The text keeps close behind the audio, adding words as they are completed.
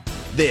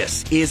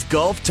This is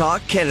Golf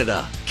Talk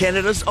Canada,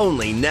 Canada's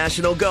only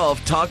national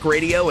golf talk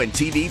radio and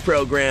TV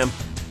program.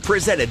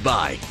 Presented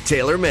by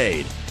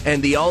TaylorMade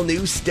and the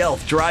all-new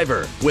Stealth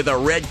Driver with a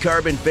red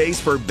carbon face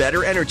for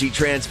better energy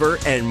transfer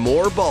and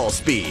more ball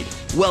speed.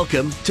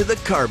 Welcome to the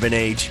Carbon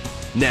Age.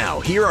 Now,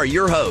 here are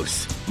your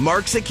hosts,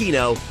 Mark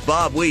Zecchino,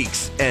 Bob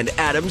Weeks, and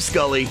Adam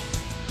Scully.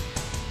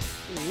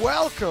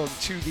 Welcome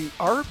to the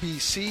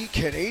RBC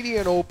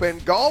Canadian Open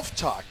Golf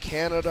Talk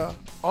Canada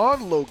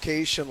on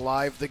location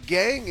live. The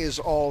gang is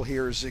all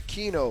here.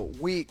 Zecchino,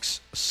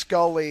 Weeks,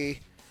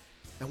 Scully,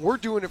 and we're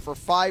doing it for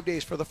 5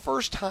 days. For the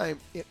first time,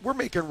 we're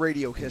making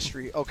radio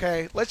history,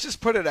 okay? Let's just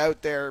put it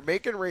out there.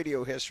 Making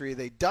radio history.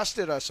 They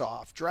dusted us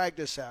off, dragged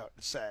us out,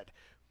 and said,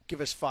 give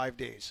us 5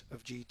 days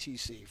of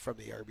GTC from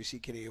the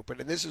RBC Canadian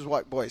Open. And this is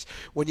what, boys,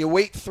 when you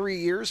wait 3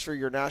 years for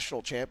your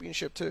national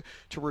championship to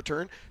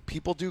return,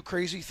 people do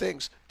crazy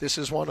things. This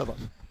is one of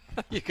them.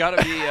 You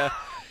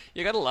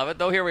gotta love it,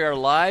 though. Here we are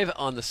live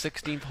on the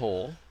 16th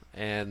hole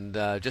and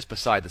just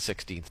beside the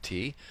 16th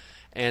tee.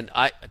 And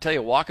I tell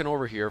you, walking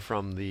over here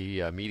from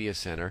the media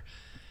center,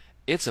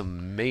 it's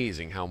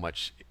amazing how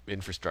much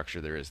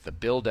infrastructure there is. The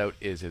build-out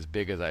is as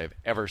big as I've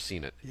ever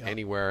seen it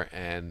anywhere,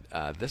 and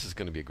this is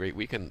going to be a great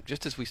weekend.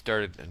 Just as we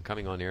started and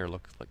coming on air,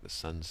 looks like the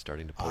sun's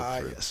starting to poke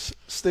through. Yes,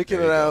 sticking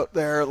it out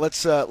there.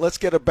 Let's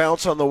get a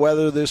bounce on the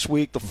weather this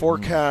week. The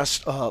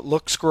forecast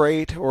looks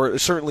great, or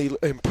certainly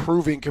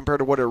improving compared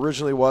to what it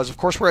originally was. Of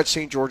course, we're at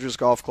St. George's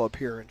Golf Club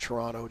here in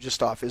Toronto,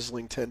 just off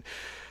Islington.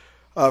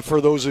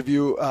 For those of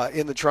you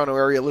in the Toronto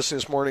area listening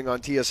this morning on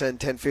TSN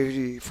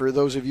 1050, for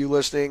those of you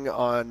listening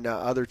on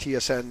other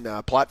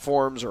TSN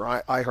platforms or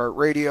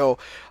iHeartRadio,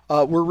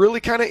 we're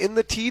really kind of in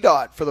the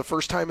T-Dot for the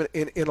first time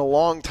in a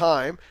long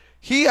time.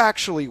 He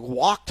actually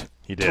walked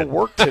to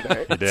work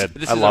today. He did.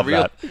 This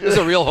is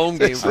a real home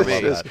game for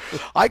me.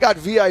 I got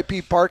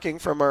VIP parking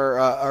from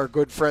our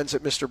good friends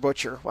at Mr.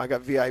 Butcher. I got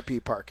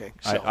VIP parking.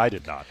 So. I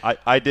did not.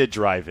 I did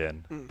drive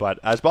in, but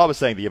as Bob was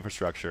saying, the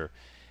infrastructure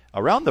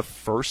around the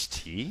first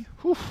tee,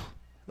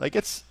 like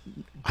it's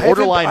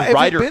borderline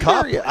Ryder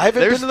Cup. I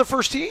haven't been to the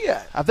first tee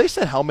yet. Have they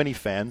said how many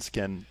fans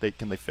can they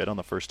fit on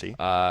the first tee?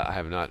 I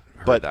have not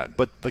heard that.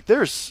 But like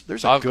there's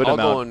a good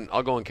amount.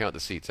 I'll go and count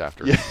the seats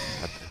after. Yeah.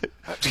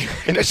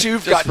 Because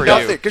you've got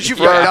nothing. Because you've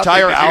got got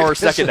entire nothing. hour,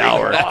 second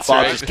hour. That's Bob's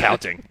right. just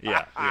counting.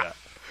 Yeah.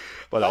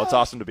 But it's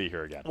awesome to be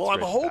here again. Well, It's I'm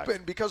great to be back.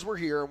 hoping because we're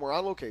here and we're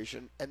on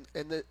location, and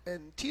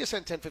TSN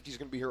 1050 is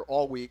going to be here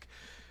all week.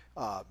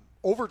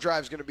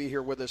 Overdrive is going to be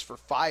here with us for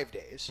 5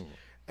 days,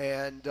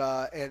 and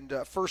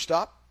the First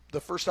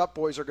Up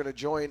boys are going to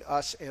join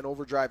us and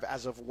Overdrive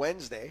as of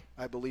Wednesday,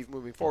 I believe,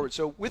 moving forward.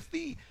 So with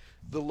the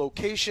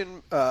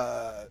location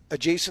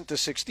adjacent to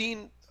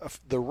 16,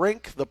 the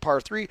rink, the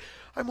par 3,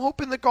 I'm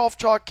hoping the Golf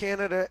Talk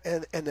Canada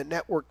and the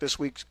network this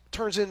week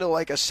turns into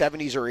like a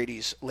 70s or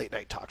 80s late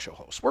night talk show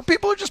host where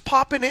people are just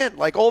popping in.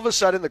 Like all of a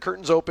sudden the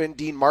curtains open,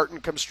 Dean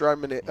Martin comes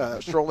strolling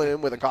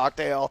in with a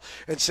cocktail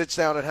and sits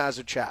down and has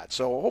a chat.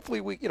 So hopefully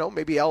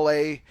maybe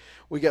LA,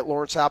 we get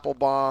Lawrence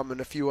Applebaum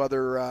and a few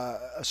other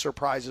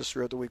surprises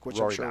throughout the week, which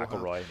Rory I'm sure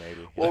McIlroy,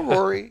 maybe. Well,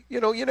 Rory,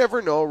 you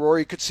never know.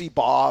 Rory could see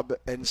Bob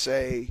and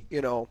say,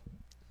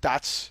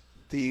 that's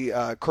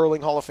the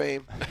Curling Hall of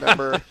Fame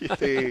member.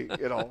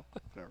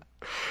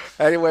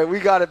 Anyway, we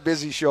got a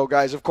busy show,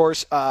 guys. Of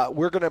course,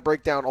 we're going to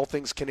break down all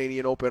things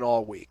Canadian Open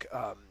all week.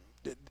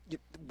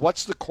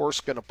 What's the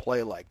course going to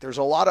play like? There's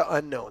a lot of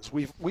unknowns.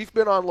 We've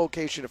been on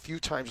location a few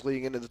times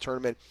leading into the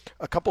tournament,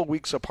 a couple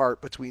weeks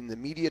apart between the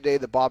media day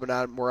that Bob and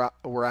Adam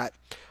were at.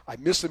 I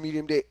missed the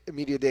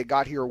media day,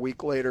 got here a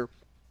week later,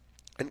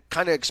 and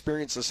kind of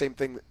experienced the same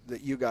thing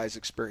that you guys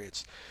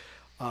experienced.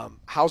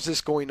 How's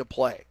this going to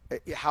play?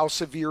 How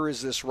severe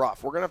is this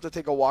rough? We're going to have to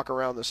take a walk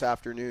around this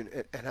afternoon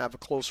and have a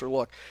closer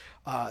look.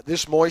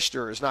 This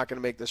moisture is not going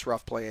to make this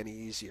rough play any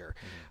easier.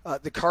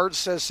 The card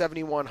says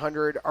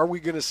 7,100. Are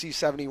we going to see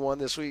 71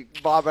 this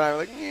week? Bob and I are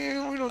like,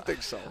 we don't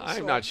think so.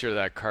 I'm not sure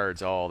that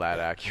card's all that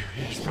accurate.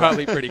 It's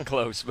probably pretty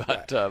close,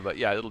 but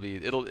yeah,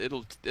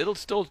 it'll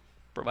still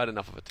provide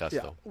enough of a test,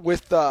 though.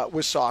 With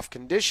soft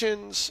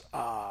conditions,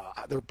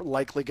 they're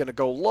likely going to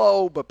go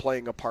low, but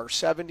playing a par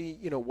 70,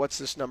 what's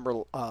this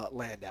number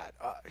land at?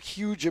 A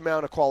huge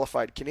amount of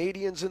qualified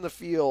Canadians in the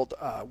field.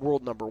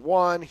 World number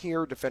one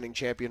here, defending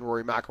champion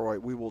Rory McIlroy.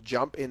 We will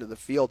jump into the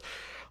field.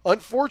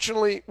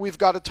 Unfortunately, we've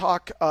got to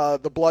talk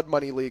the Blood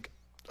Money League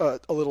a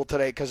little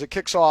today because it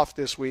kicks off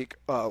this week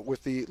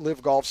with the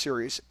Live Golf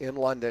Series in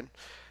London.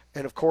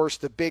 And, of course,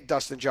 the big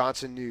Dustin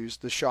Johnson news,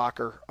 the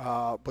shocker.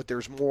 But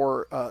there's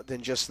more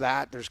than just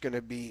that.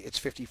 It's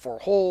 54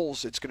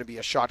 holes. It's going to be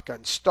a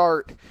shotgun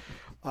start.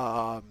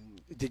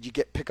 Did you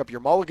pick up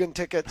your mulligan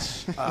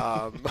tickets?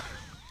 Not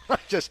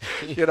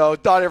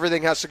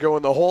everything has to go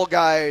in the hole,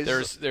 guys.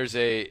 This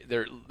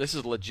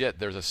is legit.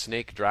 There's a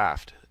snake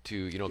draft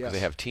to, because Yes. they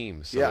have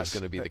teams. So Yes. there's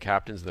going to be the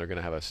captains, and they're going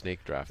to have a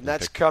snake draft. And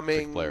that's pick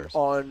coming players.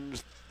 on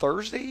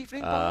Thursday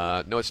evening?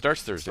 Bob? No, it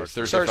starts Thursday.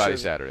 Thursday, Starts Friday,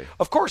 Thursday. Saturday.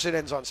 Of course it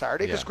ends on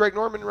Saturday because Yeah. Greg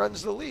Norman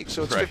runs the league.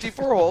 So it's Right.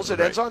 54 holes. It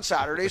Right. ends on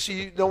Saturday, so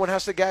no one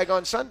has to gag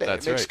on Sunday.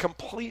 That's it makes right.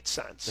 complete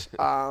sense.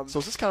 So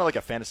is this kind of like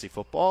a fantasy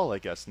football,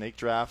 like a snake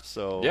draft?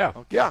 So Yeah.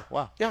 okay. Yeah.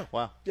 Wow. Yeah.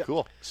 Wow. Yeah.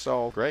 Cool.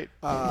 So Great.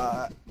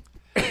 and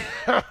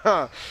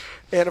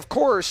of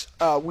course,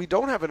 we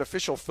don't have an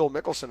official Phil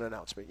Mickelson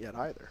announcement yet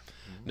either.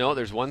 No,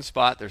 there's one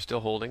spot they're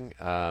still holding.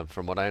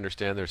 From what I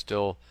understand, they're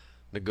still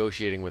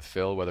negotiating with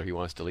Phil whether he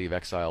wants to leave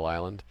Exile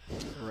Island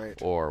Right.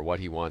 or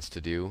what he wants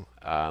to do.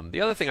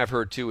 The other thing I've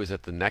heard, too, is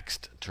at the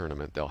next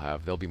tournament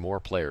there'll be more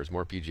players,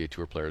 more PGA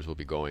Tour players will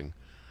be going.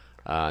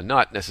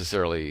 Not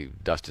necessarily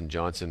Dustin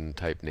Johnson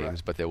type names,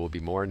 Right. but there will be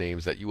more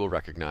names that you will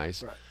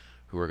recognize Right.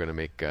 who are going to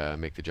make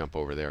the jump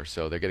over there.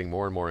 So they're getting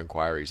more and more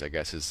inquiries, I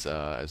guess, as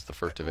the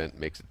first event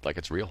makes it like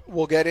it's real.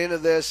 We'll get into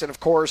this, and of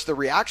course, the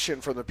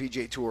reaction from the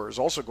PGA Tour is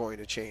also going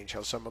to change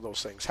how some of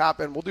those things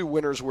happen. We'll do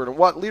winners, word, and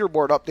what,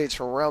 leaderboard updates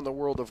from around the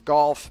world of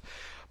golf.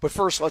 But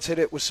first, let's hit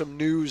it with some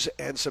news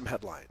and some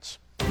headlines.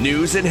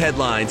 News and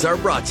headlines are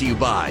brought to you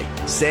by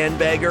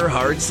Sandbagger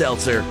Hard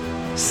Seltzer.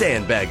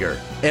 Sandbagger.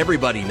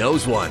 Everybody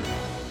knows one.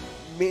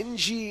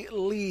 Minjee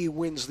Lee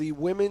wins the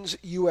Women's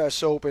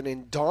U.S. Open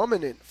in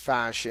dominant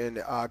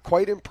fashion.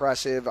 Quite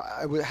impressive.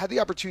 I had the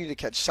opportunity to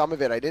catch some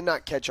of it. I did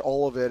not catch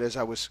all of it as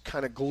I was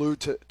kind of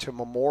glued to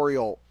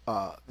Memorial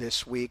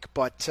this week.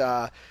 But,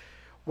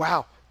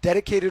 wow,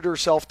 dedicated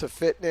herself to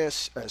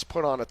fitness, has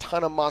put on a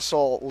ton of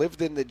muscle,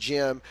 lived in the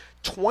gym,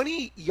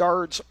 20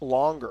 yards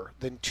longer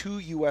than 2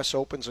 U.S.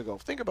 Opens ago.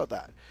 Think about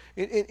that.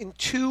 In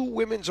 2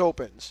 Women's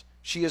Opens,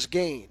 she has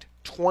gained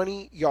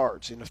 20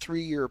 yards in a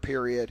 3-year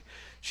period.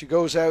 She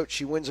goes out,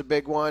 she wins a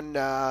big one.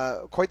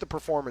 Quite the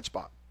performance,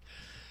 Bob.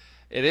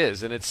 It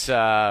is, and it's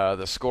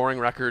the scoring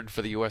record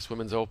for the U.S.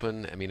 Women's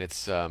Open. I mean,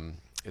 it's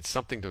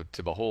something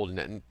to behold.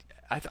 And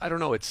I don't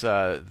know. It's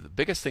the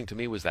biggest thing to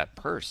me was that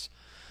purse.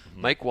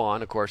 Mm-hmm. Mike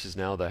Wan, of course, is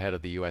now the head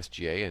of the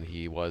USGA, and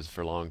he was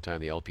for a long time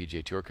the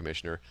LPGA Tour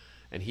commissioner.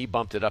 And he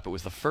bumped it up. It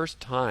was the first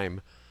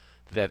time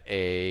that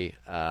a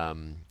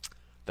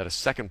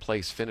second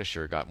place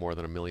finisher got more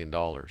than $1 million.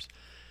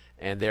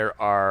 And there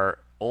are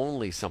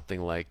only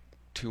something like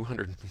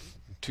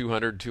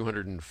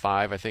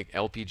 205, I think,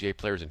 LPGA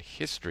players in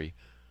history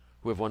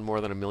who have won more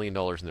than $1 million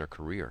in their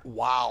career.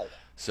 Wow.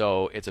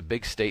 So it's a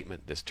big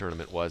statement, this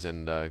tournament was,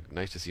 and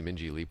nice to see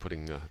Minjee Lee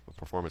putting a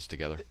performance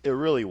together. It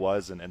really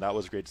was, and that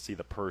was great to see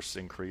the purse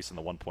increase and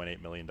the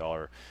 $1.8 million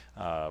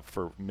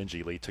for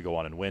Minjee Lee to go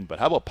on and win. But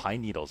how about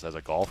Pine Needles as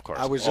a golf course?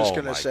 I was just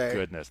going to say. Oh, my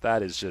goodness.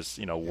 That is just,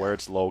 where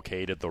it's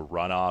located, the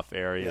runoff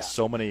area, Yeah.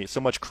 so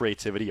much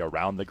creativity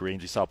around the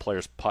greens. You saw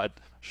players putt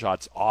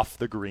shots off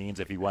the greens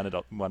if he went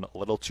a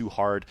little too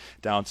hard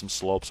down some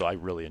slope. So I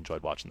really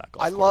enjoyed watching that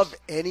golf course. Love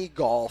any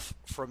golf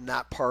from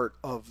that part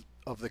of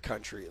the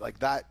country, like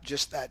that,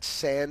 just that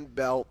sand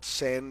belt,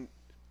 sand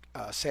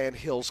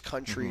hills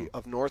country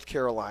of North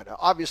Carolina.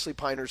 Obviously,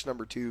 Pinehurst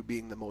number 2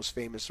 being the most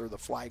famous or the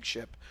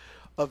flagship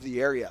of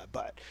the area,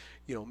 but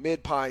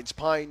Mid Pines,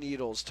 Pine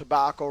Needles,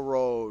 Tobacco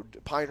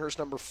Road, Pinehurst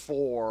number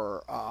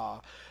 4.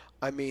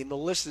 I mean, the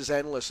list is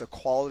endless of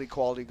quality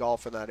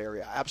golf in that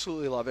area. I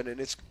absolutely love it, and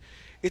it's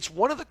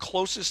one of the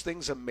closest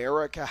things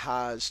America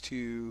has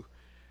to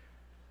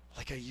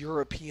like a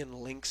European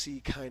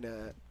linksy kind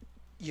of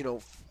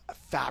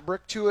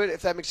fabric to it,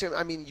 if that makes sense.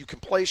 I mean, you can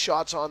play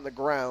shots on the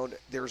ground.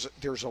 There's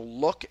a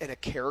look and a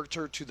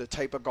character to the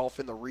type of golf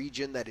in the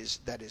region that is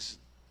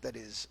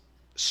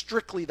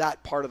strictly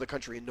that part of the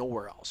country and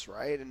nowhere else,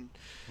 right? And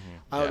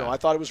I don't know. I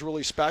thought it was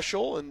really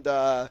special,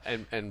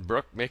 and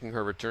Brooke making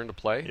her return to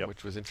play, Yep.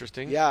 which was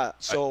interesting. yeah.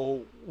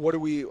 So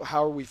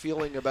how are we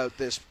feeling about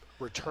this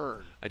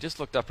return? I just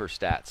looked up her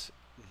stats.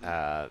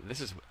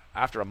 This is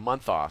after a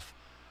month off.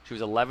 She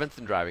was 11th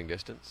in driving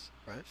distance,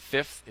 Right.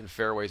 5th in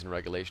fairways and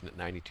regulation at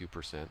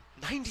 92%,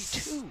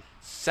 92.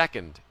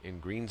 2nd in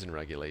greens and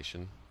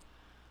regulation,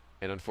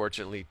 and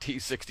unfortunately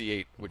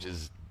T68, which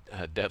is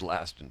dead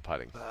last in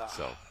putting.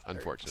 So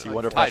unfortunately, So you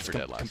wonder if tied that's for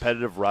dead last.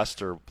 competitive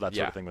rust or that sort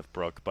Yeah. of thing with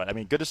Brooke. But, I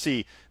mean, good to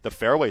see the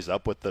fairways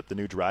up with the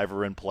new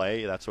driver in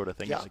play, that sort of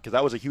thing. Yeah. Because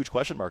that was a huge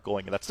question mark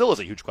going. And that still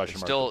is a huge question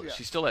mark.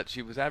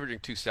 She was averaging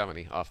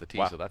 270 off the tee,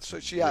 Wow. so that's So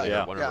she, really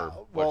yeah, one yeah. of her,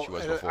 Well, what she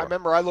was and before. I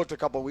remember I looked a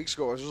couple of weeks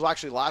ago. It was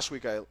actually last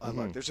week. I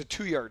looked. There's a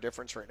 2-yard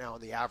difference right now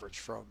in the average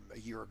from a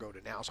year ago to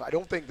now. So I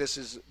don't think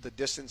the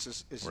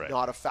distance is Right.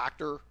 not a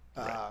factor.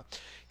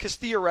 Because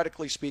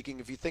theoretically speaking,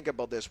 if you think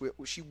about this,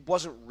 she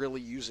wasn't really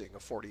using a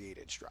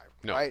 48-inch driver,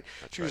 No, right?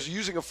 that's She was right.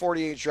 using a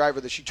 48-inch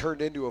driver that she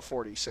turned into a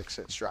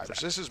 46-inch driver.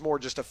 So this is more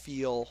just a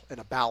feel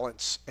and a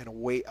balance and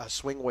a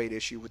swing weight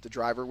issue with the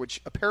driver, which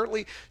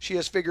apparently she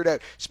has figured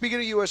out. Speaking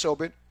of U.S.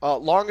 Open,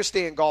 longest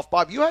day in golf.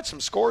 Bob, you had some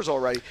scores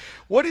already.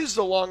 What is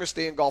the longest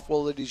day in golf?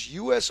 Well, it is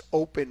U.S.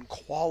 Open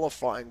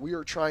qualifying. We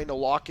are trying to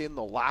lock in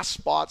the last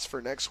spots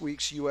for next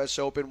week's U.S.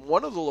 Open.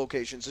 One of the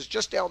locations is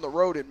just down the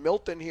road in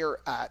Milton here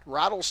at at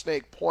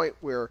Rattlesnake Point,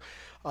 where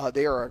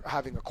they are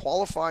having a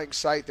qualifying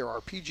site. There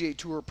are PGA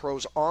Tour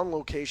pros on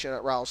location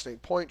at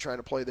Rattlesnake Point trying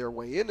to play their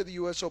way into the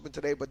U.S. Open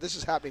today, but this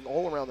is happening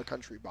all around the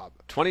country, Bob.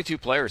 22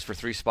 players for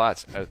 3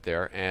 spots out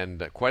there,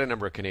 and quite a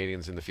number of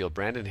Canadians in the field.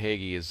 Brandon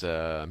Hagee is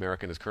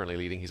American, is currently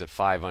leading. He's at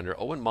 5 under.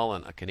 Owen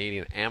Mullen, a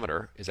Canadian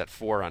amateur, is at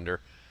 4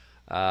 under.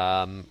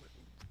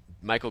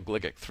 Michael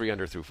Gligic, 3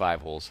 under through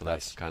 5 holes, so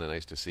that's kind of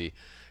nice to see.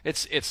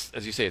 It's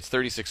as you say, it's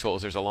 36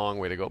 holes. There's a long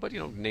way to go, but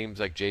names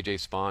like J.J.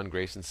 Spahn,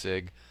 Grayson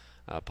Sigg,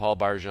 Paul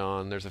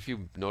Barjon. There's a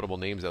few notable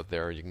names out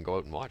there you can go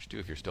out and watch too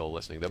if you're still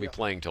listening. They'll be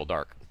playing till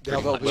dark.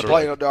 They'll be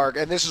playing till dark,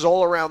 and this is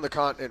all around the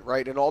continent,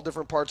 right? In all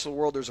different parts of the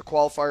world. There's a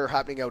qualifier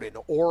happening out in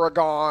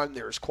Oregon.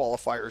 There's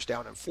qualifiers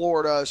down in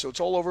Florida, so it's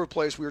all over the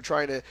place. We were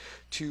trying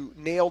to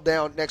nail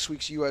down next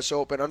week's U.S.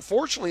 Open.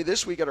 Unfortunately,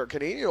 this week at our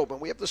Canadian Open,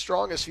 we have the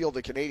strongest field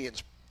of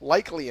Canadians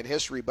likely in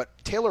history, but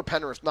Taylor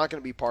Penrith's not going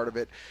to be part of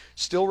it.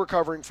 Still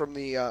recovering from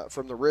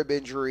the rib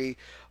injury,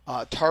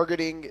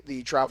 targeting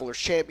the Travelers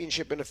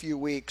Championship in a few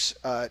weeks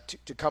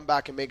to come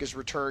back and make his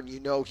return. He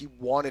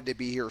wanted to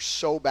be here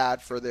so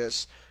bad for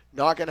this.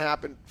 Not going to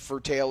happen for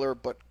Taylor,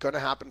 but going to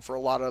happen for a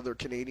lot of other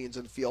Canadians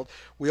in the field.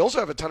 We also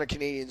have a ton of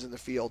Canadians in the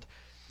field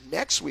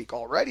next week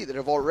already that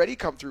have already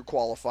come through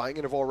qualifying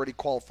and have already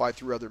qualified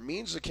through other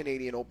means of the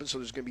Canadian Open. So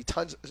there's going to be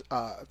tons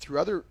through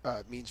other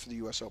means for the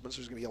U.S. Open. So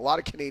there's going to be a lot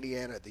of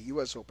Canadian at the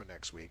U.S. Open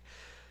next week.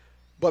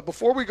 But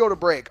before we go to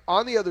break,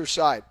 on the other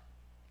side,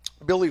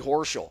 Billy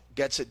Horschel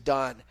gets it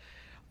done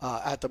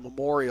at the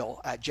Memorial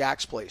at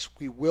Jack's Place.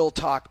 We will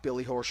talk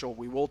Billy Horschel.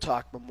 We will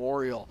talk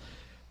Memorial.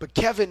 But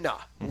Kevin Na,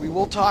 we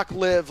will talk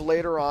Liv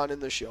later on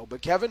in the show.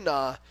 But Kevin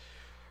Na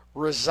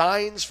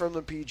resigns from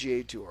the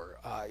PGA Tour.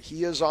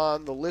 He is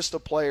on the list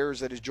of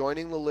players that is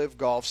joining the Liv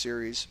Golf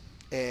Series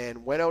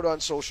and went out on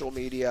social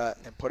media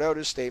and put out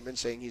a statement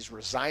saying he's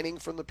resigning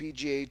from the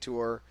PGA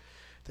Tour,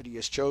 that he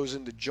has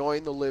chosen to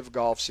join the Liv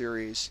Golf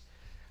Series.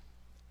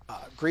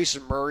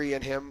 Grayson Murray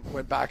and him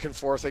went back and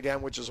forth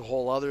again, which is a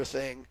whole other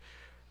thing.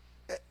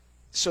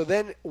 So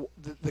then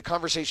the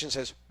conversation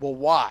says, well,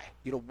 why?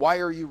 Why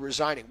are you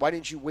resigning? Why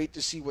didn't you wait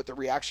to see what the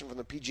reaction from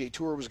the PGA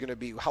Tour was going to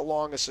be? How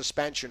long a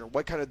suspension or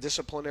what kind of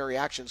disciplinary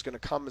action is going to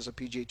come as a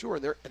PGA Tour?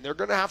 And they're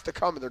going to have to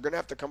come, and they're going to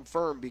have to come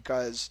firm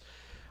because,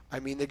 they're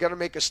going to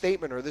make a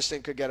statement or this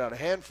thing could get out of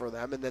hand for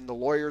them. And then the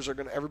lawyers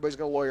everybody's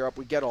going to lawyer up.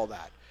 We get all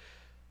that.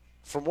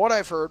 From what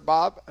I've heard,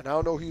 Bob, and I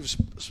don't know who you've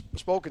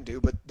spoken to,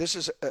 but this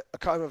is a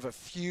kind of a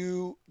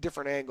few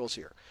different angles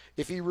here.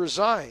 If he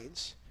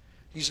resigns,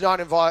 he's not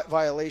in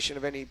violation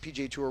of any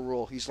PGA Tour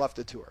rule. He's left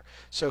the tour.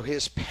 So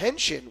his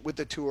pension with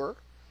the tour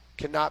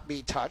cannot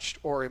be touched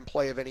or in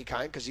play of any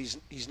kind because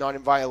he's not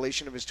in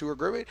violation of his tour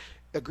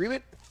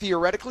agreement.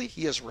 Theoretically,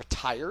 he is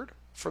retired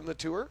from the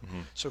tour,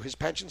 so his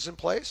pension's in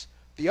place.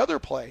 The other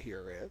play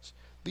here is,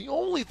 the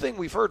only thing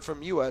we've heard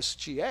from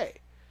USGA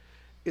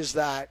is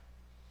that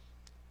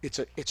it's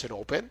an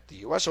open. The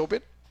U.S.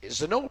 Open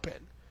is an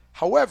open.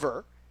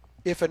 However,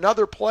 if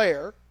another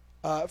player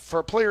for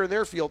a player in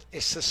their field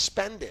is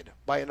suspended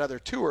by another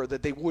tour,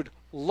 that they would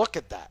look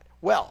at that.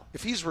 Well,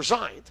 if he's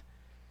resigned,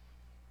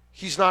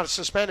 he's not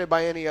suspended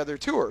by any other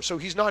tour, so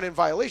he's not in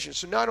violation.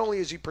 So not only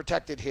has he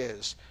protected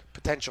his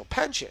potential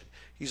pension,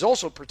 he's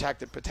also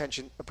protected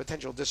a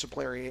potential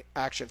disciplinary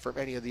action from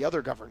any of the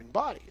other governing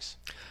bodies.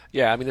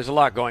 Yeah, there's a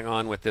lot going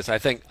on with this. I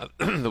think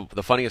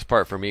the funniest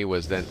part for me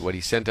was that when he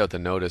sent out the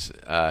notice,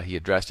 he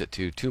addressed it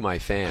to my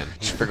fan.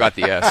 He forgot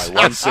the S.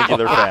 One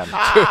singular fan.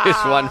 To his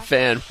one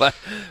fan. But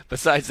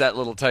besides that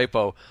little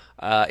typo,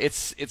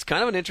 it's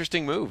kind of an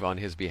interesting move on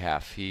his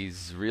behalf.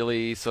 He's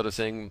really sort of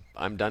saying,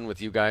 I'm done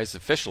with you guys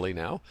officially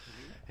now.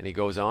 And he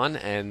goes on,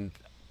 and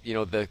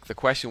the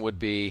question would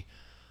be,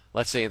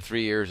 let's say in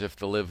 3 years, if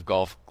the Liv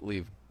Golf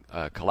League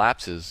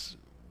collapses,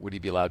 would he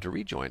be allowed to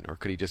rejoin, or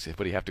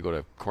would he have to go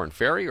to Corn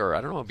Ferry, or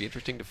I don't know? It'd be an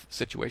interesting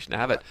situation to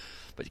have it.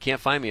 But you can't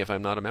find me if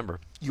I'm not a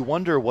member. You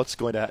wonder what's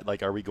going to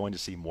are we going to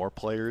see more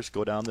players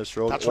go down this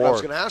road? That's what I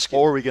was going to ask you.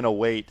 Or are we going to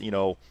wait?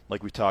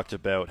 Like we talked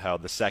about how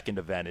the second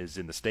event is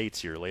in the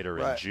States here later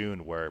in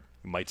June, where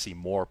you might see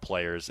more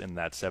players in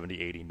that 70,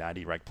 80,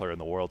 90 ranked player in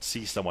the world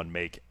see someone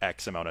make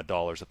X amount of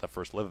dollars at the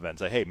first Liv event and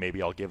say, hey,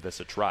 maybe I'll give this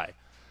a try.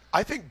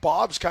 I think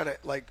Bob's kind of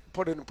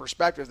put it in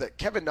perspective that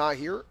Kevin Na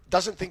here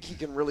doesn't think he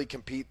can really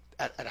compete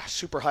at a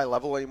super high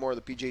level anymore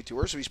of the PGA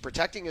Tour. So he's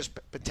protecting his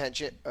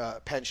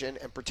pension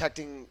and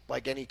protecting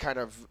any kind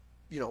of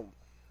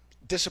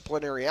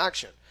disciplinary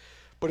action.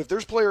 But if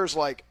there's players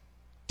like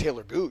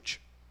Taylor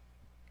Gooch,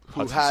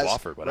 who Hudson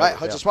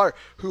Swafford,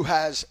 who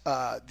has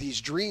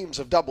these dreams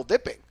of double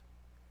dipping,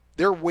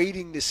 they're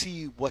waiting to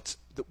see what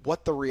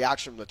the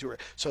reaction from the tour.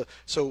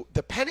 So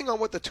depending on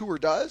what the tour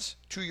does,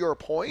 to your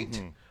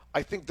point.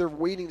 I think they're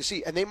waiting to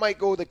see. And they might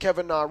go the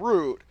Kevin Na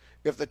route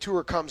if the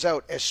tour comes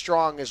out as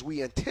strong as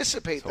we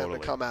anticipate them to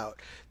come out.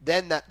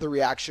 Then the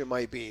reaction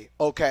might be,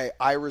 okay,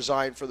 I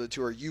resign for the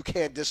tour. You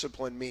can't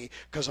discipline me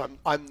because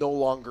I'm no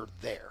longer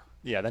there.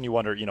 Yeah, then you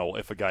wonder,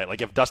 if a guy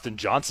like if Dustin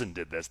Johnson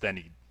did this,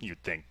 then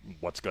you'd think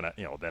what's gonna,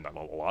 then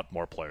a lot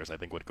more players I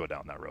think would go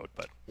down that road.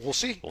 But we'll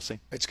see. We'll see.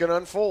 It's going to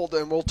unfold,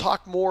 and we'll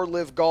talk more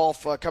Live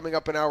Golf coming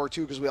up in hour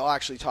 2 because we'll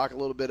actually talk a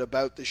little bit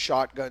about the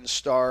shotgun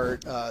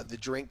start, the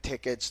drink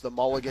tickets, the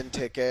mulligan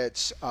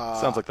tickets.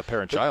 Sounds like the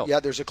parent-child. Yeah,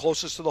 there's a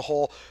closest to the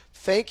hole.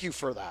 Thank you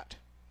for that.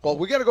 Well,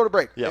 we got to go to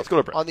break. Yeah, let's go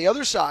to break. On the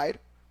other side,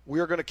 we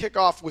are going to kick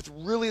off with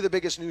really the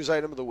biggest news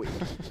item of the week.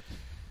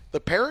 The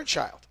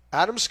parent-child,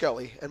 Adam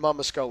Scully and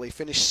Mama Scully,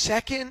 finished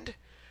second.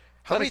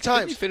 How many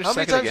times? How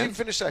many times did you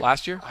finish second?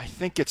 Last year? I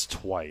think it's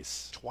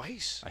twice.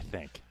 Twice? I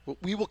think.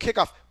 We will kick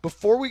off.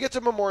 Before we get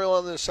to Memorial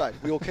on this side,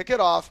 we will kick it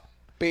off,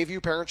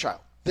 Bayview Parent-Child.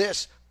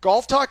 This,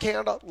 Golf Talk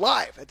Canada,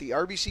 live at the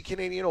RBC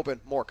Canadian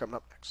Open. More coming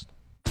up next.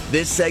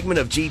 This segment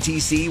of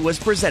GTC was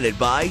presented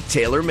by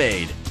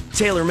TaylorMade.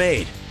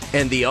 TaylorMade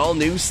and the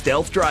all-new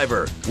Stealth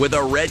Driver with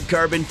a red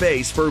carbon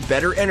face for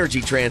better energy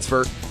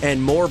transfer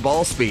and more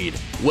ball speed.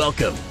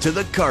 Welcome to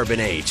the Carbon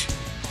Age.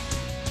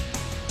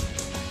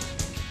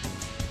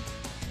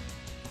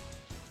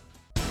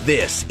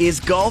 This is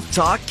Golf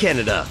Talk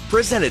Canada,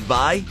 presented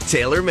by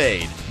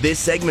TaylorMade. This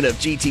segment of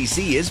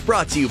GTC is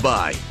brought to you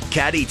by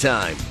Caddy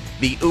Time,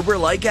 the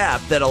Uber-like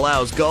app that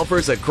allows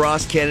golfers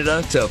across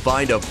Canada to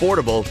find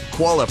affordable,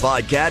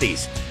 qualified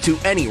caddies to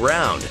any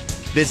round.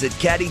 Visit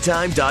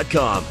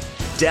caddytime.com.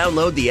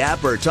 Download the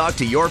app or talk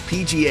to your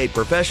PGA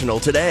professional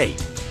today.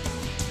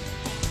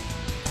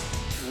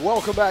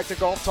 Welcome back to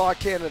Golf Talk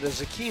Canada.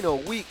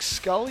 Zecchino, Weeks,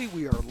 Scully.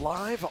 We are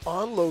live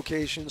on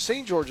location,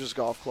 St. George's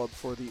Golf Club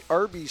for the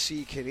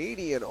RBC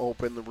Canadian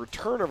Open, the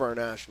return of our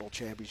national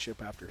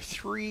championship after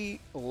 3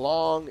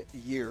 long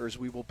years.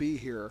 We will be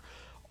here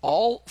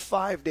all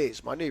 5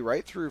 days, Monday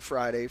right through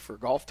Friday, for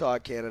Golf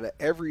Talk Canada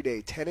every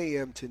day, 10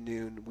 a.m. to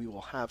noon. We will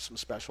have some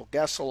special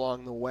guests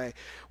along the way.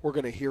 We're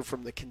going to hear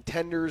from the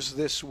contenders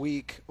this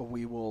week.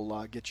 We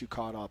will get you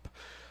caught up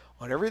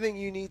on everything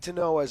you need to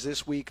know as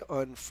this week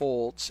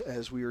unfolds,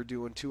 as we are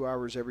doing 2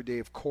 hours every day,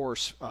 of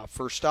course.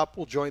 First up,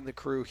 we'll join the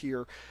crew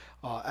here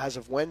as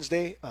of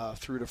Wednesday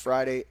through to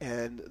Friday.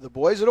 And the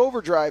boys at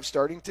Overdrive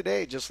starting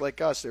today, just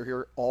like us. They're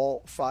here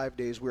all 5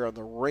 days. We're on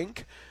the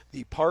rink,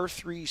 the par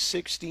 3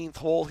 16th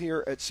hole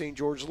here at St.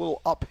 George, a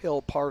little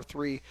uphill par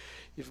 3.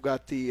 You've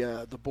got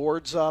the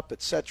boards up,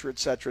 et cetera, et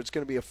cetera. It's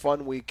going to be a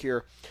fun week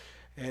here.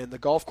 And the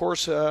golf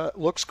course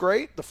looks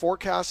great. The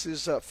forecast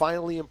is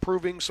finally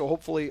improving, so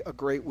hopefully a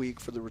great week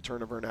for the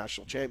return of our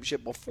national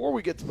championship. Before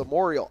we get to the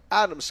Memorial,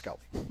 Adam Scully.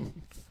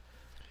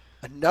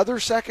 Another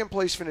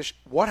second-place finish.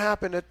 What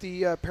happened at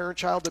the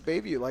parent-child at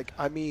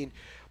Bayview?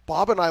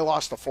 Bob and I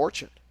lost a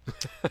fortune.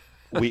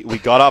 We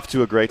got off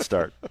to a great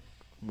start.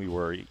 We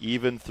were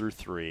even through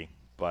 3,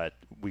 but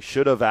we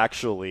should have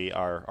actually,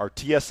 our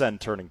TSN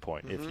turning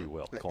point, if you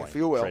will, coin, if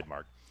you will.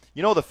 Trademark.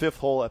 You know the 5th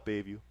hole at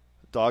Bayview?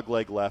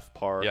 Dogleg left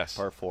par, yes.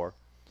 Par 4.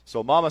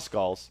 So Mama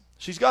Skulls,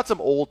 she's got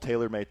some old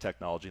TaylorMade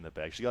technology in the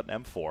bag. She got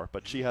an M4,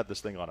 but she had this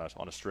thing on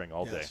a string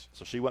all day.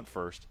 So she went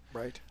first.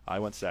 Right. I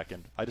went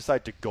second. I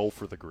decided to go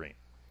for the green.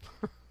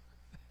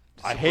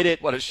 I hit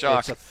it. What a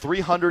shock. It's a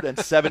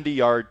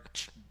 370-yard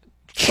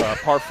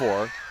par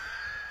 4.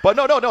 But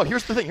no.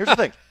 Here's the thing.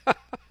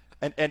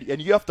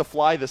 And you have to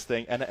fly this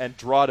thing and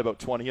draw it about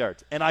 20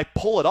 yards. And I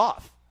pull it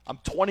off. I'm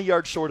 20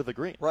 yards short of the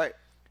green. Right.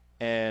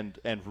 And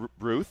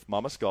Ruth,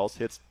 Mama Skulls,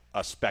 hits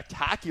a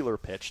spectacular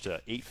pitch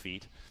to 8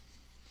 feet.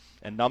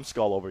 And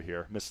Numbskull over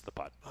here misses the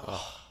putt.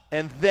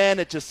 And then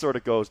it just sort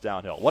of goes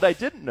downhill. What I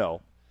didn't know,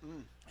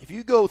 if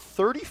you go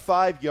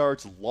 35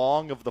 yards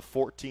long of the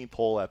 14th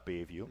hole at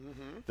Bayview,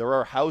 there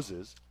are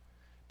houses.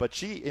 But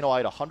I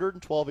had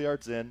 112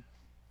 yards in.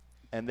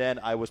 And then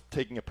I was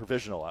taking a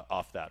provisional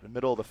off that in the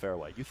middle of the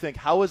fairway. You think,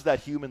 how is that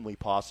humanly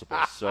possible?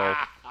 So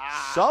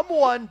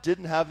someone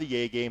didn't have the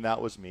A game.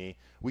 That was me.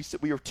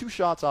 We were 2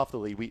 shots off the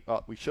lead.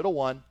 We should have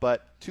won,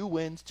 but 2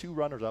 wins, 2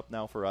 runners up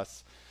now for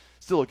us.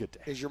 Still a good day.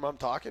 Is your mom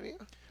talking to you?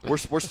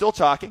 We're still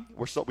talking.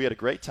 We had a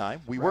great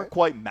time. We weren't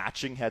quite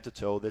matching head to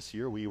toe this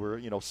year. We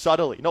were,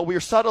 subtly. No, we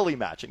were subtly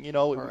matching.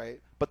 All right.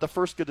 But the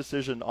first good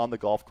decision on the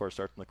golf course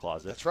starts in the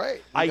closet. That's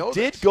right. I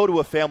did go to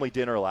a family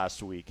dinner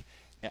last week.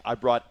 I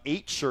brought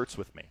 8 shirts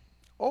with me.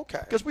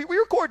 Okay. Because we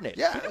were coordinated.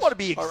 Yes. We didn't want to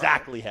be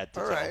exactly head to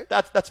toe. Right.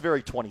 That's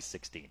very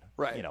 2016.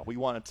 Right. We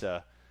wanted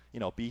to,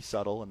 be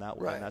subtle in that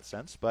way, in that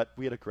sense. But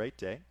we had a great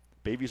day.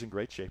 Baby's in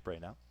great shape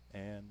right now.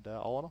 And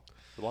all in all,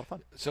 it was a lot of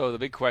fun. So the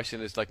big question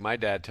is, like my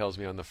dad tells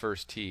me on the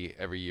first tee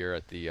every year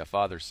at the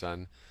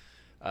father-son,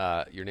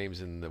 your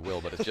name's in the will,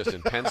 but it's just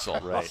in pencil.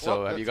 Right.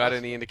 So have you got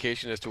any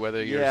indication as to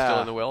whether you're still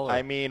in the will?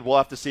 Or? We'll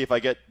have to see if I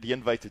get the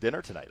invite to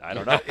dinner tonight. I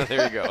don't know.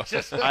 There you go.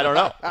 I don't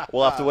know.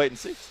 We'll have to wait and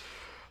see.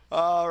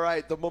 All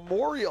right, the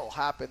Memorial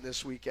happened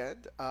this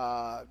weekend.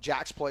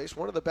 Jack's Place,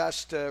 one of the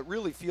best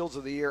really fields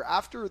of the year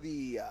after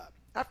the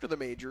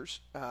majors,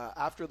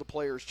 after the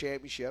Players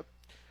Championship.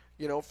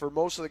 For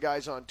most of the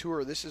guys on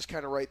tour, this is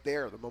kind of right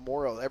there, the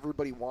Memorial.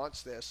 Everybody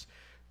wants this.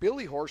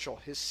 Billy Horschel,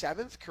 his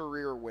 7th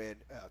career win,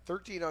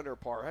 13 under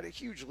par, had a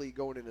huge lead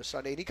going into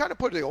Sunday, and he kind of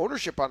put the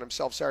ownership on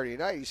himself Saturday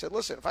night. He said,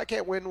 listen, if I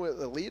can't win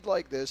with a lead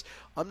like this,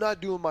 I'm not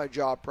doing my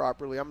job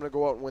properly. I'm going to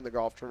go out and win the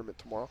golf tournament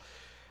tomorrow.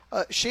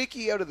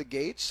 Shaky out of the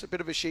gates, a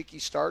bit of a shaky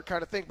start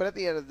kind of thing, but at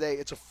the end of the day,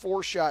 it's a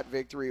 4-shot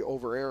victory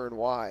over Aaron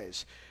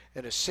Wise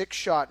and a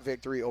 6-shot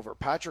victory over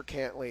Patrick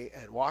Cantlay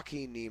and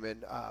Joaquin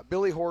Niemann.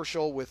 Billy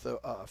Horschel with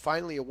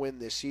finally a win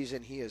this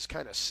season. He has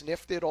kind of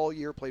sniffed it all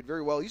year, played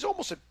very well. He's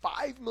almost at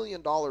 $5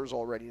 million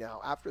already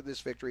now after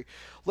this victory.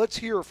 Let's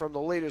hear from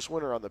the latest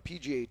winner on the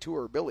PGA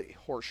Tour, Billy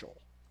Horschel.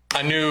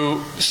 I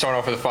knew starting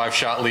off with a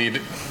 5-shot lead,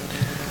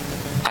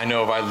 I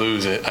know if I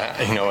lose it,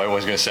 I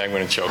was going to say I'm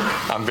going to choke.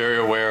 I'm very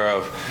aware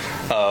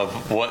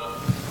of what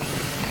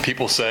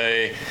people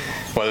say,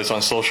 whether it's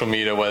on social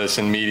media, whether it's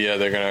in media,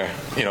 they're going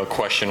to,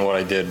 question what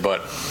I did.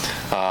 But,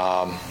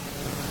 I'm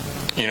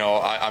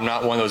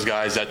not one of those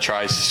guys that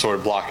tries to sort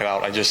of block it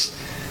out.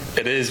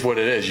 It is what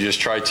it is. You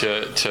just try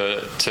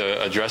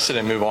to address it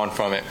and move on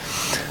from it.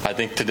 I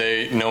think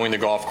today, knowing the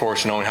golf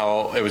course, knowing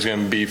how it was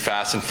going to be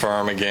fast and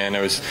firm again,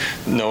 it was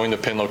knowing the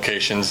pin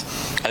locations.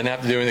 I didn't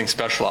have to do anything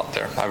special out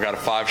there. I've got a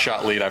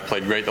 5-shot lead. I've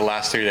played great the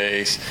last 3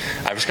 days.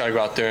 I've just got to go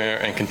out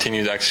there and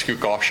continue to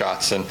execute golf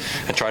shots and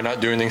try not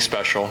to do anything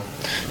special,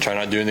 try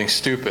not to do anything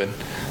stupid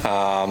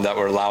that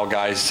would allow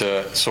guys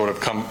to sort of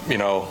come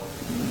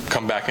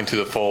back into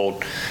the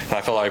fold. And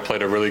I felt like I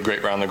played a really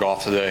great round of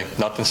golf today.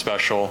 Nothing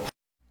special.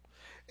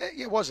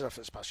 It wasn't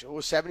nothing special. It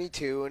was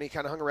 72, and he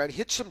kind of hung around. He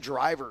hit some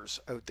drivers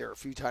out there a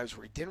few times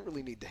where he didn't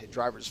really need to hit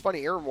drivers. It's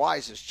funny, Aaron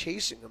Wise is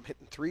chasing him,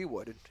 hitting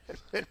 3-wood,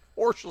 and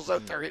Horschel's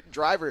out there hitting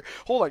driver.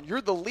 Hold on,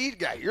 you're the lead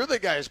guy. You're the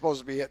guy who's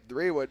supposed to be hitting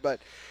 3-wood. But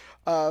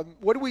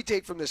what do we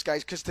take from this,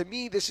 guys? Because to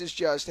me, this is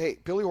just, hey,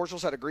 Billy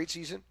Horschel's had a great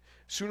season.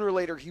 Sooner or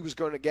later, he was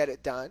going to get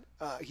it done.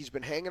 He's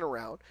been hanging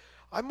around.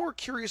 I'm more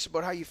curious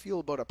about how you feel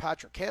about a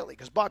Patrick Cantlay.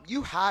 Because, Bob,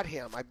 you had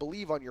him, I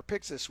believe, on your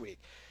picks this week.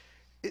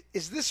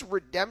 Is this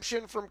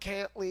redemption from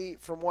Cantlay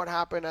from what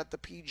happened at the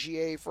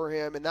PGA for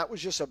him, and that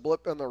was just a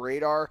blip on the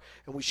radar,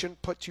 and we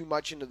shouldn't put too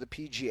much into the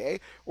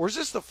PGA? Or is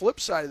this the flip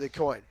side of the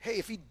coin? Hey,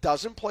 if he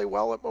doesn't play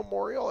well at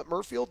Memorial, at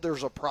Murfield,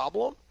 there's a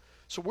problem?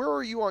 So where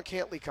are you on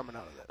Cantlay coming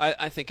out of this?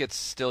 I think it's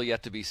still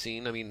yet to be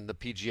seen. I mean, the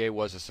PGA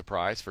was a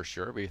surprise for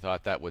sure. We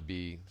thought that would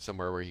be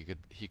somewhere where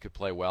he could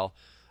play well.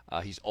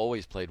 He's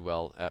always played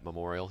well at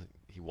Memorial.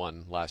 He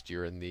won last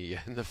year in the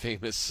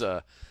famous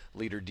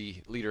leader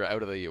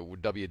out of the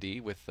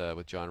WD with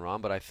John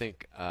Rahm. But I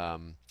think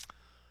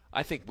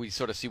we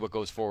sort of see what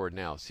goes forward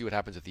now. See what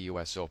happens at the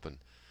U.S. Open.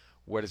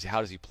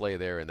 How does he play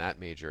there in that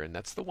major? And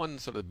that's the one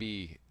sort of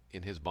be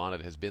in his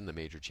bonnet has been the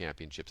major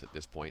championships at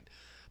this point.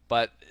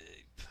 But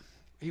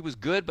he was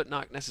good, but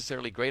not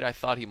necessarily great. I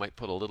thought he might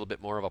put a little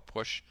bit more of a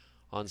push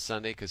on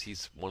Sunday because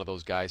he's one of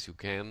those guys who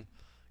can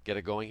get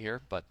it going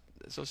here. But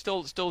so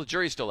still the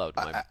jury's still out.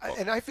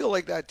 And I feel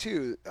like that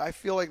too. I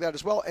feel like that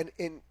as well.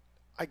 And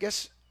I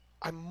guess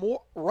I'm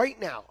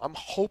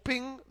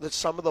hoping that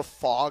some of the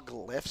fog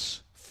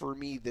lifts for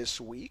me this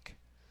week,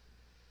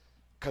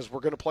 because we're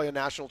going to play a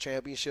national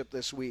championship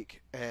this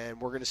week,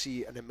 and we're going to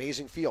see an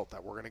amazing field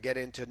that we're going to get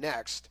into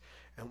next.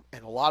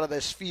 And a lot of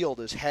this field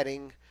is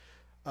headed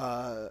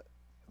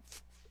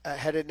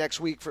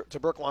next week to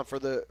Brooklawn for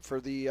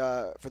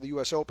the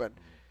U.S. Open.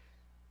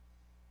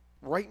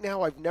 Right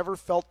now, I've never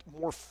felt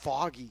more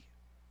foggy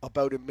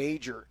about a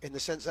major in the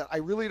sense that I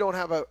really don't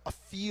have a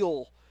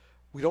feel.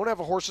 We don't have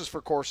a horses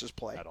for courses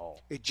play at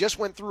all. It just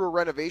went through a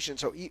renovation.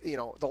 So,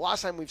 the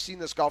last time we've seen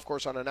this golf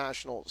course on a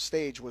national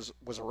stage was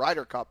a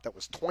Ryder Cup that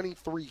was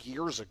 23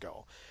 years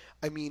ago.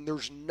 I mean,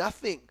 there's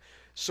nothing.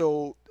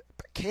 So,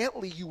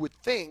 Cantlay, you would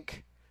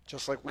think,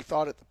 just like we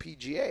thought at the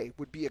PGA,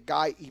 would be a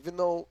guy, even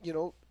though,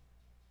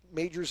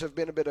 majors have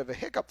been a bit of a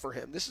hiccup for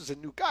him. This is a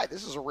new guy.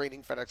 This is a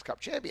reigning FedEx Cup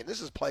champion. This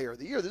is player of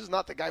the year. This is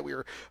not the guy we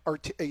were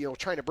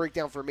trying to break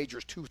down for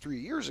majors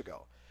 2-3 years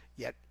ago.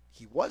 Yet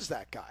he was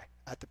that guy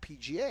at the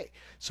PGA.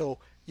 So,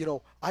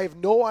 I have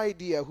no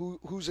idea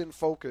who's in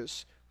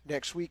focus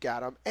next week,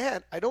 Adam,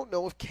 and I don't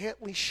know if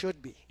Cantlay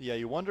should be. Yeah,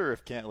 you wonder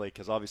if Cantlay,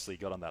 because obviously he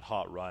got on that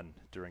hot run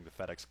during the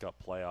FedEx Cup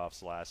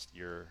playoffs last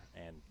year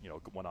and,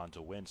 went on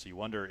to win. So you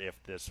wonder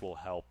if this will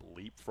help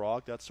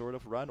leapfrog that sort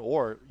of run,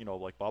 or,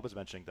 like Bob was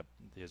mentioning,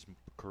 his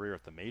career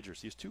at the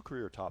majors. He has 2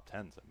 career top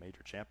 10s at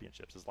major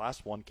championships. His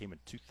last one came in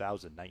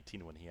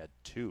 2019 when he had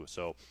 2.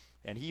 So,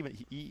 and he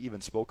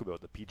even spoke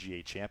about the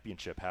PGA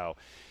Championship, how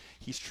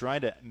he's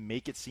trying to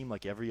make it seem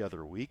like every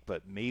other week,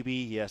 but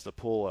maybe he has to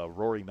pull a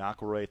Rory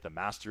McIlroy at the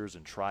Masters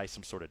and try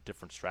some sort of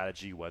different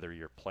strategy, whether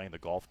you're playing the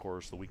golf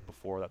course the week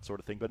before, that sort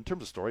of thing. But in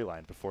terms of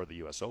storyline before the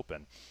U.S.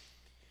 Open,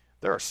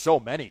 there are so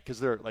many, because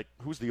they're like,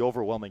 who's the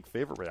overwhelming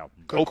favorite right now?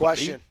 Good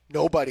question.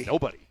 Nobody.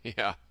 Yeah,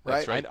 right.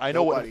 That's right. I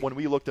know when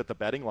we looked at the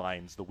betting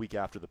lines the week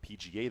after the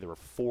PGA, there were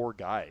 4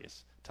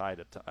 guys tied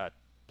at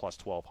plus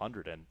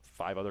 1,200 and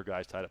 5 other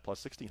guys tied at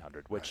plus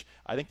 1,600, which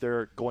I think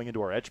they're going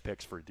into our edge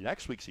picks for the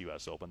next week's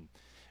U.S. Open.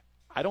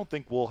 I don't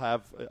think we'll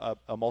have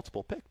a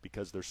multiple pick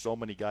because there's so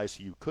many guys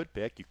who you could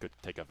pick. You could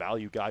take a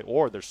value guy,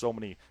 or there's so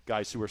many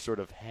guys who are sort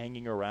of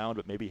hanging around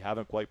but maybe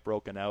haven't quite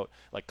broken out.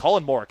 Like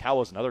Colin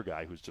Morikawa is another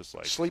guy who's just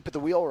like sleep at the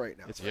wheel right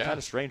now. It's kind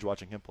of strange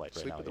watching him play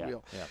right now. At the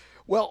wheel. Yeah.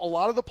 Well, a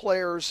lot of the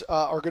players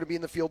are going to be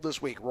in the field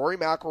this week. Rory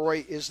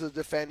McIlroy is the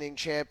defending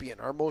champion,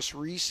 our most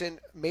recent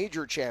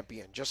major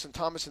champion. Justin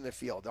Thomas in the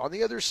field. On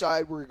the other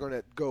side, we're going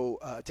to go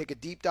take a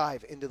deep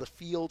dive into the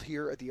field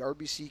here at the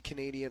RBC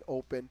Canadian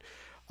Open.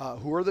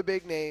 Who are the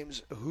big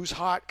names? Who's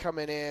hot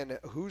coming in?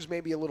 Who's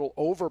maybe a little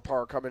over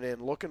par coming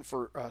in, looking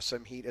for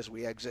some heat as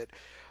we exit?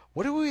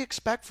 What do we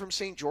expect from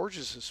St.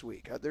 George's this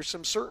week? There's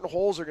some certain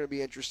holes that are going to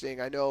be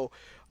interesting. I know,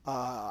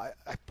 I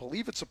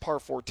believe it's a par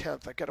 4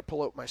 10th. I got to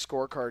pull out my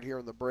scorecard here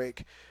in the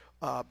break.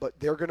 But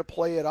they're going to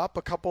play it up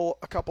a couple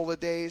of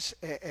days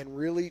and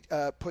really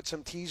put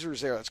some teasers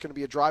there. It's going to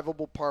be a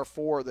drivable par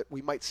 4 that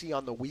we might see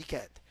on the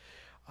weekend.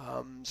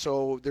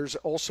 So there's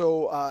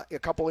also a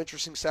couple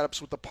interesting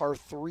setups with the par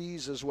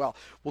 3s as well.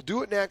 We'll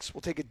do it next. We'll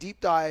take a deep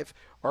dive.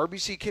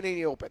 RBC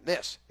Canadian Open.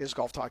 This is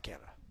Golf Talk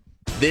Canada.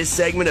 This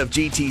segment of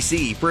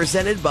GTC,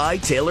 presented by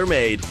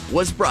TaylorMade,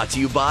 was brought to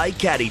you by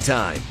Caddy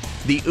Time,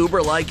 the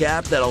Uber-like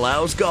app that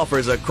allows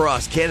golfers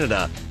across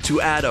Canada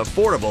to add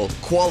affordable,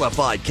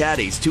 qualified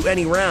caddies to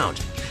any round.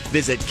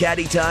 Visit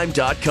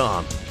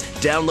caddytime.com.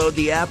 Download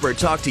the app or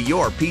talk to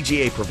your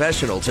PGA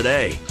professional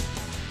today.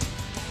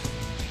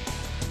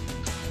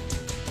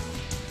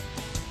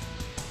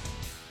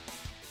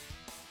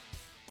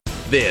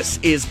 This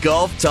is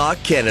Golf Talk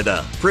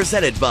Canada,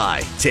 presented by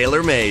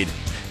TaylorMade.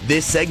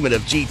 This segment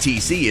of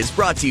GTC is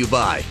brought to you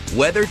by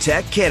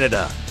WeatherTech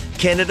Canada,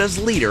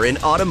 Canada's leader in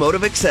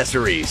automotive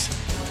accessories.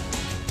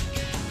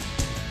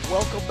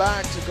 Welcome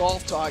back to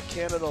Golf Talk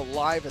Canada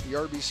live at the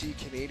RBC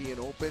Canadian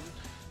Open.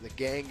 The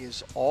gang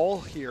is all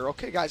here.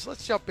 Okay, guys,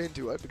 let's jump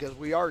into it because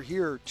we are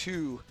here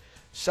to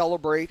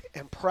celebrate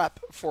and prep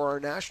for our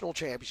national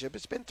championship.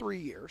 It's been 3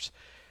 years.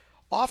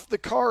 Off the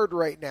card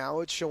right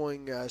now, it's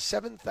showing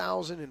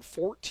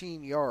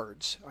 7,014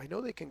 yards. I know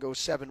they can go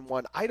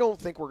 7-1. I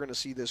don't think we're going to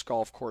see this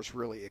golf course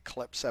really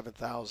eclipse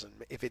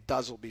 7,000. If it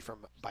does, it'll be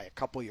by a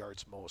couple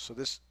yards most. So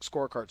this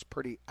scorecard's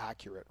pretty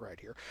accurate right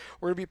here.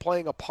 We're going to be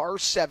playing a par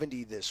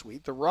 70 this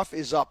week. The rough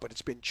is up, but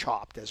it's been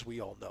chopped, as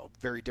we all know.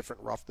 Very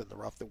different rough than the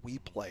rough that we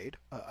played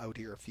out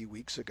here a few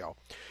weeks ago.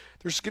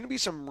 There's going to be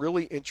some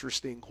really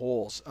interesting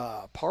holes.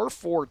 Par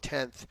 4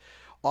 10th.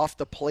 Off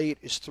the plate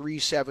is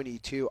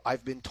 372.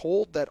 I've been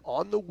told that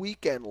on the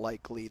weekend,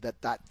 likely,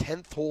 that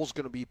 10th hole is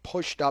going to be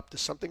pushed up to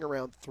something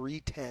around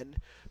 310,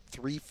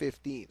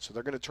 315. So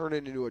they're going to turn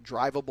it into a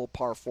drivable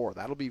par 4.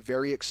 That'll be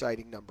very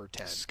exciting, number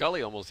 10.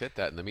 Scully almost hit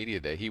that in the media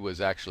day. He was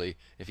actually,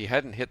 if he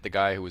hadn't hit the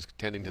guy who was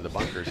tending to the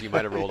bunkers, he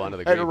might have rolled onto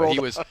the green.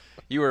 But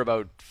you were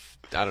about,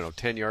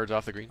 10 yards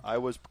off the green? I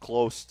was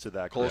close to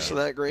that green. Close to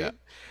that green? Yeah.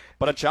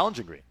 But a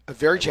challenging green. A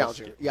very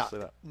challenging. Yeah.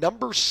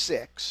 Number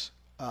 6.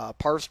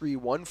 Par 3,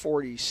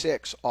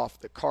 146 off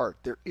the cart.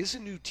 There is a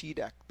new tee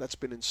deck that's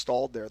been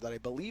installed there that I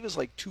believe is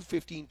like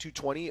 215,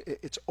 220.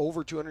 It's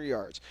over 200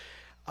 yards.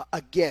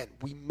 Again,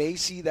 we may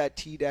see that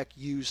tee deck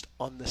used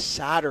on the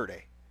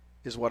Saturday,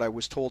 is what I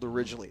was told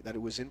originally, that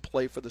it was in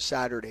play for the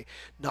Saturday,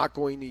 not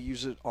going to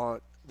use it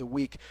on the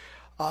week.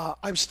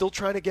 I'm still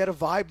trying to get a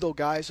vibe, though,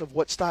 guys, of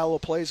what style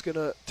of play is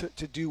going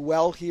to do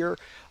well here.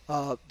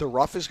 The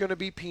rough is going to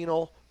be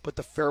penal, but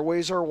the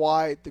fairways are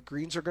wide. The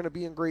greens are going to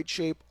be in great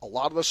shape. A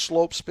lot of the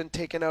slope's been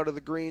taken out of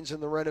the greens in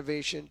the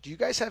renovation. Do you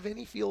guys have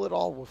any feel at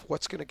all with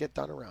what's going to get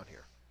done around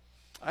here?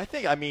 I've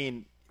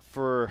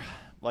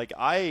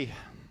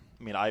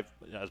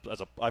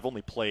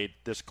only played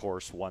this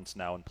course once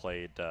now and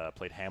played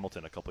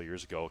Hamilton a couple of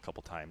years ago a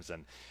couple times,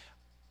 and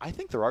I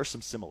think there are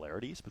some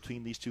similarities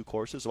between these two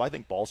courses. So I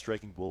think ball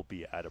striking will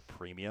be at a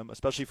premium,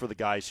 especially for the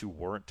guys who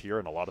weren't here,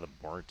 and a lot of them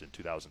weren't in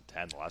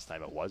 2010, the last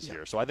time it was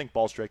here. So I think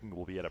ball striking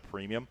will be at a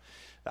premium.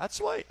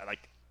 That's why, a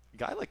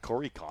guy like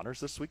Corey Connors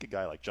this week, a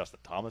guy like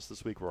Justin Thomas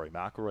this week, Rory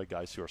McIlroy,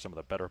 guys who are some of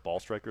the better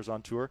ball strikers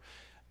on tour,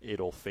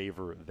 it'll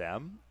favor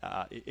them.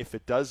 If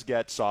it does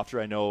get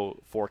softer, I know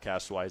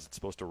forecast-wise it's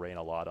supposed to rain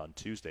a lot on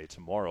Tuesday,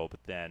 tomorrow,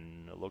 but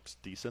then it looks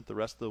decent the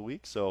rest of the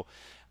week. So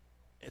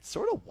it's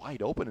sort of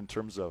wide open in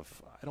terms of,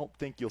 I don't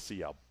think you'll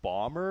see a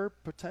bomber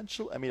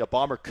potential. I mean, a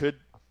bomber could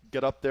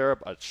get up there,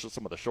 but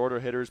some of the shorter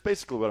hitters.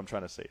 Basically, what I'm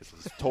trying to say is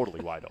it's totally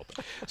wide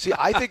open. See,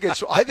 I think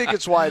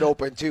it's wide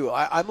open too.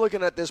 I'm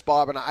looking at this,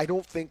 Bob, and I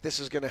don't think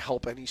this is going to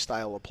help any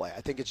style of play.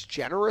 I think it's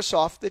generous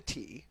off the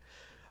tee,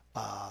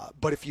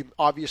 but if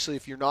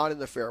you're not in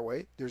the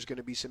fairway, there's going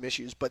to be some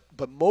issues. But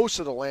most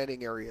of the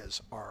landing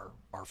areas are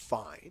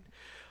fine.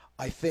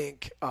 I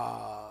think.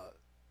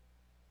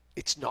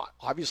 It's not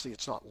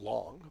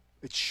long.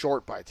 It's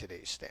short by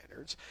today's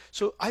standards.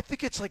 So I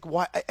think it's like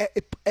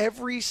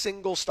every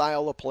single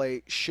style of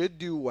play should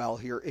do well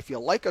here. If you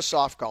like a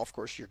soft golf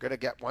course, you're going to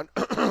get one.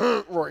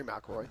 Rory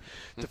McIlroy,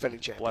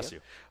 defending champion. Bless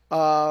you.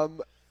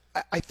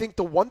 I think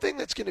the one thing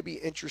that's going to be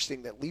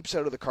interesting that leaps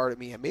out of the card at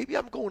me, and maybe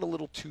I'm going a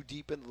little too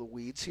deep into the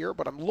weeds here,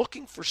 but I'm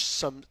looking for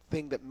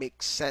something that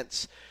makes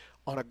sense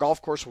on a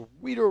golf course where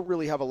we don't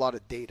really have a lot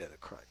of data to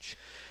crunch.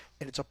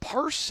 and it's a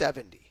par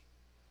 70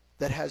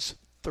 that has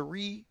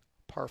 3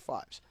 par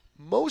 5s.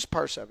 Most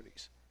par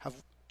 70s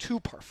have 2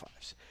 par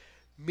 5s.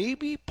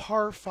 Maybe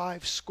par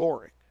 5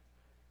 scoring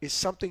is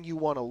something you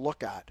want to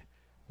look at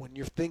when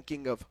you're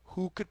thinking of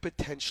who could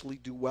potentially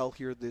do well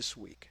here this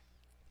week.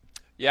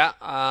 Yeah,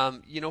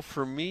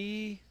 for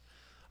me,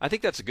 I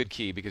think that's a good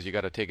key because you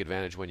got to take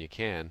advantage when you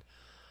can.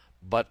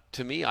 But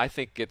to me, I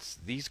think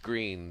these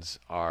greens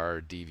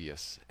are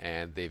devious,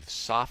 and they've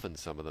softened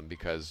some of them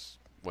because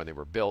when they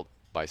were built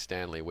by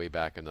Stanley way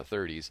back in the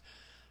 30s,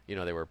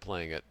 they were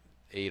playing at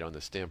 8 on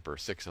the stimp or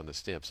 6 on the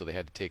stimp, so they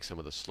had to take some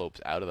of the slopes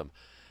out of them.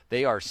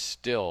 They are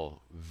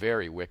still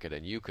very wicked,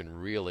 and you can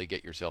really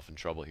get yourself in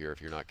trouble here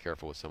if you're not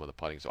careful with some of the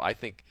putting. So I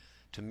think,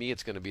 to me,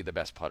 it's going to be the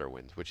best putter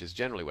wins, which is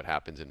generally what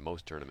happens in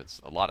most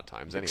tournaments, a lot of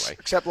times anyway.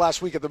 Except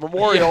last week at the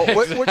Memorial,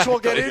 which we'll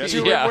get into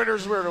in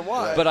winners, where and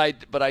why.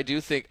 But I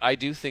do think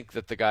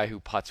that the guy who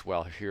putts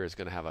well here is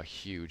going to have a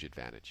huge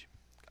advantage.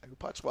 Who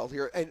putts well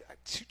here, and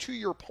to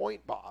your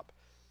point, Bob,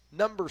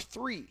 number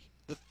 3,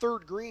 the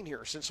third green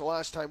here since the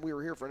last time we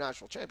were here for a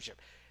national championship,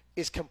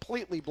 is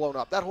completely blown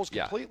up. That hole's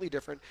completely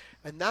different,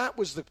 and that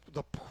was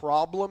the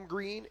problem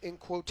green in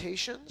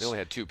quotations. They only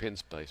had 2 pin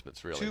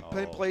placements, really. 2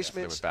 pin placements.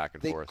 They went back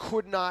and forth. They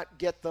could not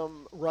get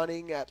them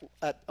running at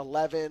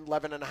 11,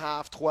 11 and a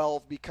half,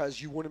 12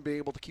 because you wouldn't be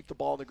able to keep the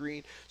ball in the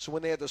green. So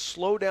when they had to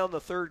slow down the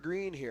third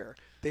green here,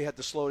 they had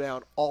to slow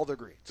down all the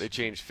greens. They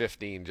changed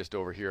 15 just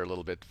over here a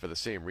little bit for the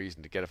same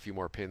reason, to get a few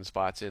more pin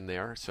spots in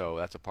there. So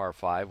that's a par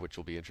 5, which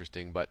will be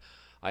interesting. But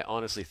I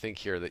honestly think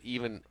here that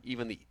even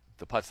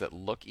the putts that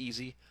look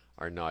easy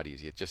are not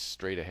easy. It's just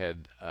straight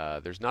ahead.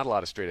 There's not a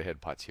lot of straight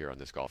ahead putts here on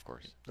this golf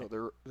course.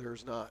 No,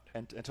 there's not.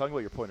 And talking about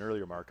your point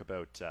earlier, Mark,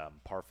 about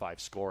par 5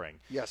 scoring.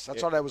 Yes,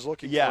 that's what I was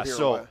looking for here.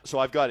 Yeah, so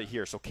I've got it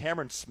here. So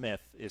Cameron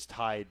Smith is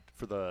tied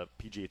for the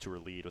PGA Tour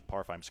lead with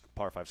par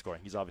 5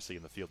 scoring. He's obviously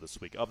in the field this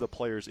week. Of the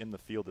players in the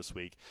field this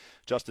week,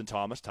 Justin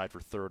Thomas tied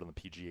for 3rd on the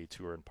PGA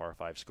Tour in par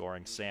 5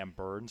 scoring. Sam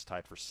Burns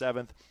tied for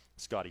 7th.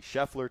 Scotty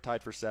Scheffler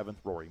tied for 7th.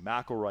 Rory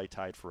McIlroy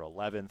tied for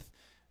 11th.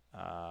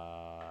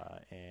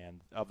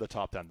 And of the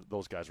top 10,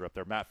 those guys are up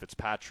there. Matt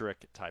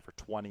Fitzpatrick tied for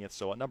 20th.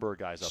 So a number of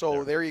guys up there.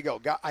 So there you go.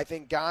 I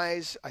think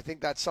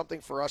that's something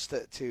for us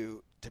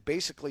to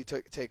basically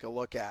take a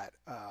look at.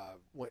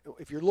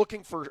 If you're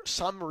looking for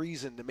some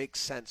reason to make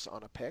sense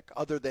on a pick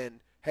other than,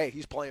 hey,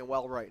 he's playing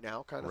well right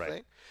now kind of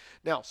thing.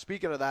 Now,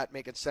 speaking of that,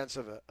 making sense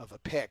of a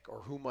pick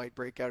or who might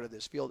break out of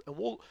this field, and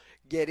we'll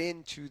get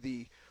into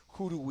the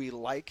who do we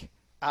like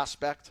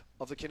aspect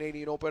of the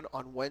Canadian Open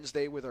on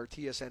Wednesday with our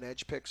TSN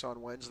Edge picks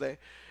on Wednesday,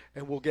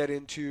 and we'll get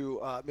into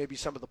maybe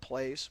some of the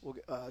plays. We'll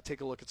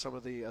take a look at some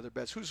of the other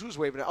bets. Who's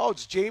waving? Oh,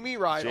 it's Jamie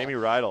Rydell.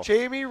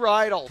 Jamie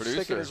Rydell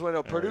sticking his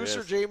window.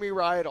 Producer Jamie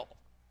Rydell.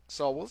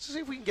 So we'll see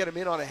if we can get him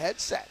in on a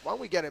headset. Why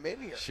don't we get him in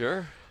here?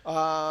 Sure.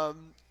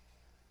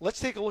 Let's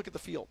take a look at the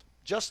field.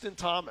 Justin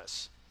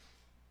Thomas,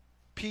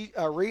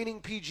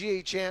 reigning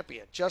PGA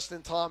champion,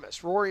 Justin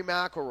Thomas, Rory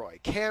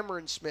McIlroy,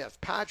 Cameron Smith,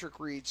 Patrick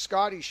Reed,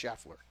 Scotty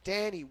Scheffler,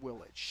 Danny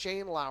Willett,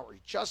 Shane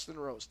Lowry, Justin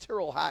Rose,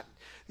 Tyrrell Hatton.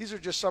 These are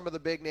just some of the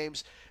big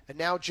names. And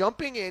now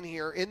jumping in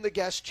here in the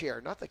guest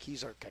chair, not that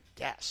he's our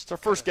guest. It's our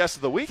first guest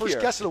of the week First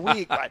guest of the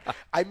week. But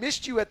I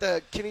missed you at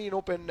the Canadian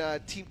Open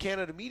Team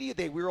Canada Media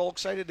Day. We were all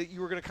excited that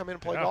you were going to come in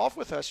and play golf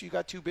with us. You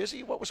got too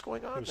busy? What was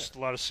going on there? There's a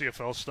lot of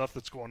CFL stuff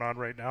that's going on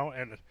right now,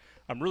 and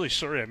I'm really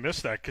sorry I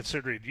missed that,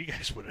 considering you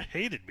guys would have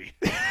hated me.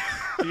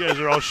 You guys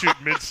are all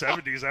shooting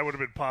mid-70s. I would have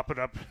been popping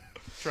up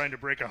trying to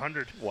break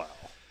 100. Wow.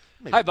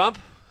 Hi, Bump.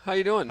 How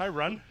you doing? Hi,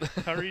 Run.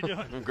 How are you doing?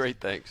 I'm great,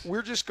 thanks.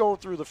 We're just going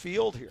through the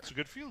field here. It's a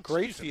good field.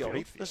 Great field.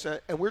 Listen,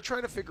 and we're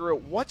trying to figure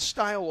out what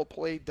style of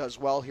play does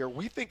well here.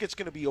 We think it's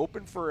going to be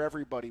open for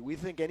everybody. We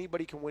think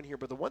anybody can win here.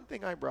 But the one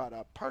thing I brought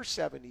up, par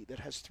 70 that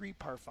has 3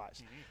 par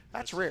 5s.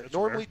 That's rare.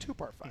 Normally rare. 2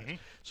 par 5s.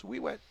 So we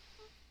went,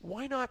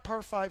 why not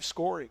par 5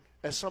 scoring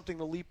as something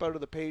to leap out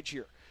of the page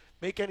here?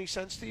 Make any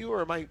sense to you,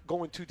 or am I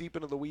going too deep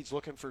into the weeds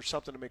looking for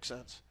something to make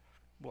sense?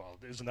 Well,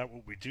 isn't that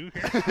what we do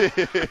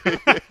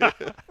here?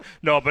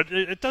 No, but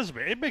it does.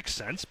 It makes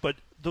sense. But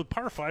the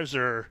par 5s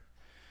are,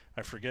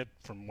 I forget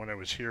from when I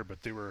was here,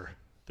 but they were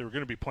going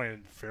to be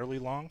playing fairly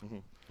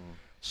long.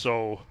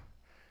 So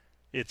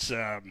it's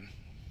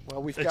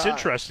it's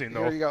interesting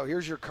though. Here you go.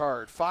 Here's your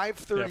card.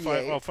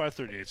 538. Yeah,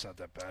 538's not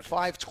that bad.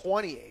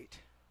 528.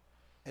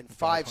 And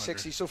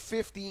 560. So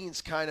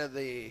 15's kind of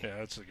the.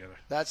 Yeah,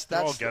 that's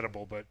all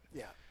gettable, but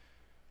yeah.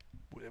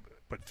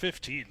 But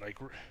 15, like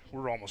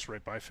we're almost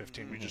right by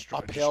 15. We just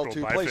drove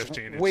by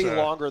 15. Way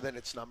longer than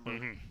its number.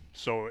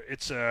 So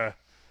it's I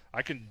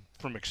can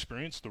from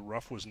experience, the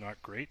rough was not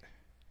great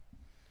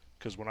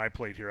because when I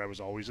played here, I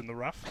was always in the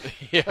rough.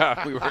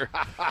 Yeah,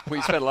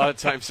 we spent a lot of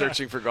time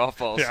searching for golf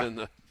balls in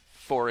the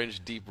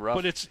 4-inch deep rough.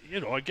 But it's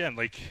again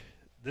like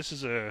this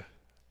is a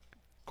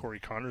Corey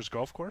Connors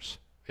golf course.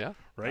 Yeah,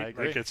 right. I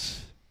agree. Like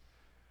it's.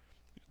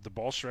 The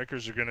ball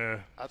strikers are going to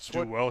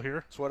do well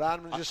here. That's what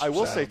Adam just I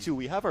will say, too,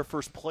 we have our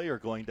first player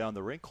going down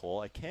the rink hole.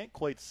 I can't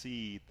quite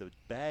see the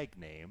bag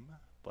name,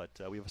 but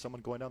we have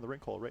someone going down the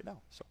rink hole right now.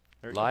 So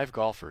Live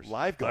golfers.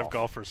 Live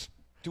golfers.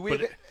 Do we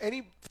have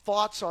any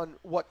thoughts on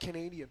what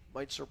Canadian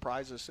might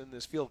surprise us in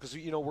this field? Because,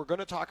 we're going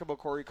to talk about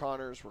Corey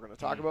Connors. We're going to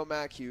talk about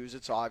Mac Hughes.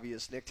 It's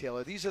obvious. Nick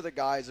Taylor. These are the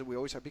guys that we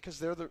always have because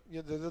they're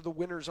the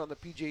winners on the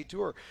PGA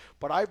Tour.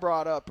 But I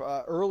brought up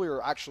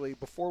earlier, actually,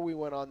 before we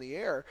went on the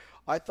air,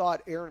 I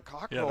thought Aaron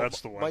Cockrell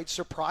might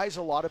surprise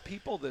a lot of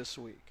people this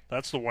week.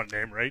 That's the one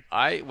name, right?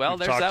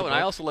 There's that one.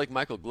 I also like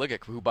Michael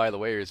Gligic, who, by the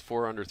way, is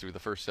 4 under through the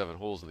first 7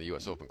 holes in the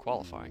U.S. Open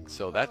qualifying.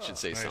 So that should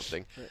say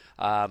something.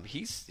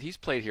 He's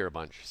played here a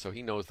bunch, so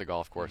he knows the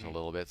golf course a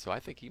little bit. So I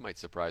think he might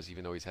surprise,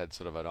 even though he's had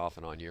sort of an off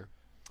and on year.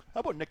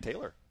 How about Nick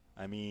Taylor?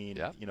 I mean,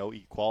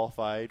 he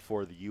qualified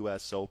for the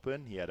U.S.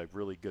 Open. He had a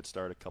really good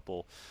start a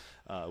couple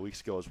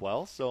weeks ago as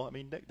well. So, I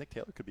mean, Nick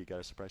Taylor could be a guy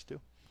to surprise, too.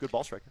 Good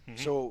ball striker.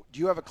 Mm-hmm. So do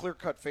you have a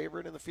clear-cut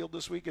favorite in the field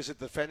this week? Is it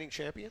the defending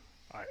champion?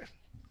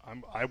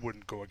 I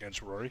wouldn't go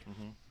against Rory.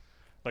 Mm-hmm.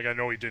 Like, I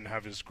know he didn't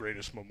have his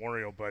greatest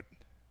Memorial, but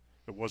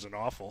it wasn't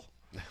awful.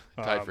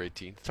 Tied for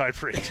 18th. Tied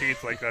for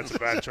 18th, like that's a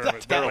bad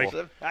tournament.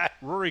 But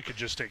Rory could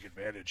just take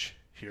advantage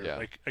here. Yeah.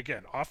 Like,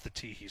 again, off the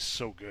tee, he's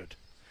so good.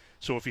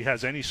 So if he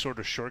has any sort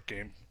of short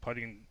game,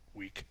 putting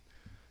week,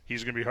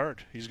 he's going to be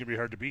hard. He's going to be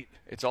hard to beat.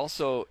 It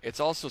also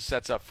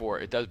sets up for,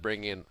 it does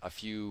bring in a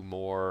few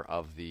more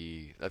of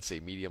the, let's say,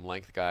 medium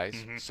length guys.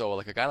 Mm-hmm. So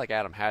like a guy like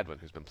Adam Hadwin,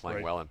 who's been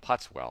playing well and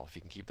putts well, if he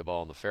can keep the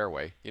ball in the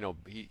fairway.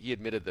 He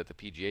admitted that the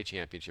PGA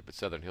Championship at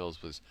Southern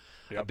Hills was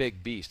a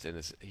big beast,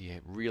 and he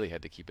really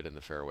had to keep it in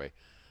the fairway.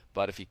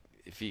 But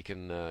if he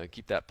can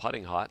keep that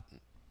putting hot,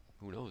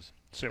 who knows?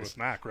 Same with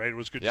Mac, right? It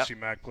was good to see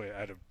Mac play.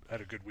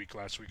 Had a good week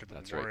last week at the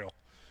Memorial. Right.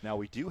 Now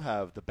we do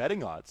have the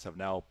betting odds have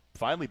now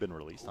finally been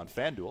released on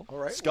FanDuel. All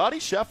right. Scotty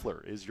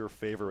Scheffler is your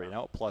favorite right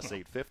now, plus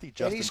 850.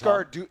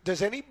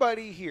 Does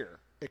anybody here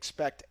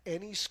expect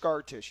any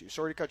scar tissue?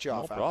 Sorry to cut you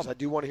off, Alex. I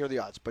do want to hear the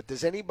odds. But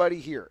does anybody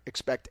here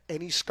expect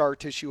any scar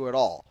tissue at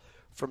all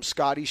from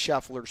Scotty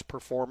Scheffler's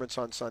performance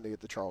on Sunday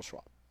at the Charles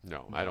Schwab?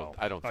 No, I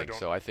don't think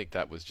so. I think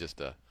that was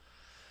just a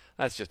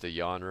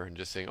yawner and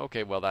just saying,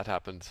 okay, well, that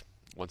happens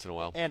once in a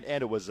while. And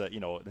it was,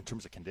 in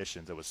terms of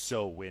conditions, it was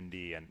so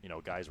windy and,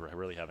 guys were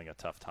really having a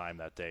tough time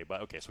that day.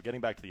 But, okay, so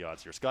getting back to the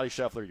odds here. Scotty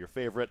Scheffler, your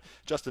favorite.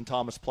 Justin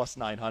Thomas, plus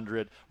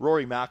 900.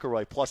 Rory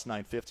McIlroy, plus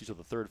 950, so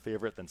the third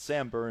favorite. Then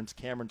Sam Burns,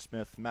 Cameron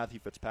Smith, Matthew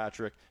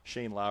Fitzpatrick,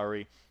 Shane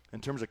Lowry. In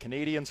terms of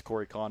Canadians,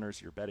 Corey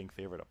Connors, your betting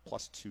favorite at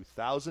plus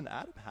 2,000.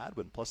 Adam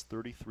Hadwin, plus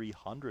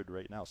 3,300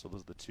 right now. So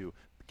those are the two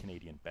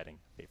Canadian betting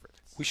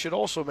favorites. We should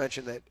also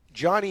mention that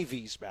Johnny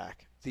V's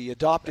back, the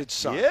adopted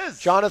son. Yes.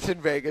 Jonathan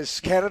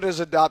Vegas, Canada's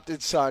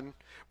adopted son,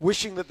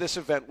 wishing that this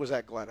event was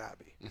at Glen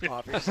Abbey,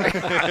 obviously.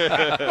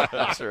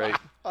 That's right.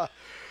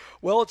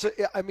 Well,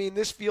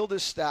 this field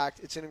is stacked.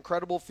 It's an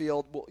incredible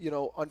field.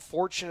 Well,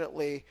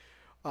 unfortunately,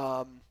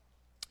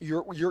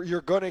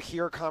 you're going to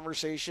hear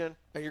conversation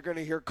and you're going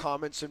to hear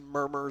comments and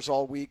murmurs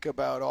all week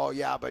about,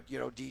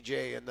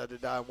 DJ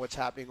and what's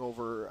happening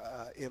over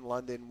in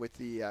London with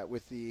the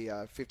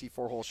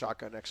 54-hole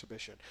shotgun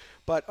exhibition.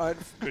 But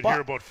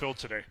hear about Phil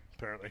today.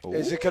 Apparently,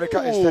 is it going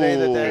to? Is today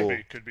the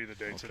day? Could be the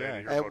day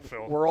today. To hear about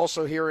Phil. We're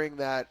also hearing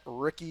that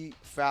Ricky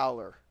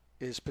Fowler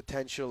is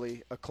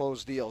potentially a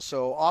closed deal.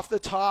 So off the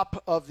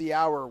top of the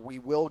hour, we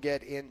will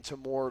get into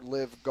more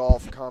live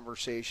golf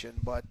conversation.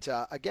 But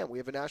again, we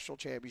have a national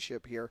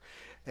championship here,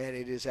 and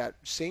it is at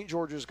St.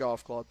 George's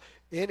Golf Club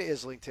in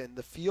Islington.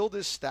 The field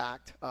is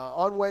stacked.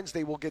 On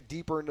Wednesday, we'll get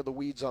deeper into the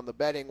weeds on the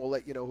betting. We'll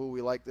let you know who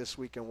we like this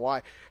week and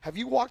why. Have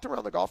you walked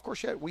around the golf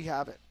course yet? We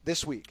haven't.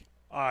 This week.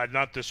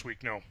 Not this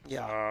week, no.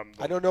 Yeah.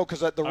 I don't know because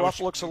the rough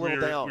looks a little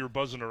down. We were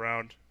buzzing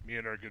around. Me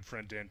and our good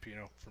friend Dan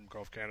Pino from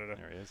Golf Canada.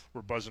 There he is.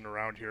 We're buzzing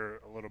around here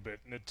a little bit,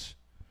 and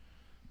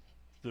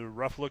the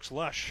rough looks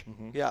lush.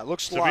 Mm-hmm. Yeah, it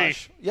looks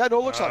lush. Yeah,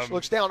 no, it looks lush. It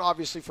looks down,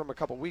 obviously, from a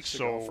couple weeks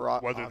ago for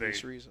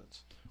obvious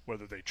reasons.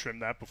 Whether they trim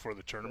that before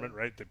the tournament,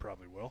 right? They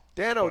probably will.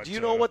 Dano, do you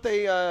know what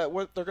they're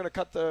going to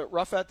cut the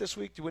rough at this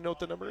week? Do we know what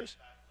the number is?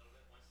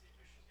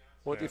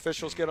 Once the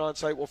officials get on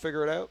site, we'll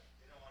figure it out.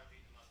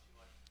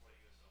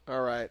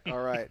 All right.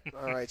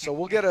 So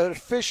we'll get an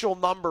official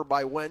number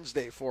by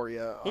Wednesday for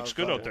you. Looks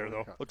good out there,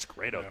 though. Looks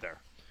great out there.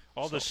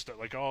 This stuff,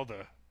 like all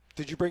the.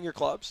 Did you bring your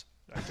clubs?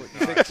 They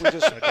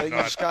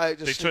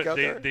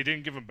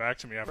didn't give them back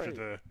to me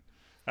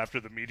after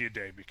the media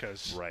day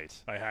because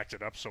I hacked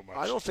it up so much.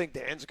 I don't think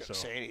Dan's going to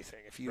say anything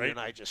if you and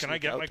I just. Can I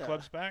get my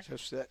clubs back?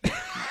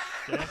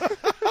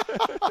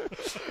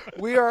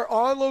 We are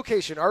on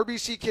location,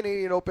 RBC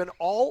Canadian Open,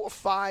 all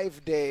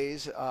 5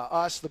 days.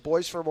 Us, the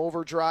boys from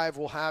Overdrive,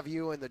 will have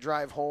you in the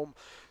drive home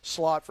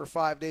slot for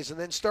 5 days. And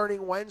then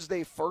starting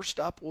Wednesday, First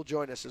Up will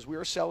join us as we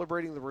are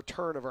celebrating the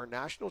return of our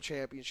national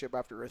championship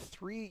after a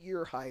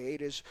 3-year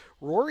hiatus.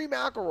 Rory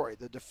McIlroy,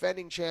 the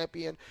defending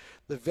champion.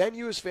 The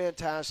venue is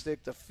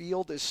fantastic. The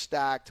field is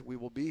stacked. We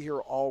will be here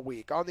all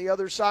week. On the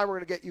other side, we're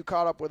going to get you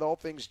caught up with all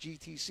things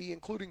GTC,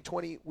 including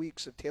 20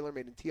 weeks of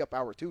TaylorMade and Tee Up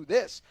Hour 2.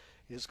 This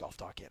is Golf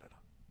Talk Canada.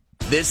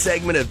 This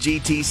segment of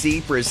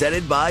GTC,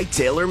 presented by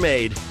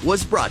TaylorMade,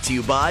 was brought to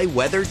you by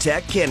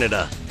WeatherTech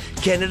Canada,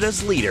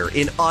 Canada's leader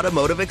in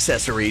automotive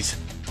accessories.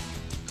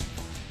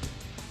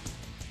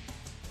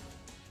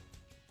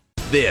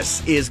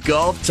 This is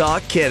Golf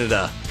Talk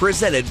Canada,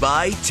 presented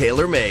by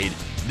TaylorMade.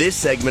 This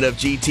segment of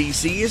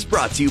GTC is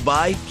brought to you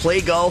by Play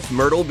Golf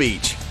Myrtle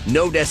Beach.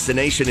 No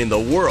destination in the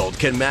world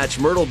can match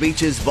Myrtle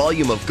Beach's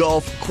volume of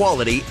golf,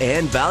 quality,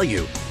 and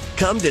value.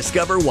 Come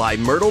discover why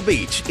Myrtle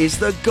Beach is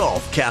the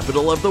golf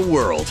capital of the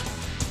world.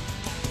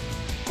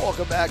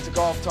 Welcome back to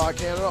Golf Talk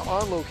Canada,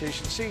 on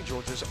location, St.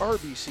 George's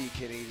RBC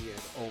Canadian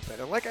Open.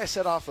 And like I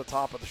said off the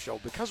top of the show,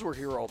 because we're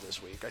here all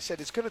this week, I said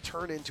it's going to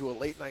turn into a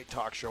late-night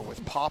talk show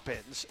with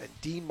pop-ins, and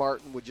Dean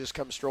Martin would just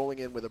come strolling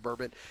in with a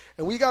bourbon.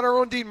 And we got our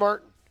own Dean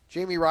Martin.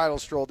 Jamie Rydell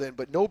strolled in,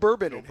 but no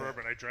bourbon in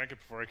bourbon. I drank it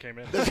before I came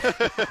in.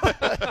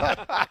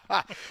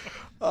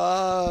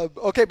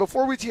 Okay,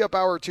 before we tee up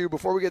hour two,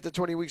 before we get to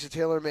 20 weeks of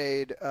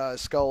TaylorMade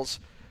skulls,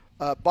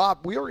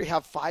 Bob, we already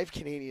have 5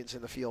 Canadians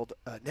in the field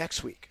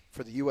next week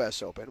for the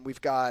U.S. Open.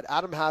 We've got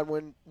Adam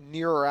Hadwin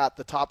near or at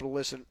the top of the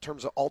list in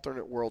terms of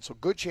alternate world, so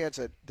good chance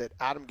that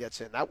Adam gets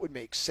in. That would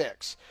make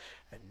 6.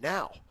 And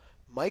now,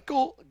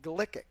 Michael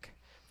Glick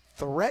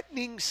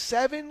threatening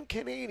 7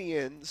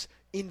 Canadians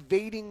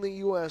invading the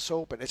U.S.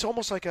 Open. It's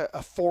almost like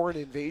a foreign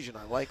invasion.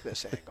 I like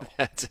this angle.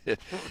 That's it.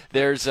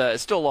 There's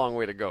it's still a long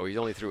way to go. He's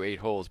only through 8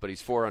 holes, but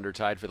he's 4 under,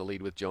 tied for the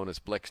lead with Jonas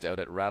Blixt out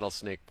at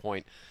Rattlesnake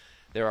Point.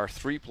 There are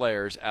 3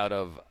 players out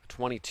of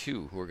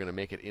 22 who are going to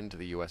make it into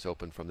the U.S.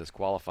 Open from this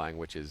qualifying,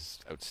 which is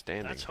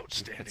outstanding. That's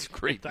outstanding. That's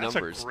great That's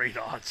numbers. That's great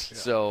odds. Yeah.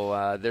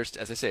 So there's,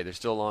 as I say, there's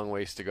still a long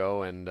ways to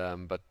go, and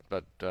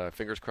but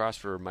fingers crossed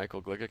for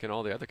Michael Glick and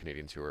all the other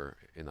Canadians who are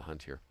in the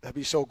hunt here. That'd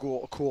be so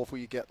cool if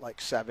we get like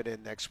 7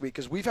 in next week,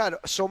 because we've had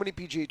so many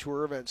PGA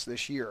Tour events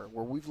this year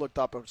where we've looked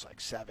up and it's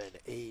like 7,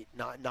 8,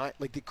 9,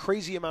 like the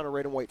crazy amount of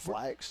red and white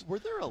flags. Were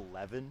there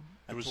 11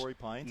 at Torrey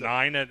Pines?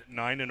 9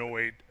 and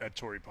 08 at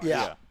Torrey Pines.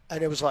 Yeah.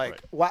 And it was like,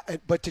 wow,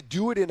 but to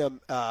do it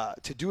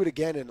to do it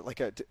again in like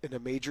in a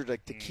major,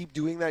 like to keep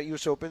doing that at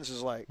U.S. Opens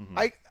is like,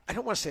 I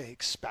don't want to say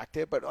expect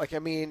it, but like, I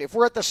mean, if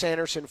we're at the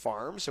Sanderson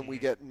Farms and we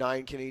get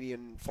 9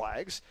 Canadian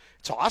flags,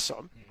 it's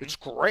awesome. It's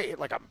great.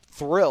 Like, I'm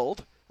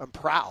thrilled. I'm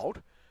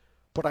proud.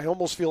 But I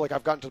almost feel like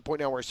I've gotten to the point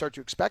now where I start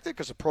to expect it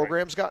because the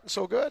program's gotten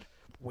so good.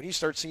 When you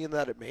start seeing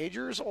that at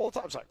majors all the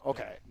time, it's like,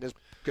 okay, this is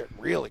good,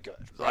 really good.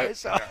 Right?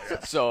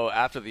 So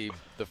after the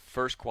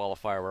first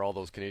qualifier where all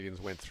those Canadians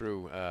went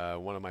through,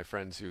 one of my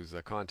friends who's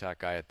a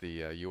contact guy at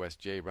the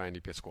USJ, Brian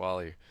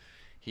DiPasquale,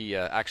 he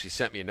actually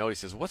sent me a note. He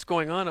says, "What's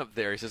going on up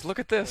there?" He says, "Look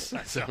at this."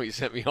 So he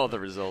sent me all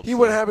the results. He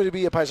wouldn't happen to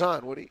be a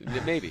Paisan, would he?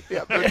 Maybe.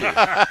 Yeah,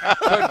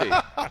 could be.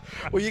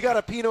 Well, you got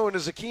a Pinot and a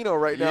Zucchino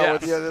right now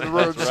with the room,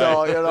 right.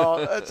 So you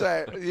know that's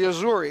it. The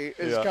Azuri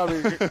is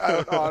coming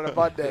out on a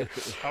Monday.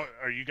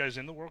 Are you guys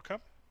in the World Cup?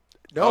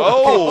 No.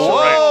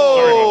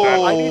 Sorry about that.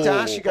 I need to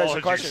ask you guys a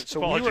question.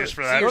 So apologies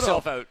for that. See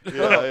yourself out.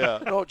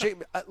 No,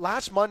 Jamie,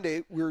 last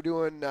Monday we were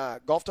doing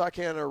Golf Talk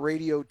Canada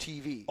Radio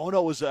TV. Oh,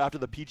 no, it was after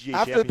the PGA Championship.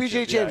 After the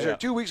PGA Championship,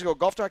 2 weeks ago,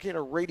 Golf Talk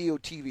Canada Radio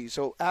TV.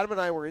 So Adam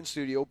and I were in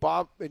studio.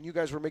 Bob and you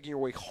guys were making your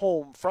way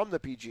home from the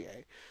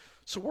PGA.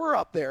 So we're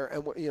up there,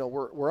 and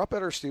we're up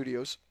at our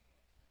studios.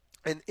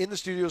 And in the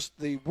studios,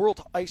 the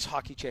World Ice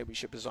Hockey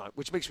Championship is on,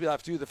 which makes me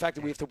laugh, too. The fact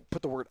that we have to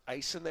put the word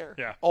ice in there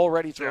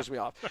already throws me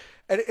off.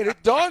 And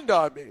it dawned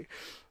on me,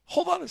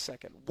 hold on a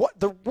second.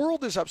 The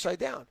world is upside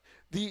down.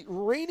 The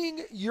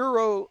reigning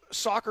Euro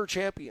soccer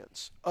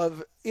champions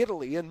of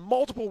Italy and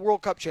multiple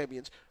World Cup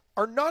champions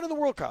are not in the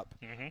World Cup,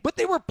 but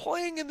they were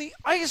playing in the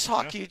ice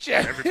hockey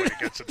championship. Everybody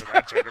gets into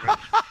that tournament.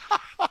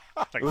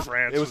 Like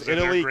France. It was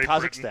Italy,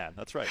 Kazakhstan.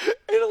 That's right.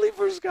 Italy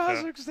versus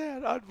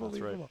Kazakhstan.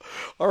 Unbelievable.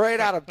 Right. All right,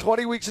 Adam,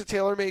 20 weeks of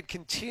TaylorMade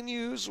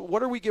continues.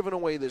 What are we giving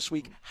away this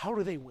week? How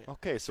do they win?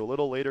 Okay, so a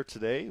little later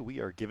today, we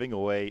are giving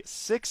away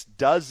 6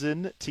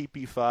 dozen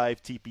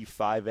TP5,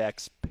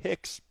 TP5X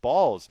picks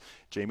balls.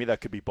 Jamie,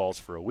 that could be balls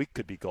for a week,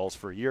 could be golf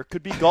for a year,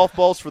 could be golf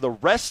balls for the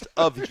rest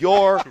of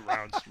your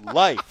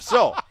life.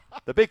 So,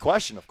 the big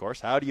question, of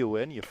course, how do you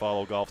win? You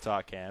follow Golf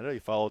Talk Canada, you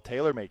follow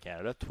TaylorMade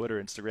Canada,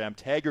 Twitter, Instagram,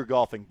 tag your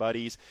golfing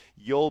buddies.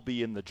 You'll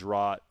be in the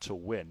draw to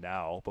win.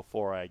 Now,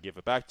 before I give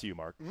it back to you,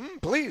 Mark,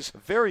 please. A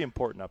very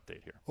important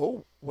update here.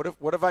 Oh,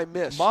 what have I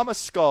missed? Mama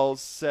Skulls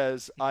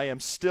says, I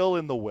am still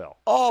in the will.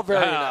 Oh,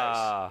 very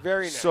nice.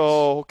 Very nice.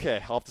 So,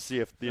 okay, I'll have to see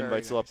if the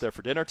invite's still up there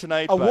for dinner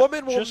tonight. A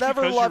woman will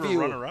never love you. Just because you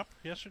were runner-up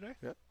yesterday?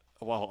 Yeah.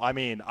 Well, I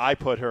mean, I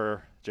put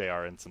her,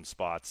 JR, in some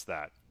spots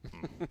that...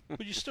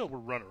 But you still were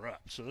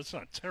runner-up, so that's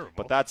not terrible.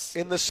 But that's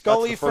in the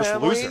Scully that's the first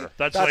family. Loser.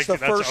 That's the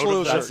first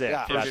loser. That's it.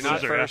 Yeah. If you're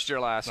not first, you're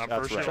last. Not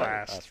first, you're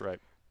last. That's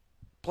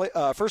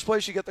right. First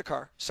place, you get the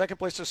car. Second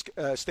place,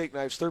 steak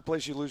knives. Third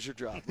place, you lose your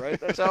job. Right?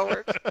 That's how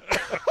it works.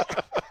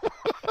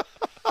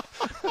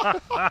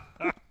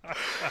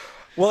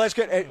 Well, that's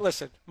good. Hey,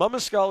 listen, Mama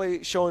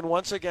Scully showing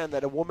once again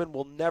that a woman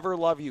will never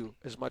love you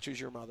as much as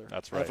your mother.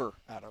 That's right. Ever,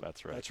 Adam.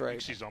 That's right. That's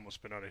right. She's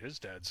almost been out of his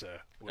dad's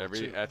will,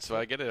 That's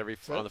why I get it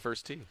on the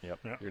first tee.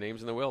 Yep. Your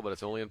name's in the will, but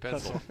it's only in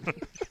pencil.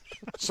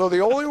 So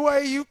the only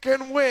way you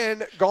can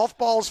win golf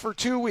balls for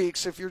 2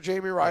 weeks if you're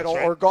Jamie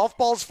Rydell, or golf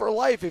balls for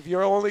life if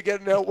you're only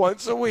getting out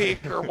once a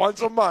week or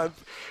once a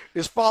month,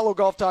 is follow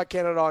Golf Talk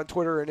Canada on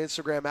Twitter and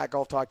Instagram at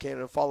Golf Talk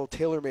Canada. Follow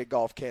TaylorMade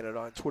Golf Canada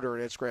on Twitter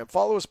and Instagram.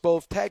 Follow us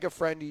both. Tag a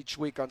friend each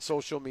week on social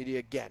social media.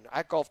 Again,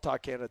 at Golf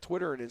Talk Canada,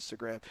 Twitter and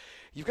Instagram.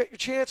 You've got your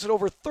chance at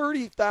over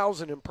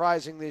 $30,000 in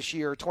prizing this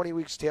year. 20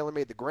 weeks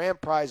TaylorMade. The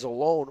grand prize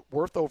alone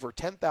worth over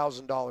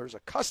 $10,000. A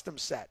custom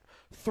set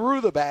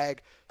through the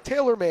bag,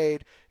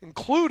 TaylorMade,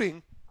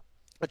 including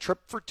a trip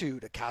for two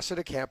to Casa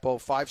de Campo,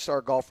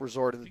 5-star golf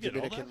resort in the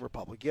Dominican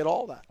Republic. Get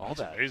all that. All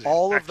that. Amazing.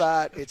 All of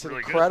that. That's It's an really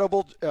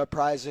incredible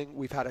prizing.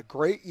 We've had a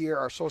great year.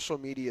 Our social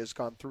media has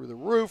gone through the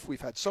roof.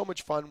 We've had so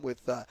much fun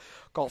with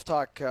Golf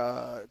Talk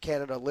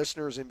Canada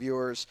listeners and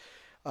viewers.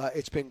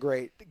 It's been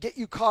great. Get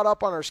you caught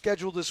up on our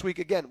schedule this week.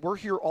 Again, we're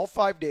here all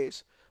 5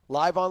 days.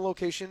 Live on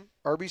location,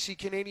 RBC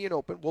Canadian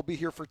Open. We'll be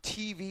here for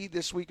TV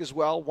this week as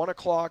well. 1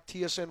 o'clock,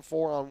 TSN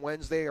 4 on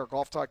Wednesday, our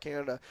Golf Talk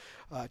Canada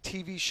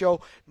TV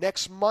show.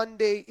 Next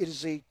Monday, it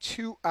is a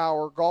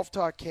 2-hour Golf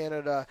Talk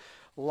Canada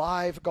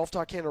live, Golf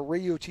Talk Canada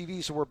radio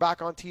TV. So we're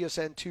back on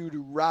TSN 2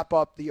 to wrap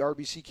up the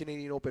RBC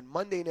Canadian Open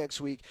Monday next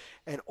week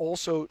and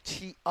also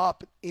tee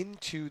up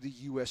into the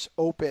U.S.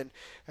 Open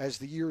as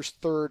the year's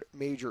third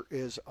major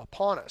is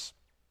upon us.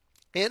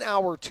 In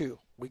hour 2,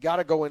 we got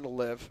to go into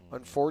live,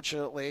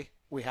 unfortunately.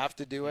 We have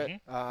to do it.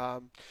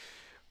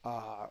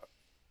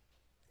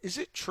 Is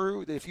it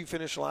true that if you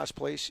finish last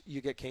place,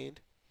 you get caned?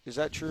 Is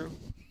that true?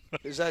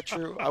 Is that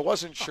true? I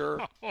wasn't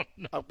sure. Oh,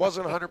 no. I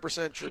wasn't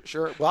 100%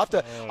 sure. We'll have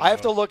to. I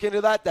have to look into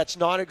that. That's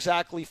not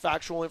exactly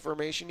factual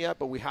information yet,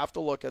 but we have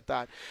to look at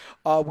that.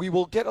 We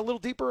will get a little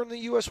deeper in the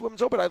U.S.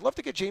 Women's Open. I'd love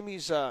to get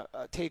Jamie's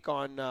take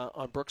on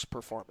Brooks'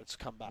 performance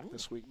come back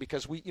this week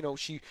because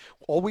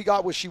all we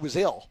got was she was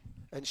ill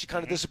and she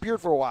kind of disappeared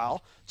for a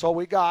while. That's all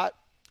we got.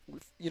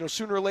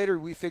 Sooner or later,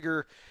 we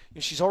figure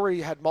she's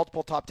already had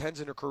multiple top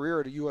 10s in her career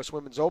at a U.S.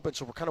 Women's Open,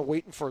 so we're kind of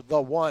waiting for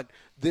the one.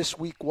 This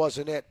week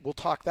wasn't it. We'll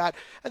talk that.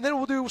 And then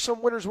we'll do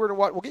some winners, weird and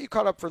what. We'll get you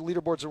caught up for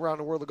leaderboards around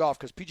the world of golf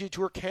because PGA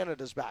Tour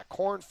Canada's back.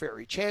 Corn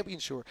Ferry,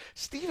 Champions Tour.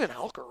 Stephen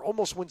Alker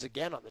almost wins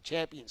again on the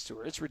Champions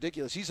Tour. It's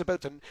ridiculous. He's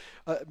about to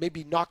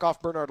maybe knock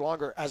off Bernard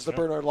Longer as the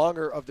Bernard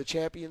Longer of the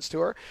Champions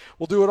Tour.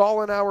 We'll do it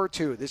all in hour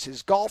 2. This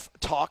is Golf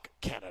Talk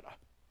Canada.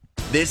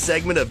 This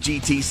segment of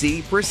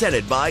GTC,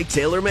 presented by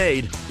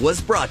TaylorMade, was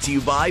brought to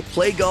you by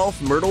Play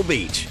Golf Myrtle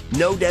Beach.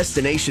 No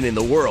destination in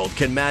the world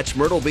can match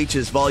Myrtle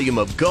Beach's volume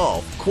of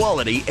golf,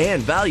 quality,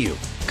 and value.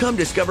 Come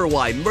discover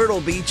why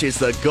Myrtle Beach is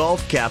the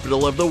golf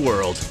capital of the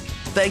world.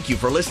 Thank you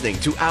for listening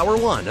to Hour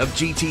 1 of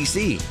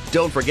GTC.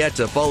 Don't forget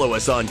to follow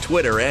us on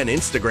Twitter and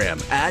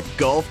Instagram at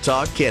Golf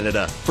Talk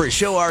Canada. For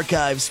show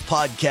archives,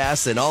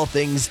 podcasts, and all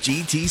things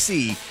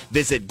GTC,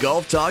 visit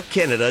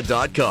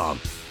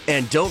golftalkcanada.com.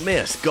 And don't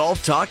miss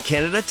Golf Talk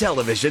Canada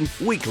Television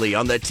weekly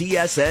on the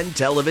TSN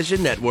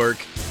Television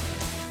Network.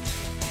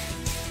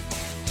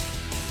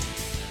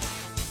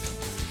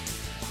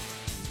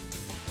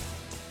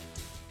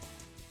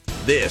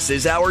 This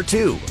is Hour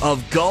 2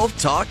 of Golf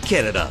Talk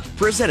Canada,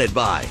 presented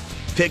by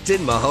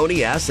Picton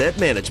Mahoney Asset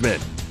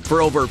Management.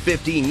 For over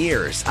 15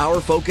 years,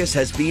 our focus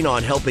has been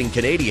on helping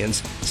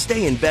Canadians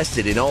stay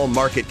invested in all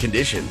market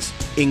conditions,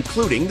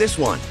 including this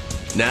one.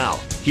 Now,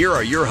 here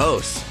are your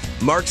hosts,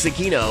 Mark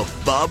Zecchino,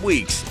 Bob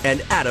Weeks,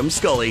 and Adam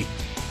Scully.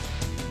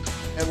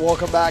 And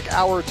welcome back.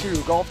 Hour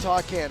 2, Golf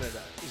Talk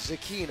Canada.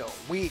 Zecchino,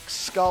 Weeks,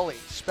 Scully,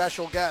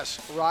 special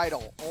guest,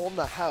 Rydell, all in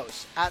the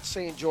house at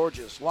St.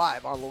 George's,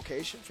 live on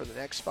location for the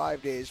next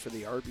 5 days for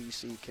the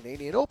RBC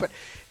Canadian Open.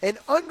 And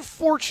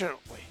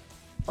unfortunately,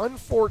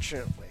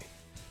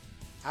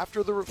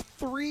 after the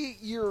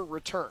 3-year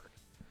return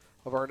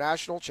of our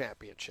national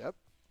championship,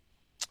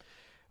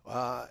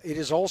 it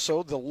is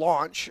also the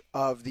launch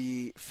of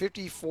the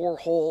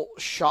 54-hole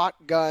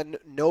shotgun,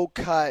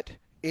 no-cut,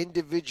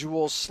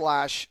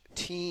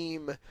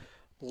 individual/team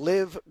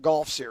live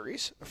golf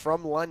series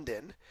from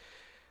London.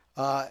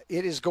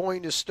 It is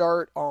going to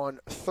start on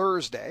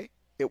Thursday.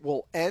 It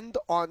will end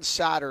on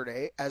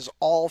Saturday, as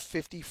all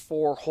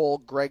 54-hole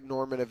Greg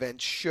Norman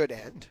events should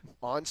end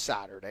on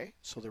Saturday.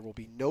 So there will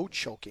be no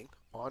choking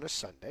on a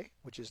Sunday,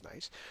 which is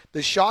nice.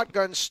 The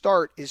shotgun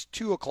start is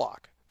 2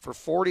 o'clock. For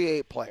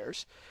 48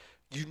 players.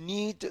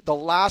 The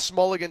last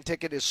Mulligan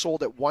ticket is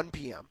sold at 1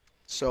 p.m.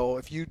 So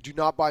if you do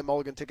not buy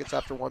Mulligan tickets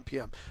after 1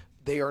 p.m.,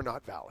 they are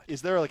not valid.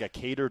 Is there like a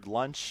catered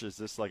lunch? Is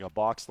this like a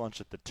box lunch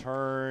at the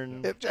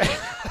turn?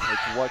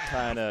 Like what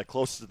kind of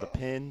close to the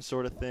pin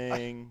sort of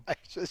thing?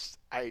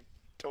 I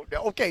don't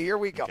know. Okay, here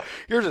we go. Okay.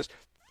 Here's this.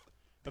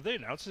 Have they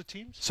announced the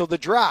teams? So the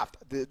draft,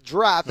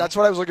 that's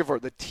what I was looking for.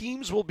 The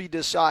teams will be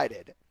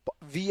decided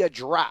via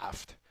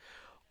draft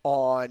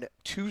on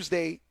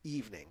Tuesday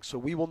evening. So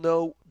we will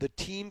know the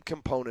team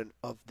component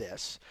of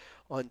this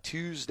on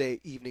Tuesday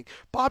evening.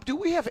 Bob, do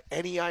we have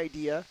any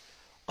idea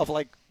of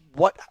what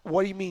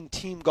do you mean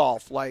team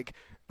golf? Like,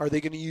 are they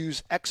going to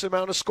use X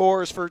amount of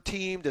scores for a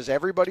team? Does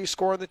everybody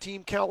score on the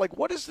team count? Like,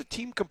 what is the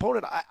team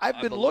component?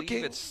 I've been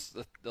looking. It's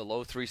the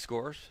low 3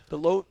 scores. The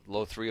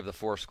low 3 of the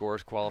 4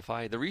 scores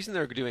qualify. The reason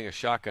they're doing a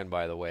shotgun,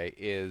 by the way,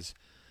 is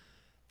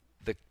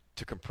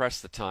to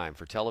compress the time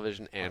for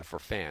television and for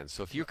fans.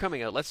 So if you're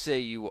coming out, let's say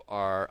you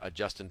are a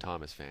Justin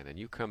Thomas fan, and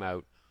you come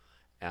out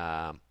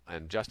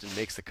and Justin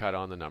makes the cut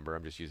on the number.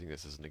 I'm just using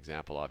this as an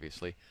example,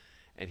 obviously.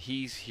 And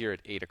he's here at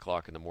 8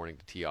 o'clock in the morning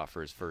to tee off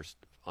for his first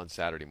on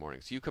Saturday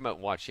morning. So you come out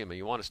and watch him, and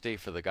you want to stay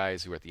for the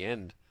guys who are at the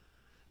end.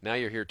 Now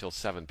you're here till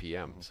 7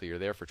 p.m., so you're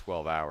there for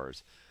 12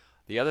 hours.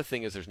 The other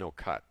thing is there's no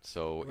cut.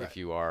 So if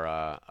you are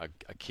a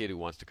kid who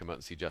wants to come out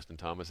and see Justin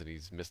Thomas and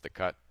he's missed the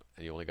cut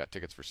and you only got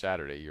tickets for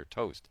Saturday, you're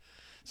toast.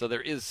 So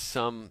there is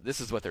some. This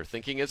is what their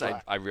thinking is.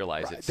 Right. I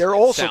realize it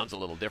sounds a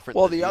little different.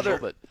 Well, than usual,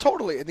 but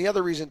totally, and the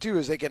other reason too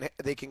is they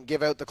can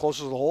give out the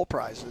closest to the hole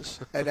prizes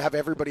and have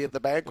everybody at the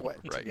banquet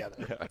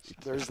together. Yeah.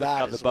 There's that.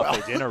 Have as the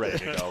buffet dinner ready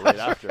to go right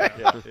after.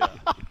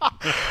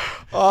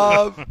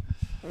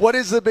 What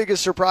is the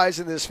biggest surprise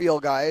in this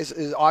field, guys?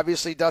 Is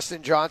obviously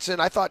Dustin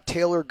Johnson. I thought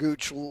Taylor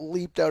Gooch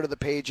leaped out of the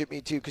page at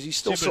me too because he's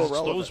still so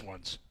relevant. Those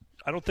ones.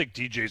 I don't think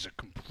DJ's a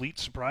complete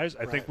surprise.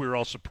 I think we were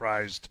all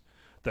surprised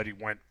that he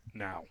went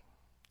now.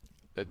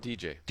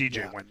 DJ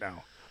went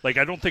now. Like,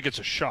 I don't think it's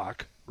a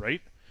shock, right?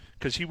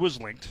 Because he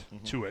was linked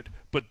to it.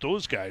 But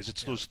those guys,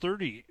 it's those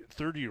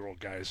 30-year-old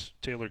guys,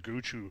 Taylor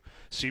Gooch, who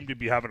seem to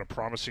be having a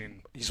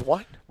promising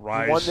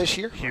rise. He won this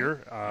year?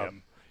 Here.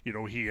 You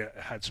know, he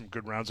had some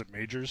good rounds at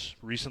majors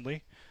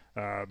recently.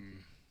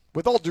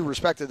 With all due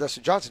respect to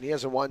Dustin Johnson, he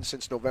hasn't won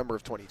since November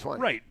of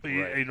 2020. Right.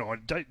 You know,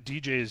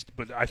 DJ's,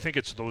 but I think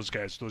it's those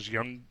guys, those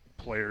young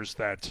players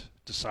that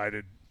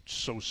decided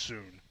so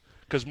soon.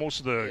 Because most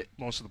of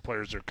the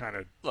players are kind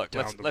of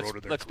down the road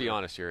of their let's career. be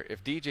honest here.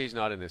 If DJ's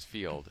not in this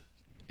field,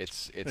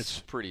 it's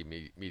pretty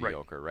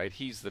mediocre, right?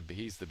 He's the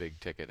big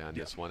ticket on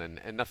this one,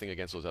 and nothing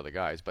against those other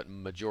guys, but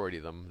majority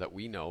of them that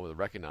we know,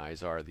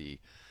 recognize, are the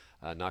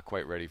not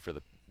quite ready for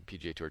the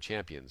PGA Tour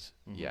champions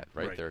yet,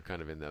 right? They're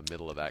kind of in the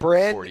middle of that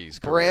 40s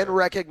career. Brand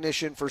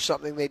recognition for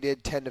something they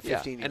did 10 to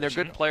 15 years and they're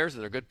good players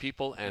and they're good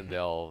people, and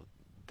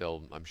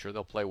I'm sure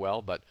they'll play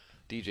well, but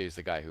DJ's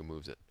the guy who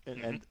moves it.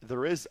 And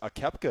there is a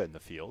Koepka in the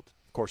field.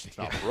 Of course, it's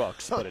not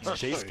Brooks, but it's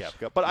Chase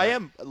Koepka. But I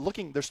am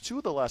looking. There's 2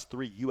 of the last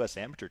 3 U.S.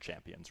 amateur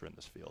champions are in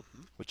this field,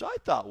 which I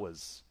thought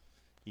was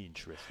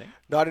interesting.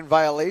 Not in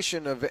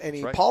violation of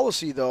any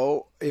policy,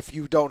 though, if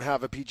you don't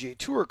have a PGA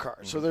Tour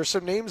card. So there's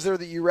some names there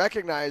that you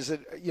recognize that,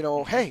 you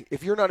know, hey,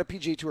 if you're not a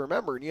PGA Tour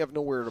member and you have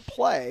nowhere to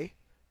play,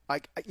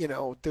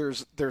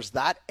 there's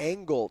that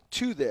angle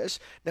to this.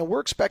 Now, we're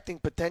expecting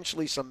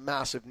potentially some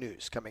massive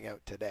news coming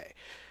out today.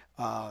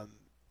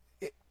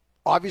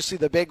 Obviously,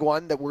 the big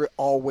one that we're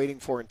all waiting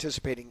for,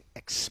 anticipating,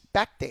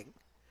 expecting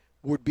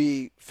would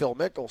be Phil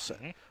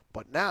Mickelson.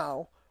 But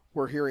now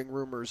we're hearing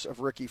rumors of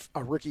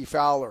a Ricky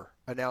Fowler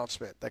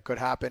announcement that could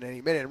happen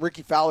any minute. And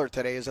Ricky Fowler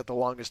today is at the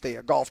longest day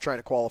of golf trying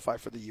to qualify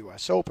for the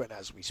U.S. Open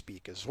as we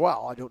speak as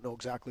well. I don't know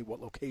exactly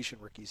what location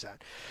Ricky's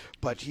at,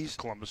 but he's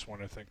Columbus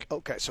one, I think.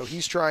 Okay, so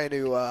he's trying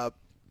to,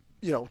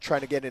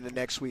 trying to get into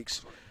next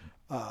week's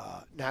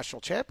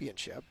national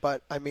championship.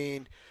 But I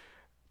mean,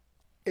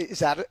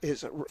 is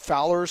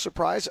Fowler a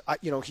surprise?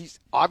 He's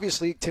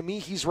obviously, to me,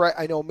 he's right.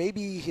 I know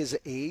maybe his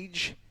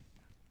age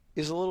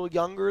is a little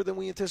younger than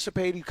we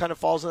anticipate. He kind of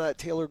falls in that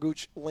Taylor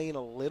Gooch lane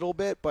a little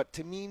bit, but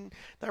to me,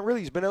 not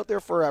really. He's been out there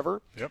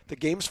forever. Yep. The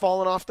game's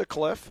fallen off the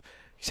cliff.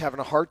 He's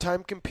having a hard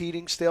time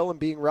competing still and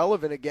being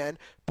relevant again,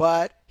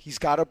 but he's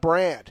got a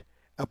brand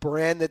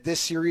that this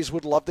series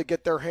would love to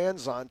get their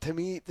hands on. To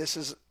me, this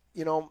is,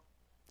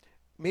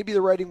 maybe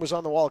the writing was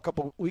on the wall a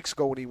couple of weeks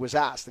ago when he was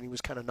asked, and he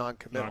was kind of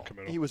non-committal.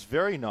 He was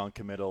very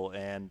non-committal,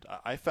 and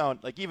I found,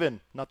 even,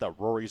 not that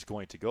Rory's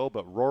going to go,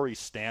 but Rory's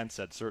stance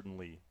said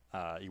certainly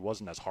he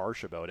wasn't as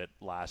harsh about it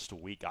last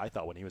week, I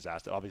thought, when he was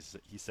asked.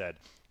 Obviously, he said,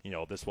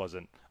 this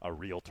wasn't a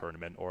real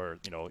tournament, or,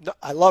 No,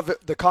 I love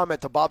it, the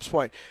comment to Bob's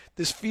point.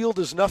 This field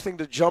is nothing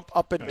to jump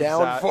up and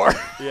down for.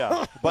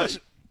 Yeah, but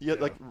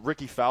like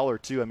Ricky Fowler,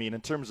 too. I mean,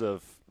 in terms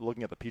of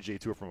looking at the PGA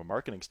Tour from a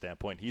marketing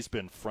standpoint, he's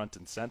been front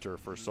and center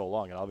for so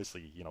long, and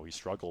obviously, he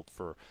struggled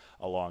for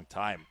a long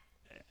time.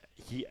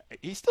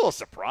 He's still a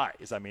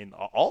surprise. I mean,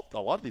 a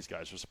lot of these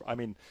guys are. I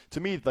mean, to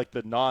me, like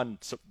the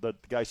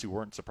guys who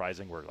weren't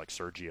surprising were like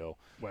Sergio,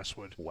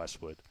 Westwood,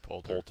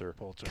 Poulter,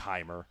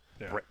 Keimer,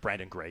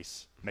 Brandon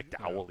Grace,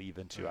 McDowell,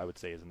 even too. I would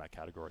say is in that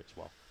category as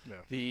well.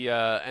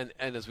 Yeah.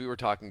 And as we were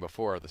talking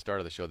before at the start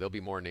of the show, there'll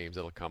be more names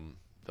that'll come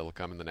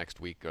in the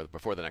next week, or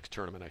before the next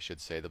tournament, I should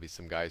say. There'll be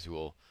some guys who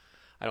will.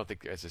 I don't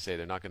think, as I say,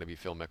 they're not going to be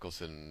Phil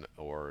Mickelson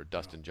or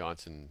Dustin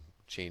Johnson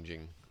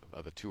changing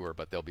of the tour,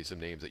 but there'll be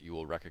some names that you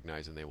will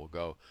recognize and they will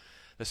go.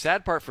 The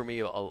sad part for me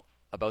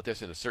about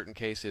this in a certain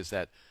case is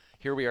that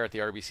here we are at the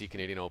RBC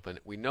Canadian Open.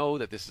 We know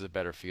that this is a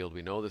better field.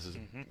 We know this is a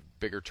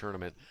bigger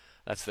tournament.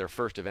 That's their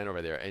first event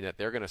over there, and that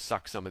they're going to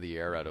suck some of the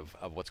air out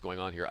of what's going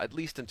on here, at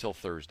least until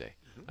Thursday,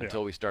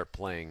 until we start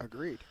playing.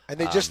 Agreed. And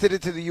they just did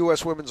it to the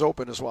U.S. Women's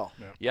Open as well.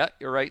 Yeah,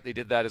 you're right. They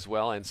did that as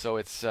well, and so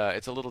it's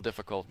a little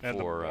difficult and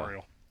for the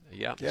Memorial.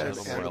 It's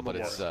the Memorial, but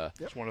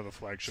it's one of the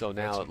flagship. So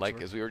now,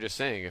 as we were just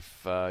saying, if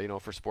for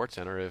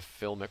SportsCenter, if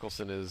Phil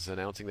Mickelson is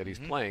announcing that he's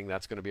playing,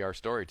 that's going to be our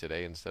story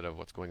today instead of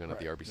what's going on at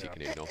the RBC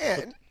Canadian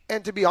Open.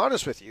 And to be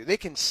honest with you, they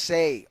can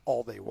say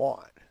all they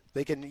want.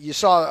 They can. You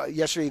saw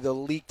yesterday the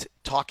leaked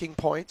talking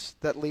points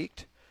that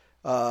leaked.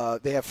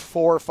 They have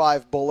 4 or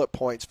 5 bullet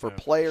points for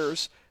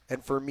players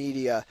and for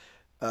media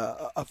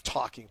of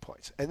talking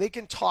points, and they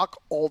can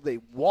talk all they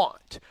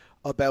want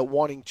about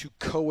wanting to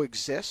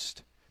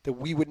coexist that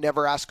we would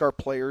never ask our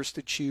players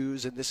to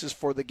choose, and this is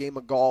for the game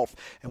of golf,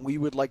 and we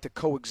would like to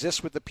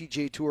coexist with the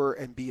PGA Tour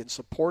and be in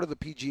support of the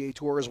PGA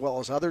Tour as well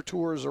as other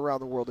tours around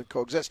the world and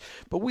coexist.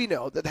 But we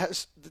know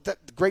that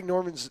Greg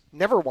Norman's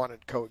never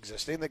wanted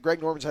coexisting, that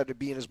Greg Norman's had to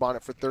be in his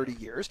bonnet for 30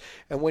 years,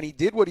 and when he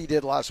did what he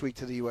did last week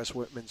to the U.S.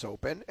 Women's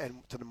Open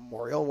and to the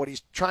Memorial, and what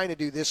he's trying to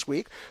do this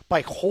week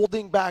by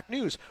holding back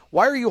news.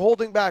 Why are you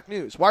holding back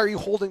news? Why are you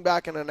holding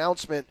back an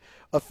announcement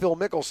of Phil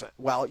Mickelson?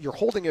 Well, you're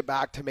holding it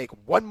back to make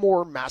one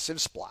more massive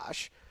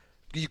splash.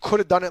 You could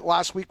have done it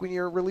last week when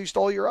you released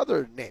all your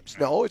other names.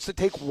 No, it's to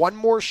take one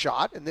more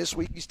shot, and this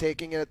week he's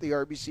taking it at the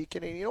RBC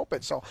Canadian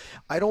Open. So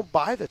I don't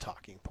buy the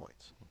talking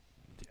points.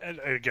 And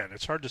again,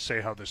 it's hard to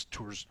say how this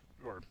tour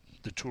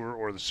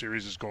or the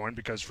series is going,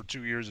 because for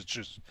 2 years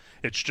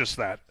it's just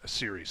that, a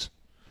series.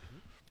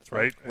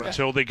 Right?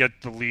 Until they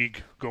get the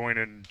league going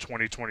in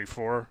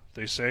 2024,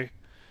 they say.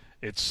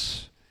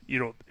 It's,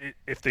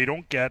 if they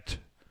don't get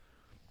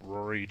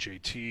Rory,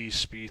 JT,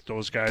 Spieth,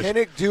 those guys. Can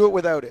it do it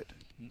without it?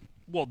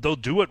 Well, they'll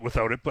do it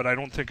without it, but I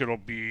don't think it'll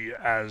be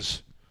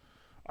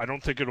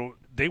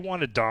they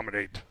want to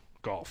dominate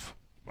golf,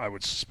 I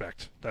would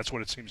suspect. That's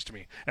what it seems to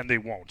me. And they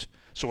won't.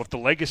 So if the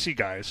legacy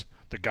guys,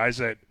 the guys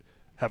that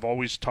have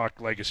always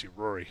talked legacy,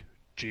 Rory,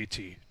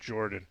 JT,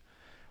 Jordan,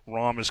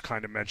 Rahm has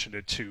kind of mentioned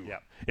it too. Yeah.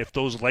 If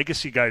those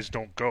legacy guys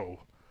don't go,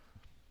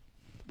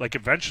 like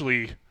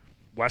eventually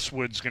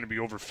Westwood's going to be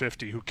over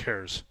 50, who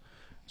cares?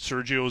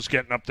 Sergio's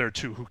getting up there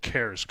too, who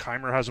cares?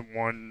 Keimer hasn't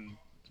won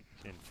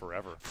in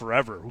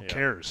forever. Who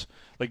cares?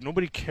 Like,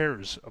 nobody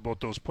cares about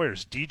those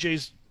players.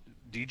 DJ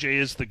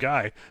is the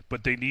guy,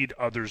 but they need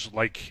others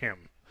like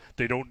him.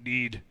 They don't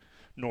need,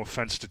 no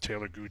offense to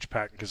Taylor Gooch,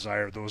 Patton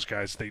Kizzire, those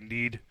guys. They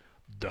need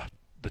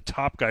the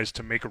top guys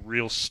to make a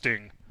real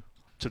sting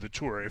to the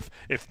tour.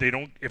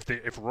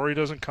 If Rory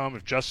doesn't come,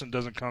 if Justin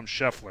doesn't come,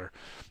 Scheffler,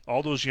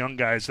 all those young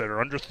guys that are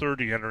under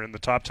 30 and are in the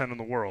top 10 in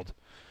the world,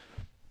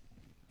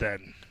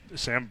 then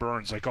Sam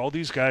Burns, like all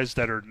these guys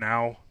that are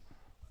now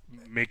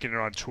making it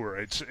on tour,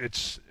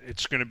 it's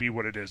going to be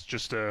what it is,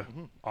 just a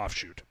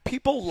offshoot.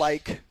 People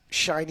like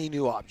shiny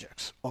new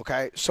objects,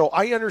 okay? So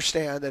I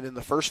understand that in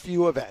the first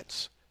few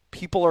events,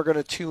 people are going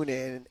to tune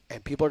in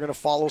and people are going to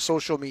follow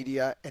social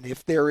media, and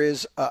if there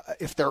is a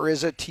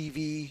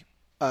TV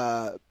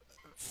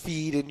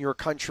feed in your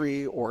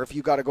country, or if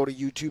you got to go to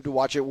YouTube to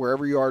watch it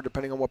wherever you are,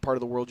 depending on what part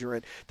of the world you're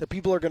in, that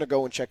people are going to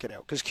go and check it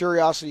out because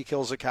curiosity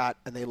kills a cat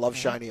and they love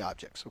shiny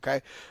objects,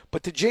 okay?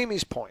 But to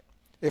Jamie's point,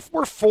 if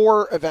we're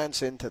 4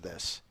 events into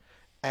this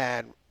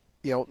and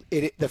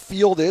the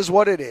field is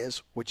what it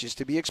is, which is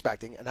to be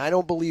expecting, and I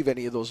don't believe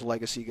any of those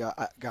legacy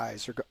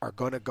guys are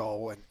going to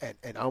go, and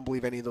I don't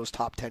believe any of those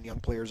top 10 young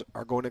players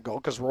are going to go,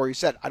 because Rory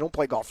said, I don't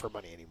play golf for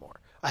money anymore.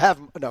 I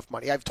have enough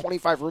money. I have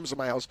 25 rooms in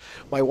my house.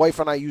 My wife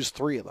and I use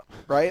 3 of them,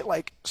 right?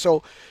 Like,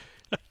 so...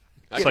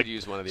 I could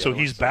use one of the so other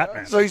he's ones.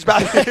 Batman. So he's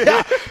Batman.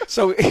 Yeah.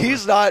 So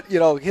he's not,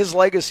 his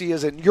legacy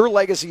isn't, your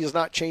legacy is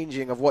not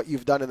changing of what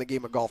you've done in the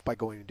game of golf by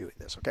going and doing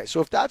this, okay? So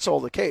if that's all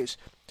the case,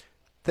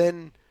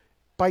 then...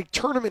 by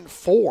tournament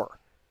 4,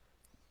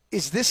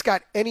 is this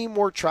got any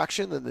more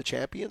traction than the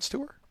Champions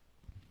Tour?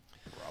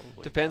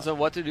 Probably depends on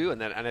what to do,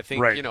 and I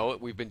think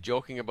right. We've been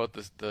joking about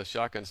the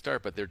shotgun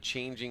start, but they're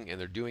changing and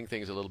they're doing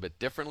things a little bit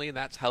differently, and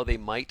that's how they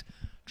might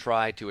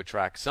try to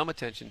attract some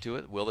attention to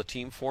it. Will the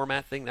team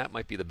format thing, that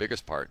might be the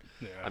biggest part.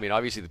 Yeah. I mean,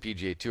 obviously the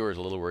PGA Tour is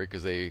a little worried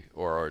because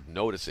are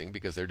noticing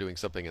because they're doing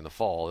something in the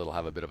fall. It'll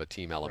have a bit of a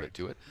team element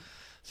to it.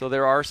 So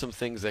there are some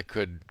things that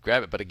could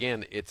grab it, but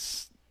again,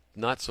 it's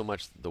not so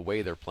much the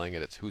way they're playing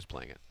it, it's who's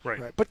playing it.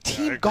 Right. But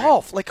team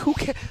golf, like who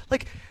can,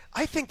 like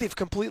I think they've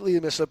completely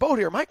missed the boat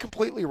here. Am I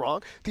completely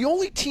wrong? The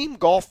only team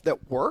golf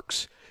that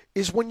works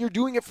is when you're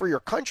doing it for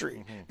your country.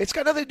 Mm-hmm. It's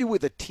got nothing to do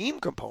with the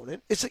team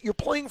component. It's that you're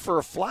playing for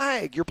a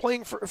flag. You're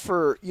playing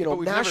for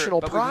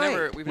national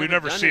pride. We've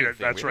never done seen anything. it.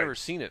 That's we've right. Never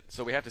seen it.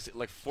 So we have to see.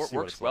 Like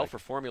works well for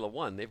Formula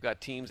One. They've got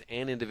teams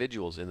and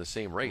individuals in the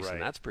same race,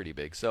 and that's pretty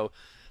big. So.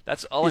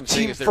 That's all I'm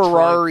saying is they're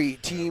Ferrari,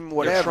 team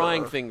whatever. They're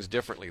trying things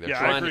differently. They're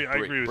trying I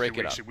agree to break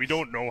with it you. up. We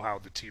don't know how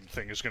the team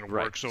thing is going to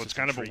work, so it's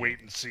kind of a wait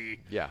and see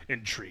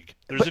intrigue.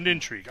 There's an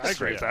intrigue. I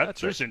agree with that.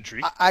 There's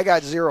intrigue. I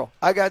got zero.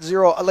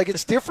 Like,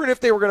 it's different if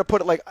they were going to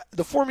put it like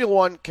the Formula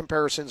One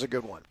comparison is a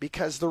good one,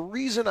 because the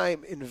reason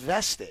I'm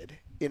invested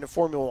in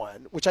Formula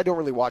One, which I don't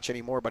really watch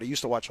anymore, but I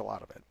used to watch a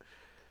lot of it.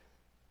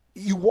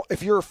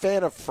 If you're a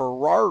fan of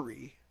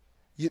Ferrari,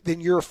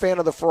 then you're a fan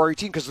of the Ferrari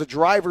team because the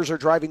drivers are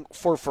driving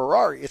for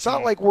Ferrari. It's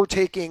not like we're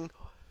taking,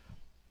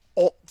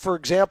 for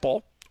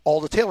example, all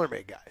the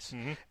TaylorMade guys.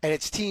 Mm-hmm. And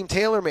it's Team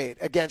TaylorMade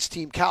against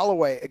Team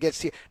Callaway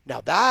against Team.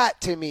 Now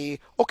that, to me,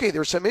 okay,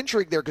 there's some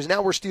intrigue there because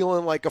now we're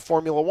stealing like a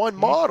Formula One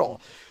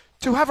model.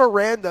 To have a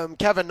random,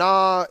 Kevin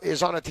Na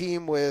is on a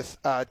team with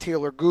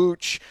Taylor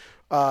Gooch,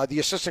 the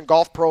assistant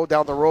golf pro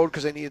down the road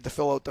because they needed to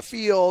fill out the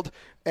field,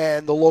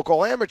 and the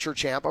local amateur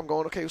champ. I'm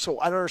going, okay, so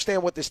I don't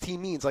understand what this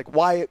team means. Like,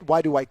 why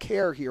do I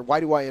care here? Why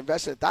do I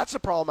invest in it? That's the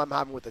problem I'm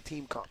having with the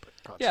team concept.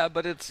 Yeah,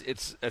 but it's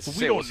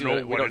we don't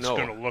know what it's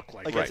going to look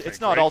like. It's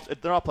not.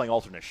 They're not playing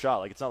alternate shot.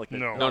 Like, it's not like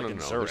no.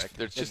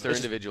 It's just their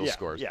individual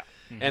scores. Yeah.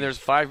 And there's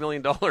 $5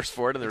 million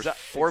for it, and there's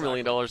 $4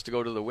 million to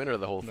go to the winner of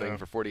the whole thing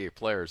for 48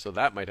 players. So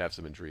that might have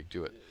some intrigue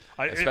to it,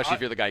 especially if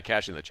you're the guy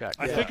cashing the check.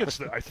 I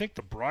think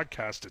the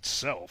broadcast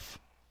itself,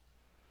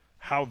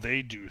 how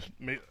they do,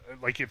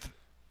 like if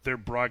their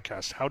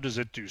broadcast, how does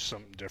it do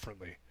something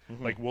differently?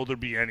 Like, will there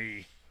be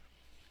any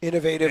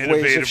innovative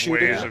ways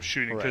of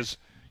shooting? Because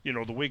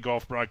the way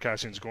golf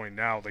broadcasting is going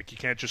now, like you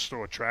can't just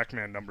throw a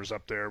TrackMan numbers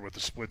up there with a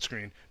split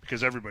screen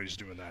because everybody's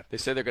doing that. They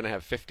say they're going to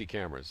have 50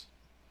 cameras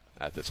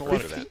at this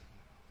event.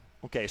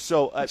 Okay,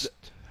 so I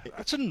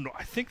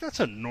think that's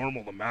a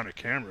normal amount of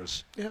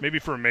cameras. Yeah. Maybe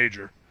for a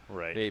major,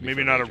 right?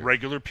 Maybe not a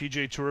regular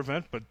PGA Tour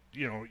event, but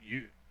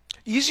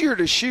easier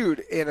to shoot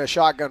in a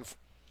shotgun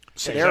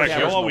scenario.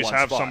 Exactly. You'll always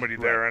have somebody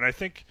there, and I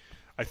think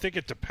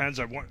it depends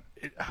on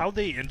how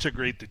they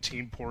integrate the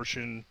team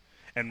portion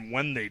and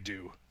when they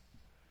do.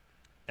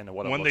 And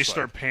when they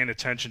start paying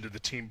attention to the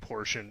team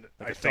portion,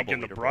 I think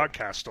in the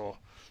broadcast,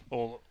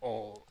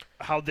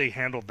 how they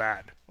handle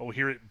that.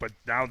 But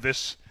now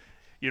this.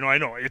 I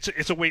know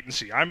it's a wait and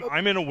see.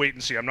 I'm in a wait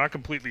and see. I'm not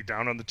completely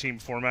down on the team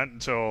format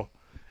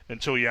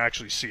until you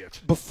actually see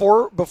it.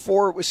 Before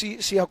we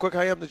see how quick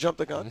I am to jump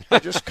the gun. I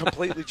just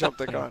completely jumped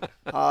the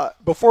gun.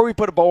 Before we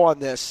put a bow on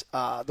this,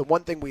 the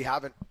one thing we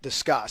haven't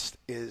discussed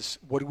is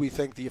what do we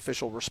think the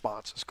official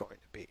response is going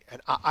to be, and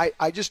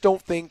I just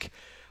don't think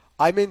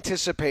I'm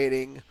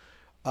anticipating.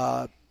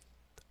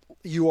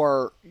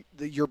 You're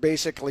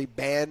basically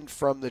banned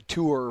from the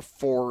tour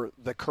for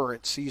the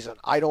current season.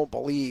 I don't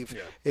believe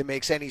it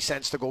makes any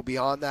sense to go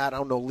beyond that. I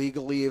don't know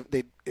legally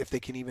if they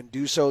can even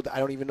do so. I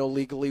don't even know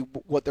legally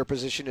what their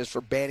position is for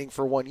banning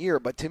for 1 year.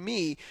 But to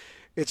me,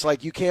 it's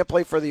like you can't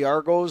play for the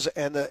Argos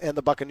and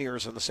the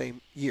Buccaneers in the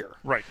same year.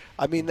 Right.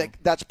 I mean,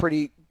 that's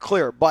pretty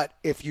clear. But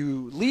if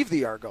you leave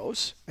the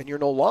Argos and you're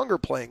no longer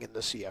playing in the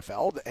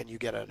CFL and you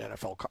get an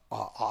NFL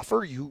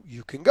offer,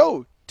 you can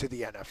go to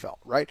the NFL,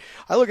 right?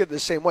 I look at it the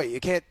same way. You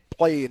can't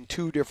play in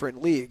two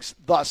different leagues,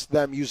 thus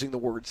them using the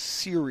word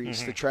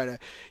series to try to,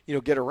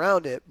 get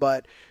around it.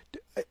 But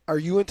are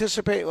you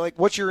anticipating,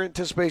 what's your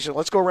anticipation?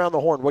 Let's go around the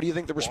horn. What do you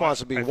think the response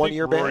would be? 1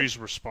 year ban? Rory's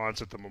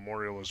response at the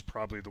Memorial is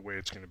probably the way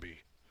it's going to be.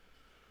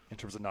 In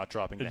terms of not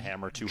dropping the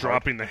hammer too hard?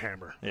 Dropping the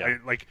hammer. Yeah.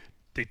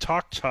 They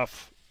talk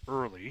tough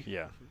early,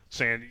 yeah,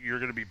 saying you're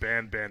going to be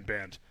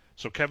banned.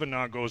 So Kevin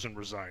Na goes and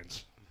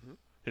resigns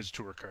his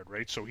tour card,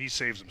 right? So he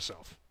saves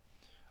himself.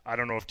 I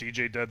don't know if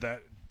DJ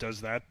does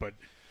that, but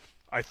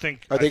I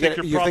think. You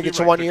think it's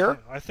 1 year?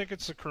 I think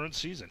it's the current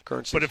season.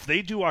 But if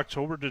they do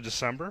October to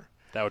December,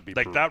 that would be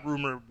that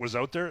rumor was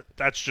out there.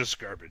 That's just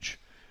garbage.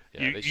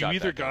 Yeah, you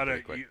either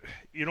gotta,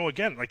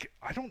 again,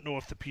 I don't know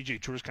if the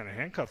PGA Tour's kind of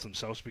handcuffed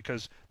themselves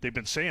because they've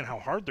been saying how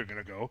hard they're going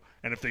to go,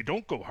 and if they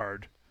don't go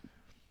hard,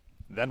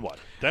 then what?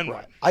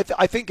 What?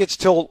 I think it's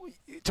till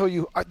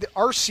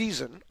our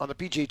season on the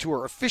PGA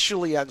Tour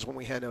officially ends when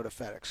we hand out a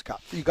FedEx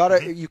Cup.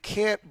 You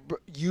can't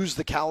use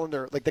the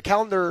calendar the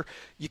calendar.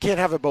 You can't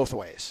have it both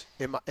ways.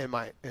 In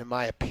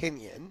my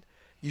opinion,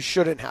 you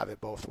shouldn't have it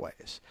both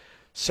ways.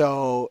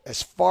 So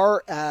as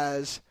far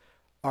as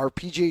our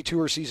PGA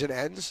Tour season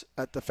ends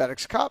at the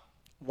FedEx Cup,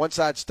 once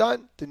that's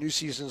done, the new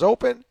season's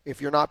open.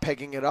 If you're not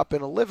pegging it up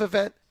in a live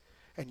event,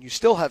 and you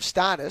still have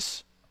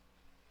status.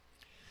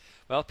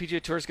 Well,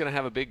 PGA Tour is going to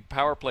have a big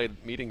power play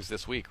meetings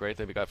this week, right?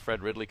 They've got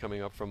Fred Ridley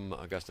coming up from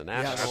Augusta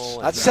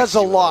National. That says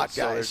a lot, guys.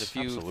 So there's a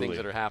few things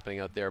that are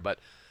happening out there. But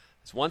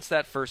once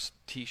that first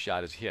tee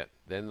shot is hit,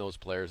 then those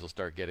players will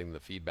start getting the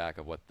feedback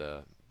of what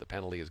the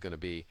penalty is going to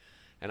be.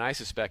 And I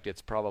suspect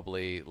it's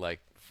probably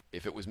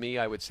if it was me,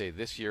 I would say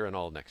this year and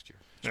all next year.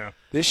 Yeah.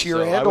 This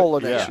year and all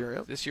of next year.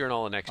 Yeah. This year and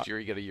all of next year.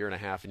 You get a year and a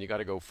half, and you got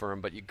to go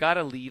firm. But you got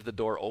to leave the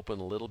door open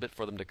a little bit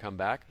for them to come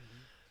back.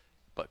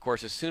 But, of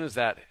course, as soon as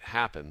that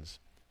happens,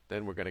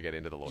 then we're going to get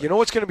into the lawyers. You know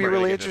what's going to be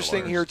really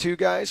interesting here too,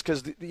 guys?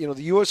 Because, the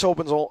U.S.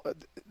 Open's,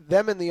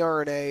 them and the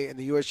RNA and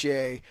the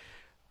USGA,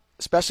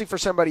 especially for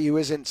somebody who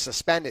isn't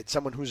suspended,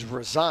 someone who's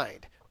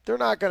resigned, they're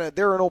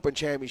an open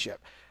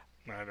championship.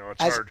 I know,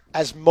 it's hard.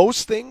 As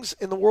most things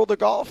in the world of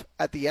golf,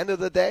 at the end of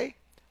the day,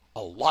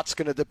 a lot's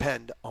going to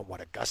depend on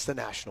what Augusta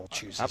National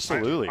chooses.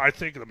 Absolutely. I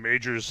think the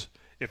majors,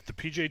 if the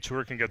PGA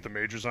Tour can get the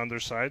majors on their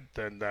side,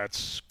 then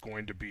that's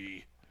going to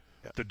be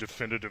the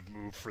definitive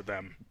move for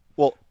them.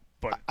 Well,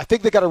 but I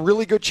think they got a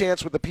really good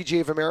chance with the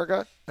PGA of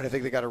America, and I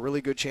think they got a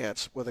really good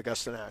chance with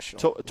Augusta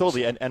National.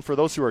 Totally, and for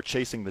those who are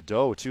chasing the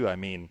dough, too, I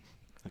mean,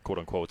 quote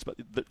unquote, but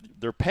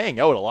they're paying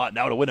out a lot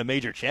now to win a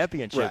major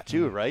championship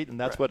too, right? And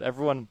that's what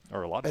everyone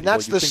or a lot of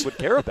people think would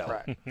care about.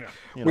 Right.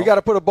 We got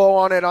to put a bow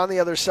on it. On the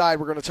other side,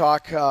 we're going to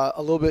talk a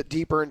little bit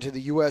deeper into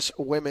the U.S.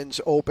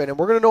 Women's Open, and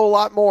we're going to know a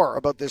lot more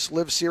about this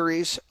Live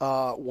Series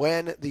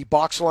when the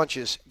box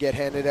lunches get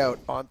handed out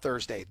on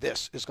Thursday.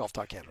 This is Golf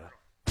Talk Canada.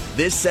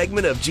 This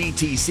segment of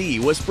GTC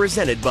was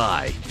presented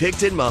by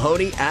Picton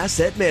Mahoney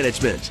Asset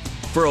Management.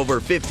 For over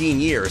 15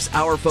 years,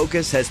 our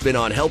focus has been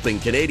on helping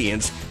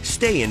Canadians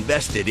stay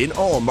invested in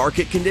all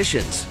market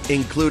conditions,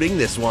 including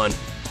this one.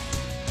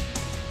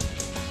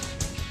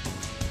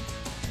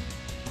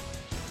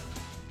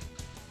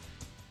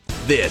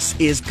 This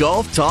is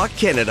Golf Talk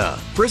Canada,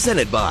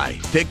 presented by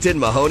Picton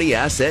Mahoney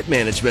Asset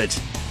Management.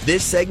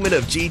 This segment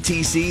of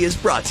GTC is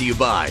brought to you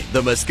by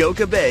the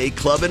Muskoka Bay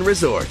Club and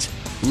Resort.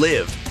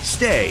 Live,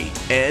 stay,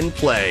 and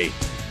play.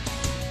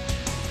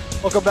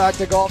 Welcome back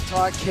to Golf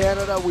Talk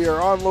Canada. We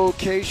are on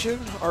location,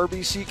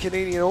 RBC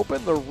Canadian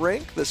Open, the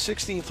rink, the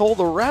 16th hole.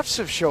 The refs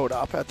have showed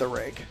up at the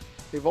rink.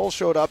 They've all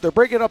showed up. They're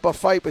breaking up a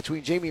fight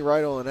between Jamie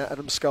Rydell and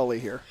Adam Scully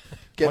here.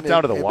 Went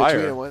down to the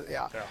wire.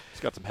 Yeah.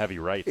 He's got some heavy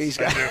rights. He's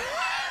got.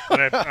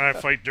 And I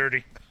fight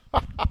dirty.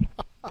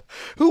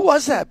 Who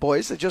was that,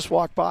 boys, that just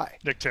walked by?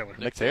 Nick Taylor.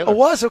 Nick Taylor. It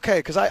was? Okay,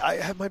 because I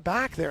had my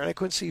back there and I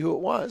couldn't see who it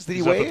was. Did he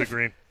He's up wave? at the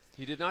green.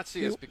 He did not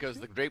see us because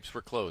the drapes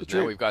were closed. The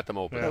drape. Now we've got them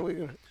open.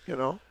 Yeah. You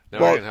know. Now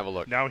Well, we can have a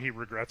look. Now he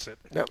regrets it.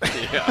 no.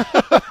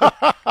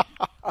 Yeah.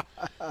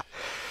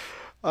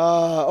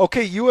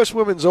 Okay, U.S.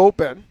 Women's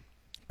Open.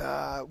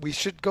 We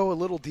should go a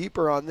little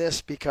deeper on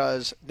this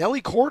because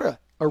Nelly Korda,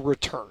 a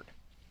return.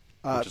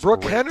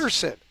 Brooke great.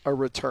 Henderson, a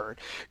return.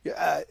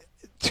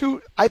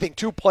 I think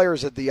two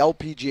players that the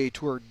LPGA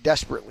Tour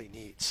desperately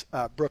needs.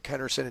 Brooke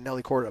Henderson and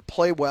Nelly Korda.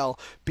 Play well,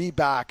 be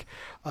back,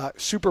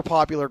 super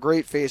popular,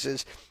 great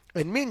faces.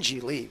 And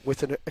Minjee Lee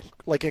with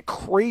a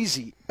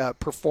crazy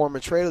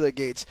performance right out of the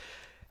gates.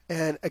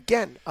 And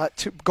again,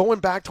 going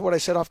back to what I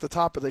said off the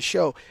top of the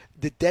show,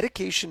 the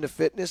dedication to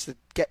fitness, the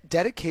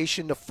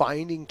dedication to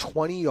finding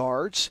 20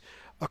 yards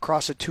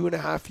across a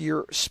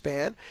 2.5-year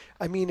span.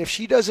 I mean, if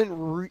she doesn't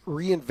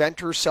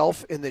reinvent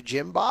herself in the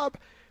gym, Bob,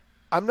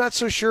 I'm not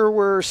so sure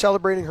we're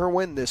celebrating her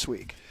win this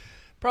week.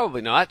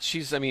 Probably not.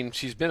 She's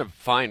been a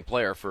fine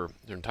player for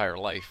her entire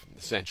life,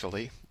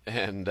 essentially,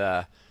 and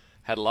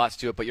had lots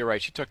to it. But you're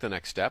right. She took the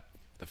next step.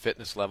 The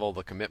fitness level,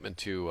 the commitment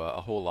to a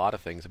whole lot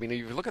of things. I mean, if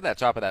you look at that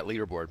top of that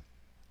leaderboard,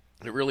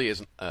 it really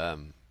is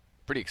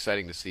pretty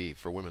exciting to see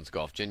for women's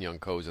golf. Jin Young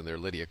Ko's in there,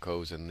 Lydia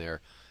Ko's in there,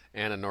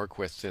 Anna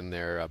Norquist's in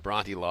there,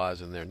 Bronte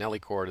Law's in there, Nelly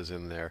Korda's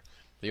in there,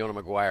 Leona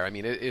Maguire. I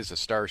mean, it is a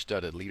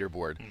star-studded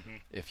leaderboard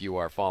if you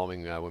are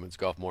following women's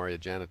golf. Moria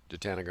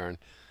Jatanagarn.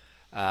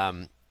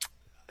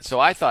 So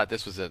I thought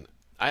this was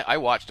I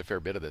watched a fair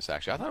bit of this,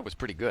 actually. I thought it was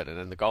pretty good. And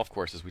then the golf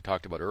courses we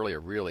talked about earlier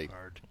really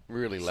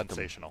let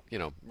them,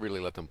 really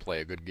let them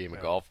play a good game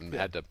of golf and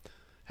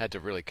had to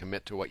really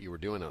commit to what you were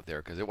doing out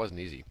there because it wasn't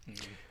easy,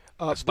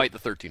 despite the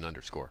 13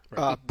 underscore.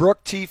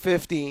 Brooke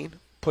T15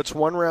 puts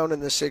one round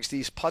in the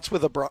 60s, putts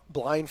with a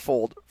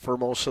blindfold for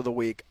most of the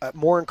week.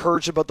 More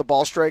encouraged about the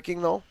ball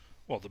striking, though?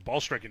 Well, the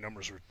ball striking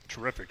numbers were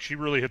terrific. She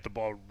really hit the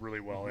ball really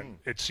well, and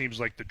it seems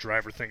like the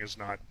driver thing is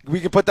not. We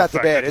can put that to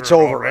bed. It's her at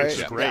all, over, right?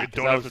 It's great.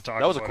 Don't have to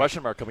talk that was a about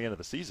question mark coming into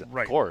the season,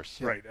 right, of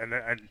course. Right, and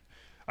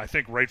I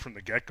think right from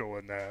the get-go,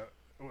 and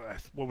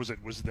what was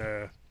it? Was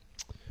the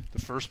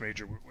first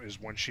major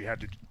is when she had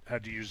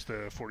to use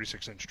the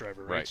 46-inch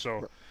driver, right?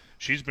 So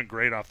she's been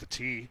great off the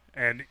tee,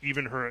 and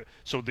even her.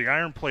 So the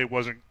iron play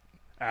wasn't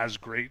as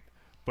great,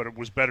 but it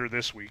was better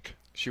this week.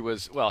 She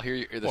was,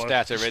 here are the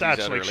stats I read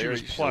these out earlier.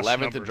 She's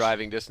 11th in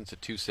driving distance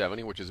at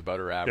 270, which is about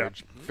her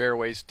average. Yeah.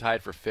 Fairways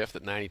tied for 5th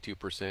at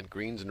 92%.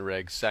 Greens and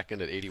regs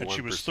 2nd at 81%. And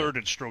she was 3rd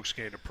in strokes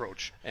gained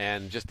approach.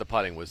 And just the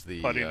putting was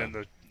the... Putting and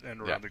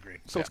around the green.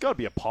 So it's got to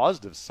be a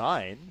positive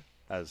sign,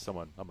 as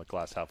someone, I'm a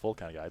glass half full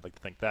kind of guy, I'd like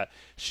to think that.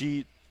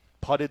 She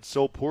putted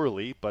so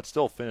poorly, but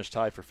still finished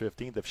tied for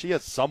 15th. If she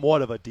has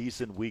somewhat of a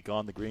decent week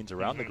on the greens,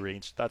 around the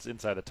greens, that's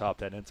inside the top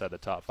 10, inside the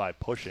top 5,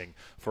 pushing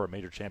for a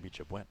major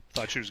championship win.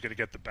 Thought she was going to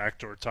get the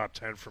backdoor top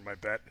 10 for my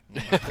bet.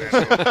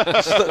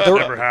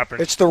 Never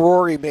happened. It's the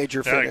Rory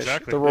major finish. Yeah,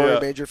 exactly. The Rory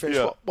major finish.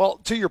 Yeah. Well,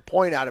 to your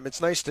point, Adam,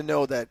 it's nice to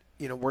know that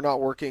we're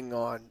not working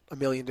on a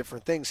million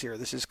different things here.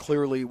 This is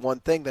clearly one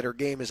thing, that her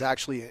game is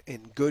actually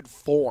in good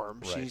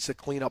form. Right. She needs to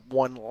clean up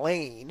one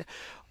lane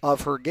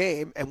of her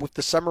game, and with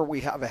the summer we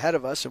have ahead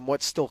of us and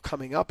what's still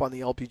coming up on the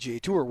LPGA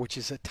Tour, which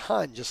is a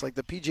ton, just like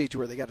the PGA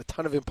Tour, they got a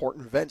ton of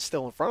important events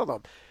still in front of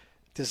them.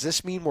 Does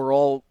this mean we're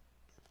all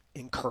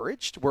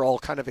encouraged? We're all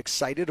kind of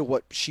excited of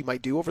what she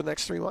might do over the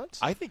next 3 months?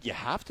 I think you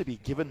have to be,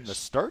 given the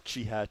start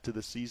she had to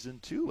the season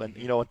too. And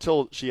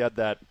until she had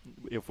that,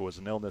 if it was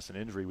an illness and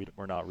injury,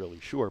 we're not really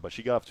sure, but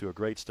she got off to a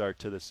great start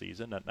to the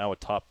season, and now a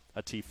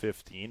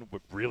T15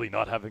 with really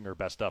not having her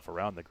best stuff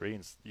around the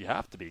greens. You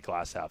have to be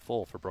glass half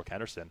full for Brooke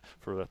Henderson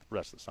for the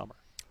rest of the summer.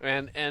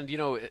 And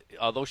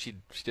although she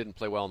didn't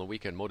play well on the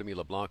weekend, Modemi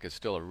LeBlanc is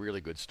still a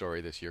really good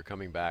story this year.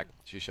 Coming back,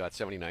 she shot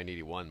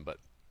 79.81, but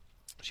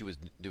she was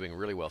doing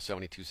really well,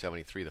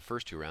 72-73 the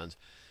first 2 rounds.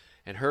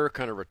 And her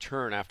kind of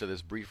return after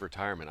this brief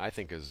retirement, I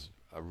think, is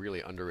a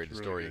really underrated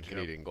story in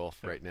Canadian golf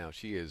right now.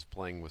 She is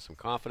playing with some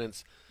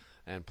confidence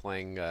and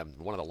playing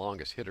one of the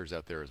longest hitters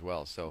out there as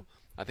well. So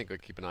I think we'll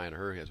keep an eye on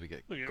her as we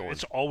get going.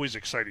 It's always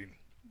exciting,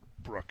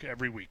 Brooke.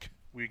 Every week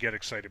we get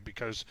excited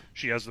because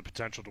she has the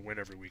potential to win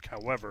every week.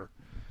 However,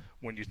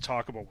 when you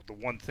talk about the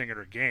one thing in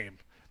her game,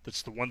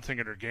 that's the one thing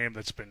in her game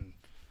that's been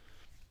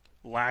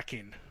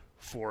lacking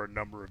for a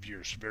number of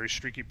years. Very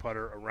streaky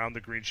putter. Around the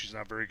green, she's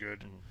not very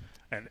good.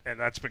 And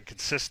that's been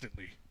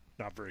consistently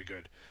not very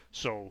good.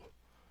 So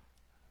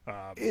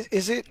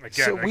is it? Again,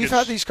 so we've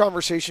had these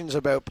conversations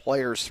about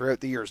players throughout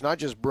the years, not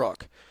just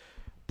Brooke,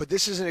 but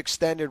this is an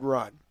extended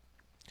run.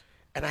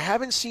 And I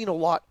haven't seen a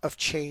lot of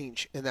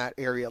change in that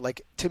area.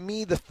 Like, to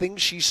me, the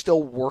things she's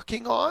still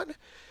working on,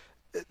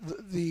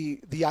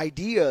 the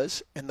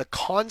ideas and the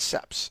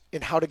concepts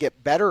and how to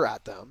get better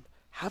at them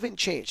haven't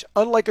changed.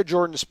 Unlike a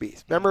Jordan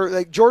Spieth. Remember,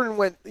 like, Jordan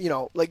went,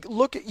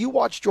 you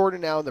watch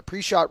Jordan now in the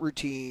pre-shot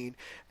routine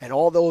and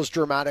all those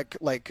dramatic,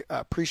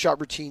 pre-shot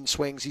routine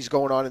swings he's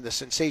going on in the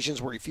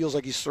sensations where he feels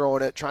like he's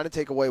throwing it, trying to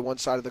take away one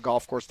side of the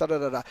golf course,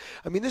 da-da-da-da.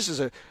 I mean,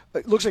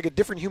 it looks like a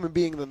different human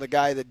being than the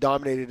guy that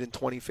dominated in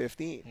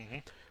 2015. Mm-hmm.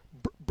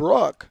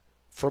 Brooke,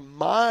 from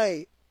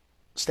my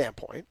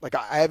standpoint, like,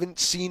 I haven't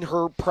seen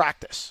her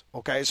practice,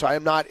 okay, so I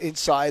am not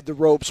inside the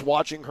ropes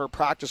watching her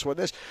practice with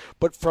this,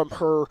 but from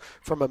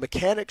a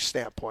mechanics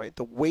standpoint,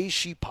 the way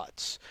she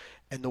putts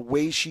and the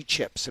way she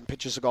chips and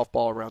pitches a golf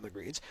ball around the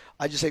greens,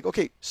 I just think,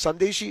 okay, some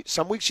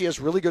weeks she has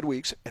really good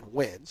weeks and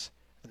wins,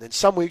 and then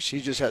some weeks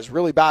she just has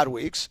really bad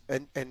weeks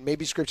and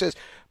maybe scripts this,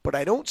 but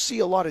I don't see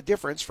a lot of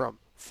difference from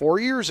 4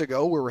 years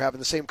ago, we were having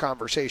the same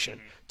conversation,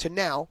 to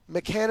now,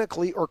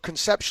 mechanically or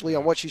conceptually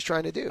on what she's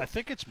trying to do. I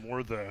think it's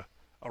more the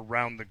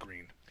around the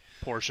green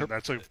portion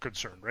that's a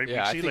concern, right?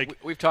 Yeah, I think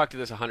we've talked to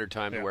this 100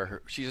 times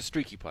where she's a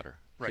streaky putter.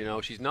 Right. You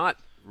know, she's not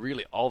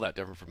really all that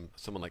different from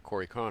someone like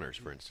Corey Connors,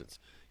 for instance.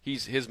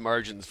 His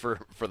margins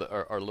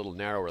are a little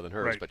narrower than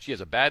hers, right. But she has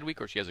a bad week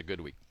or she has a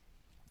good week.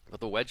 But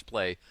the wedge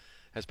play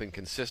has been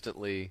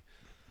consistently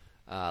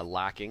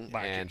lacking,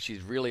 and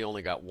she's really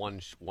only got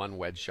one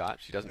wedge shot.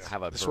 She doesn't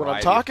have a This is variety what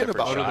I'm talking of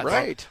different about, shots.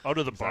 right? Out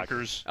of the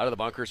bunkers. Out of the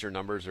bunkers, her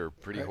numbers are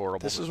pretty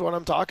horrible. This is what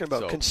I'm talking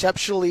about. So,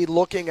 conceptually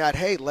looking at,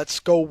 hey, let's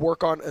go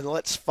work on and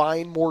let's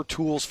find more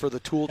tools for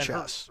the tool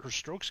chest. Her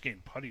strokes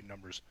gained putting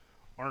numbers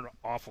aren't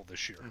awful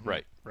this year.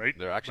 Right. Right?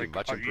 They're actually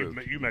much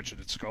improved. You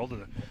mentioned it, Skull,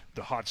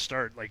 the hot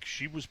start. Like,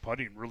 she was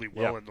putting really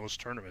well in those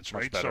tournaments,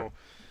 right? Better. So,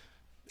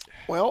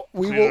 well,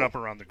 clean it up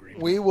around the green.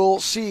 We will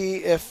see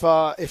if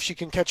she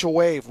can catch a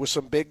wave with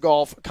some big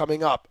golf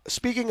coming up.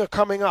 Speaking of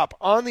coming up,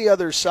 on the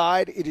other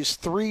side, it is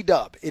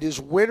 3-dub. It is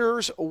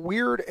winners,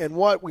 weird, and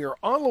what? We are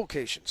on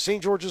location,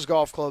 St. George's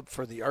Golf Club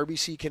for the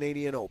RBC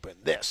Canadian Open.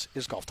 This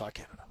is Golf Talk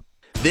Canada.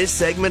 This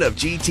segment of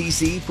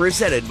GTC,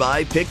 presented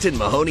by Picton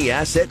Mahoney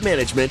Asset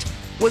Management,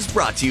 was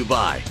brought to you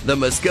by the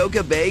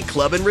Muskoka Bay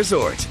Club and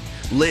Resort.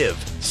 Live,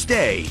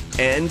 stay,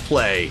 and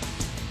play.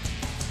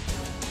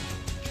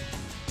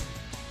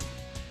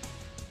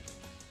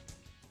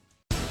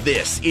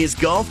 This is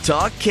Golf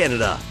Talk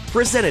Canada,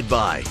 presented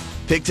by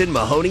Picton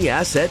Mahoney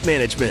Asset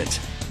Management.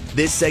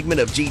 This segment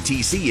of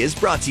GTC is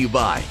brought to you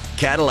by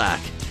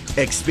Cadillac.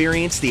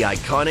 Experience the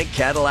iconic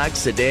Cadillac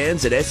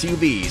sedans and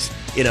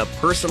SUVs in a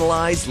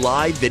personalized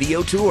live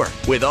video tour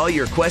with all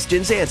your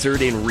questions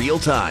answered in real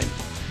time.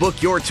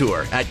 Book your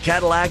tour at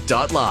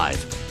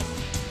Cadillac.live.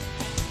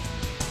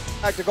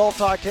 Back to Golf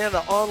Talk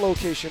Canada on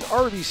location,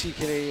 RBC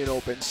Canadian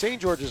Open,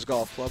 St. George's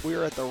Golf Club. We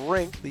are at the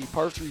rink, the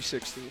par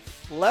 360.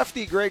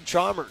 Lefty Greg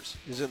Chalmers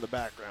is in the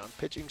background,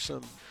 pitching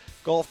some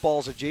golf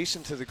balls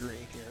adjacent to the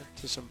green here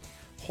to some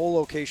hole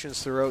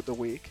locations throughout the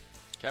week.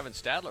 Kevin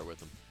Stadler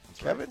with him.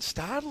 Kevin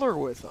Stadler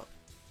with him.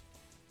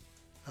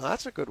 Now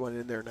that's a good one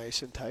in there,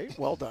 nice and tight.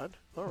 Well done.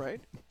 All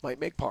right. Might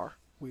make par.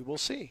 We will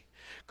see.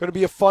 Going to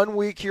be a fun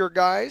week here,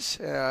 guys.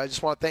 I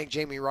just want to thank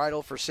Jamie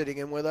Rydell for sitting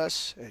in with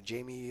us.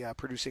 Jamie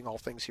producing all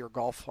things here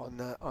golf on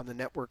the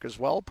network as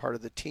well, part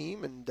of the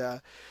team.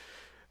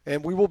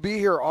 And we will be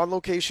here on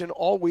location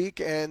all week.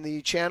 And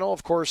the channel,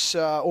 of course,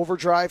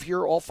 Overdrive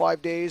here all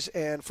 5 days.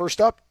 And first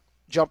up,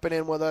 jumping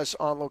in with us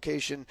on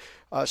location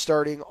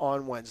starting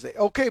on Wednesday.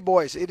 Okay,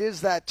 boys, it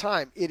is that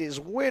time. It is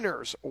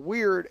winners,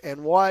 weird,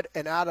 and what?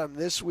 And Adam,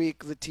 this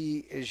week the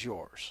tee is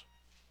yours.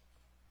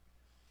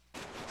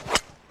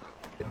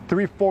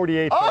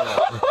 348.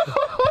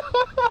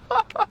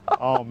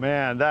 Oh,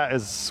 man, that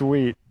is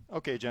sweet.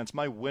 Okay, gents,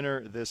 my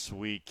winner this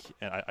week,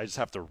 and I just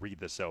have to read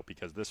this out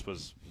because this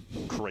was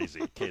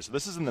crazy. Okay, so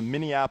this is in the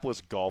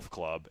Minneapolis Golf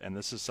Club, and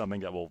this is something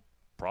that will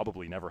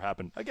probably never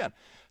happen again.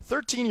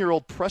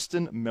 13-year-old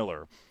Preston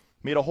Miller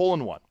made a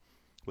hole-in-one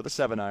with a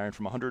 7-iron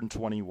from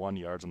 121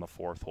 yards on the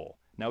fourth hole.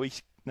 Now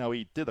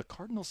he did a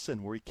cardinal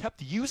sin where he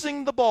kept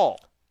using the ball,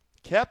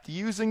 got to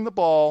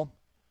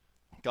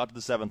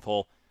the seventh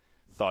hole,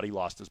 thought he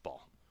lost his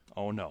ball.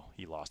 Oh, no,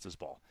 he lost his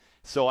ball.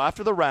 So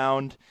after the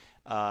round,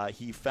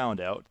 he found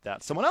out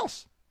that someone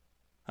else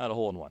had a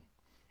hole-in-one.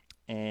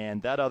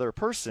 And that other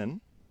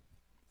person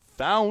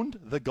found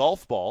the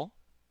golf ball,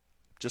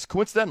 just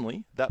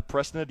coincidentally, that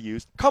Preston had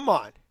used. Come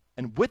on.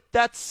 And with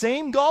that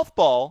same golf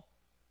ball,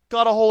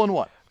 got a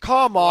hole-in-one.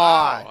 Come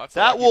on. Wow,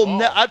 That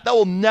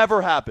will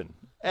never happen,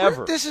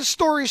 ever. This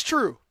story's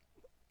true.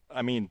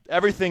 I mean,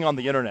 everything on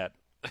the internet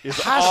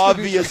is Has to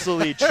be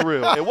obviously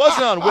true. It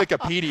wasn't on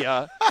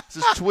Wikipedia. This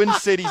is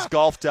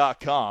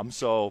TwinCitiesGolf.com,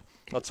 so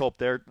let's hope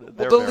they're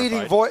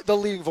verified. The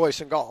leading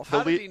voice in golf.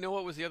 How did he know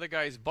it was the other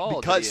guy's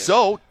ball?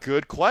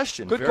 Good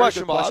question. Good Very question, good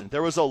question. Bob.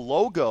 There was a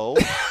logo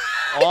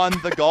on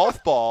the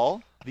golf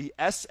ball. The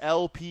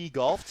SLP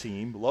golf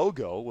team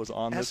logo was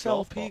on this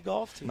golf ball. SLP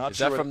golf team. Not Is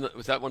sure that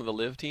was that one of the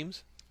live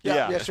teams?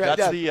 Yes, right.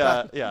 That's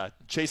the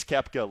Chase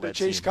Koepka led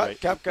Chase team, right?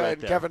 Koepka right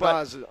and there. Kevin But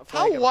Oz.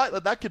 how wide?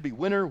 That could be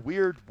winner,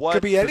 weird, what?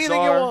 Could be anything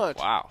you bizarre. want.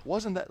 Wow.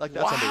 Wasn't that like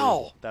that's Wow.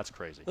 unbelievable? That's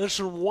crazy. There's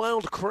some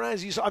wild,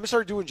 crazy. I'm going to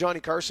start doing Johnny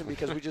Carson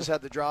because we just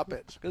had the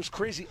drop-ins. It was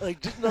crazy. I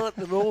did not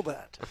know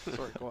that.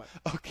 Sorry, go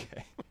ahead.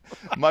 Okay.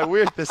 My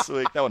weird this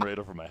week. That one right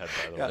over my head,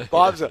 by the way. Yeah,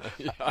 Bob's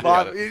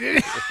Bob.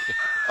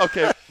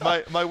 Okay,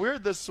 my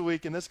weird this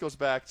week, and this goes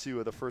back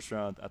to the first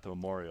round at the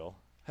Memorial.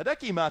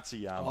 Hideki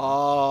Matsuyama.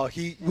 Oh,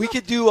 we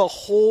could do a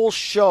whole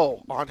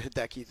show on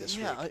Hideki this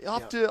week.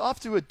 Off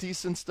to a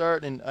decent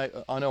start, and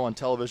I know on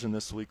television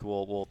this week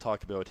we'll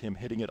talk about him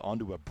hitting it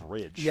onto a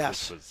bridge.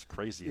 Yes. Which was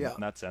crazy in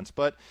that sense.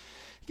 But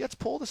he gets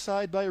pulled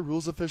aside by a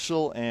rules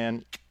official,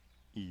 and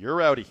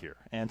you're out of here.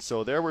 And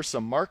so there were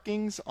some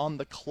markings on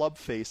the club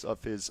face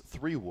of his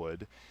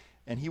 3-wood,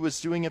 and he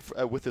was doing it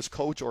with his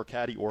coach or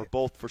caddy or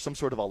both for some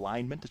sort of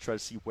alignment to try to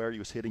see where he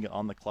was hitting it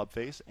on the club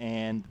face,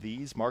 and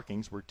these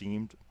markings were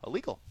deemed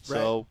illegal.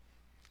 So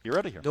you're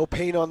out of here. No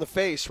paint on the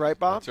face, right,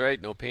 Bob? That's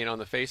right. No paint on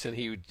the face, and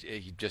he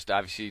just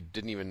obviously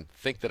didn't even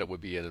think that it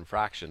would be an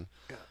infraction.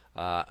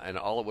 And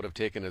all it would have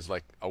taken is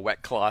like a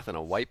wet cloth and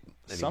a wipe,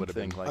 and he would have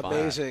been Something like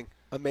fine.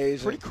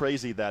 Amazing. Pretty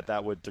crazy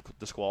that would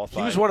disqualify.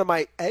 He was one of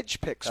my edge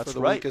picks That's for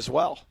the right. week as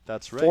well.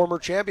 That's right. Former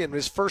champion.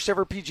 His first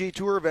ever PGA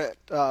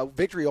Tour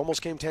victory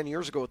almost came 10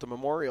 years ago at the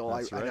Memorial.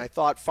 That's right. And I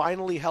thought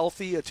finally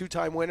healthy, a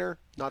 2-time winner,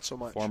 not so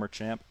much. Former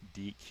champ,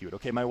 DQ'd.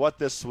 Okay, my what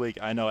this week,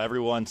 I know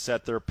everyone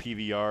set their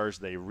PVRs.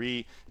 They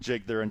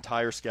rejigged their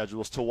entire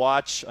schedules to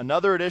watch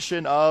another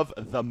edition of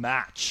The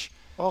Match.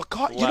 Oh,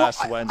 God.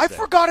 Last I Wednesday.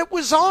 forgot it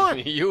was on.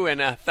 You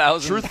and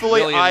 1,000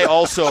 Truthfully, million, I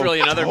also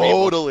trillion other people.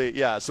 totally,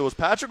 yeah. So it was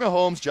Patrick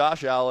Mahomes,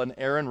 Josh Allen,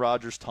 Aaron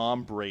Rodgers,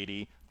 Tom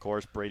Brady. Of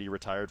course, Brady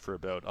retired for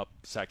about up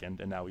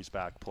second, and now he's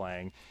back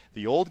playing.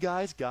 The old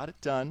guys got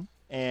it done,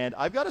 and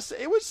I've got to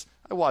say,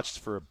 I watched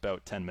for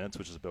about 10 minutes,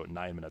 which is about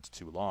 9 minutes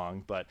too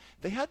long, but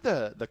they had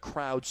the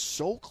crowd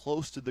so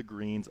close to the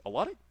greens. A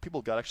lot of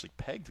people got actually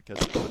pegged because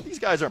these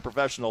guys aren't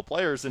professional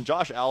players, and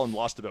Josh Allen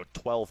lost about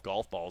 12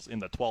 golf balls in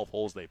the 12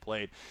 holes they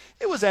played.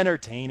 It was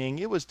entertaining.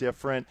 It was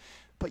different.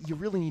 But you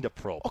really need a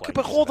pro player. Okay,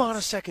 but hold on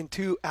a second,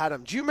 too,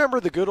 Adam. Do you remember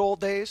the good old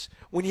days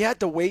when you had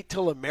to wait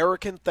till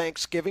American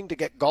Thanksgiving to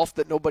get golf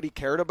that nobody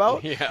cared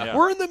about? Yeah.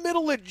 We're in the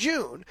middle of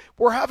June.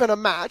 We're having a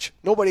match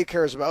nobody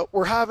cares about.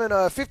 We're having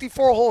a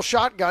 54-hole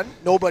shotgun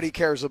nobody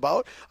cares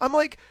about. I'm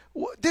like,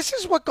 this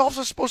is what golf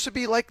is supposed to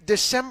be like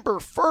December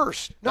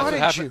 1st, not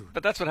in June.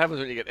 But that's what happens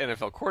when you get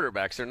NFL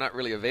quarterbacks. They're not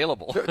really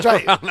available.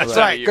 Right, around that time of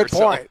right. year, Good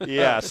point.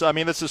 Yeah, so I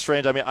mean, this is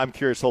strange. I mean, I'm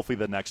curious. Hopefully,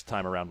 the next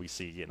time around we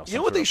see, You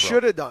know what they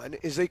should have done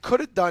is they could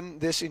have done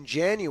this in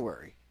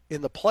January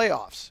in the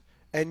playoffs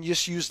and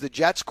just used the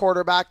Jets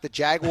quarterback, the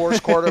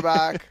Jaguars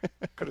quarterback.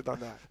 Could have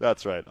done that.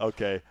 That's right.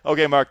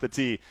 Okay, Mark, the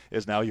tee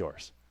is now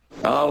yours.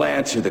 I'll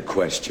answer the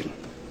question.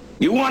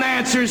 You want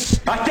answers?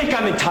 I think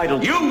I'm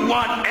entitled. You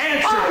want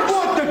answers? I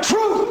want the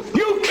truth.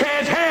 You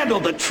can't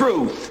handle the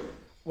truth.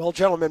 Well,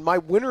 gentlemen, my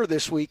winner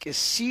this week is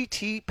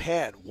C.T.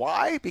 Pan.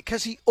 Why?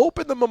 Because he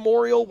opened the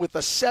Memorial with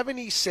a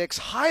 76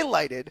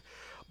 highlighted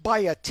by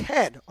a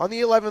 10 on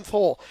the 11th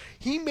hole.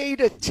 He made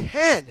a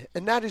 10,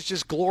 and that is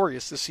just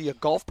glorious to see a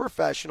golf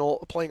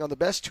professional playing on the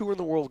best tour in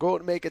the world go out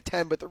and make a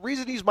 10. But the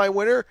reason he's my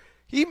winner,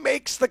 he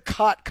makes the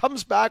cut,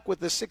 comes back with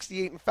the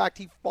 68. In fact,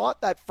 he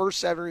fought that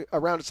first round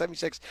of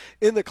 76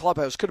 in the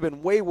clubhouse. Could have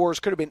been way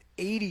worse. Could have been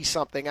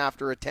 80-something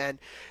after a 10.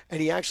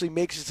 And he actually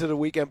makes it to the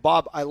weekend.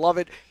 Bob, I love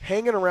it.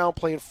 Hanging around,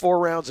 playing 4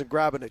 rounds and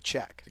grabbing a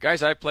check. The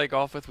guys I play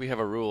golf with, we have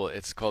a rule.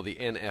 It's called the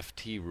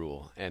NFT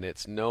rule, and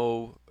it's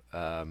no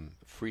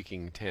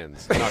freaking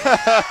 10s.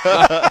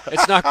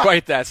 It's not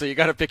quite that, so you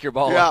got to pick your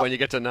ball up when you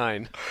get to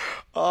 9.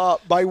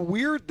 My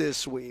weird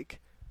this week,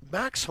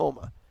 Max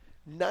Homa.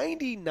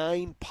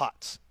 99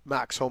 putts,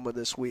 Max Homa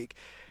this week.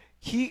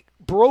 He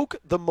broke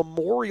the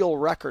Memorial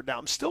record. Now,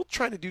 I'm still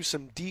trying to do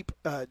some deep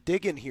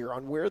digging here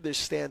on where this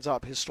stands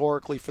up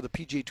historically for the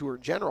PGA Tour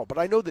in general, but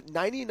I know that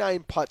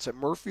 99 putts at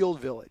Murfield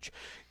Village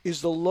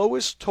is the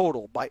lowest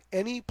total by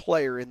any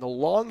player in the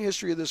long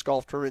history of this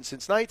golf tournament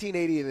since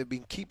 1980, and they've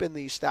been keeping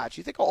these stats.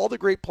 You think of all the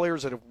great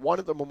players that have won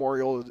at the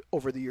Memorial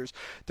over the years,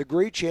 the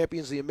great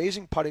champions, the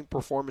amazing putting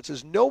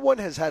performances. No one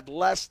has had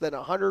less than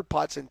 100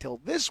 putts until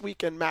this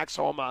weekend, Max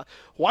Homa.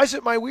 Why is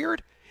it my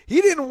weird?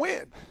 He didn't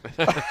win.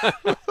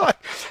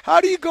 How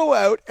do you go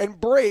out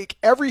and break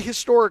every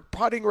historic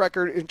putting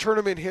record in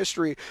tournament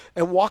history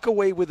and walk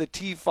away with a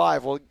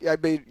T5? Well, I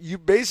mean, you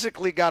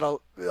basically got to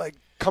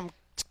come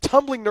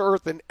tumbling to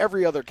earth in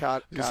every other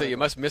category. So you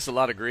must miss a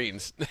lot of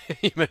greens.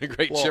 You've been a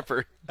great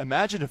chipper.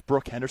 Imagine if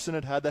Brooke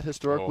Henderson had that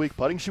historic week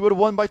putting. She would have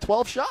won by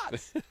 12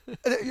 shots.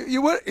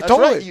 You would. That's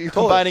totally. right. You're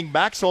combining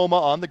Max Homa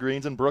on the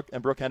greens and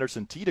Brooke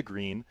Henderson tee to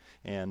green,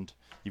 and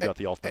you've got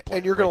the ultimate player.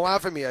 And you're going to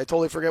laugh at me. I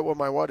totally forget what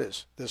my what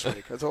is this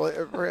week. I totally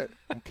forget.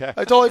 Okay.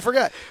 I totally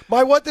forget.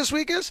 My what this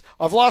week is?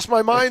 I've lost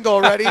my mind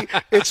already.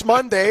 It's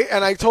Monday,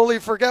 and I totally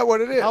forget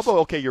what it is. How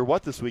about, your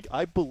what this week?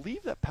 I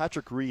believe that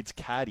Patrick Reed's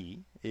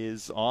caddy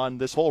is on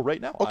this hole right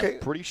now. Okay. I'm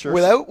pretty sure.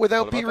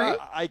 Without P. Reed?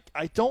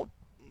 I don't.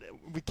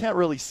 we can't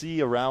really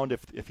see around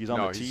if he's on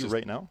No, the tee just,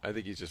 right now. I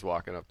think he's just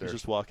walking up there. He's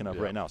just walking up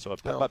right now. So,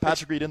 but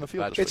Patrick Reed in the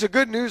field. It's a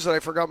good news that I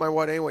forgot my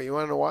what anyway. You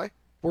want to know why?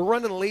 We're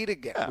running late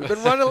again. We've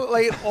been running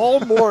late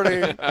all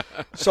morning.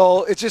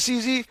 So it's just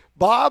easy.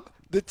 Bob,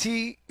 the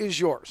tee is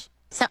yours.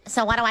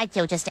 So what do I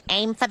do? Just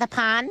aim for the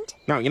pond?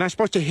 No, you're not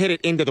supposed to hit it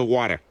into the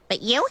water.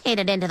 But you hit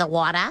it into the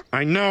water.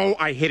 I know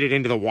I hit it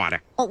into the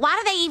water. Well, why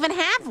do they even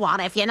have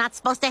water if you're not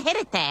supposed to hit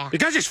it there?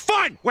 Because it's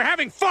fun! We're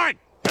having fun!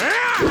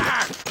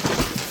 Ah!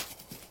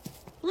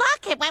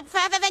 Look, it went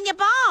further than your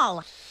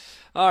ball.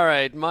 All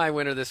right, my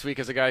winner this week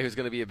is a guy who's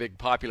going to be a big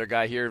popular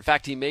guy here. In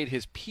fact, he made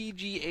his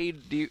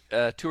PGA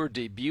Tour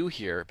debut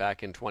here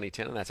back in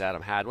 2010, and that's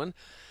Adam Hadwin.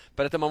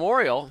 But at the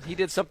Memorial, he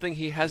did something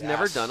he has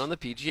never done on the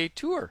PGA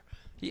Tour.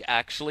 He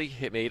actually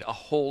made a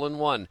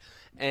hole-in-one,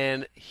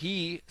 and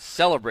he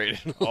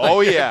celebrated.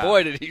 Oh, yeah.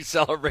 Boy, did he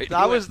celebrate.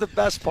 That was the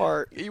best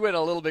part. He went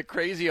a little bit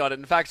crazy on it.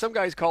 In fact, some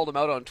guys called him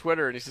out on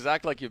Twitter, and he says,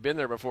 act like you've been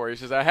there before. He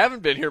says, I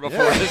haven't been here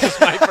before. Yeah. This is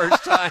my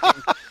first time.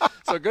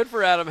 So good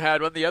for Adam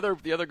Hadwin. The other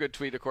good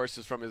tweet, of course,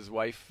 is from his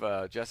wife,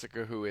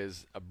 Jessica, who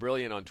is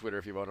brilliant on Twitter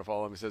if you want to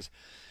follow him.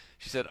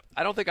 She said,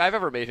 I don't think I've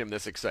ever made him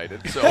this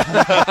excited. So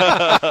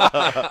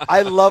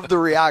I love the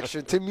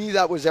reaction. To me,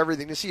 that was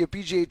everything. To see a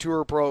PGA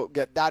Tour pro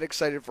get that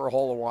excited for a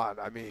hole-in-one,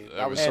 I mean,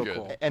 that was so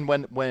cool. And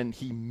when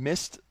he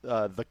missed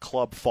the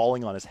club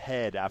falling on his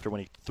head after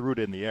when he threw it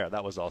in the air,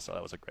 that was a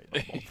great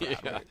moment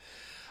for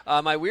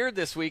him. My weird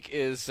this week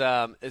is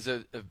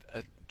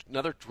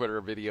another Twitter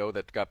video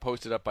that got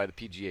posted up by the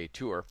PGA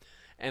Tour,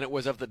 and it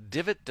was of the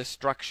divot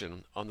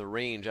destruction on the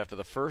range after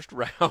the first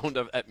round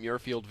at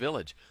Muirfield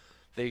Village.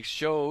 They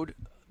showed,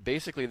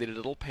 basically, they did a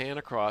little pan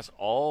across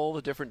all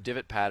the different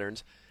divot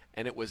patterns,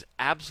 and it was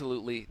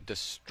absolutely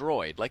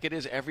destroyed, like it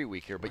is every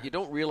week here. But you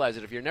don't realize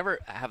it if you never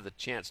have the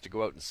chance to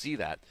go out and see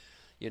that.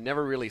 You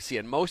never really see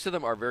it. Most of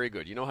them are very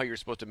good. You know how you're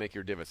supposed to make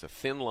your divots, a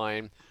thin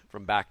line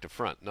from back to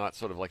front, not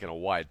sort of like in a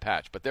wide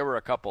patch. But there were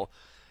a couple,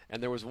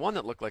 and there was one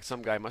that looked like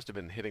some guy must have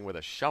been hitting with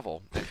a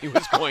shovel. He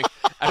was going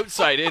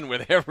outside in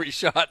with every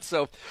shot.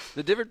 So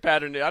the divot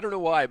pattern, I don't know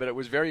why, but it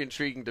was very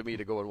intriguing to me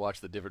to go and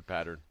watch the divot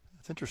pattern.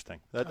 That's interesting.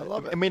 I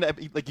love it. I mean,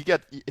 like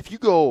if you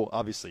go,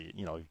 obviously,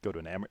 go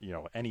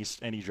to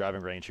any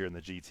driving range here in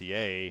the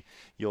GTA,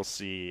 you'll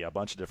see a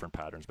bunch of different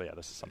patterns. But yeah,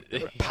 this is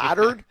something.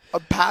 Pattern? A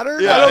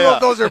pattern? Yeah, I don't know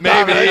if those are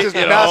maybe.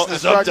 patterns.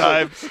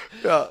 Sometimes.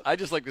 Yeah. I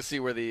just like to see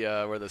where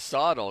the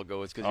sod all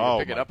goes because you can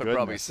pick it up and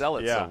probably sell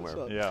it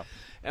somewhere. Yeah.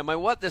 And my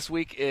what this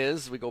week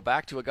is we go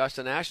back to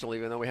Augusta National,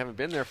 even though we haven't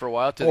been there for a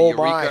while, to the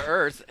Eureka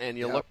Earth, and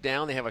you look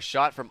down. They have a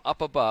shot from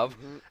up above,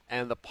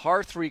 and the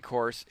par 3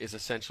 course is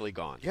essentially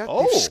gone. Yeah,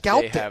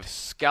 they have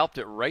scalped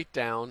it right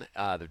down.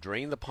 They've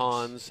drained the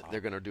ponds.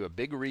 They're going to do a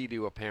big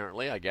redo,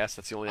 apparently. I guess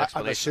that's the only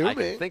explanation I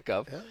can think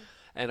of. Yeah.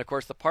 And, of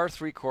course, the par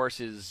 3 course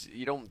is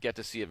you don't get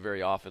to see it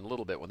very often, a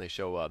little bit when they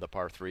show the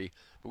par 3.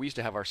 But we used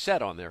to have our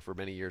set on there for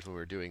many years when we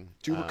were doing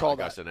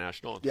Augusta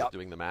National,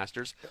 doing the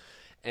Masters.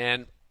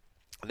 And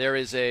there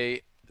is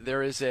a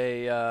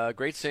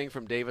great saying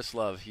from Davis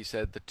Love. He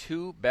said the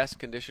 2 best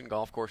conditioned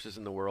golf courses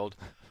in the world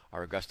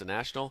are Augusta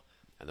National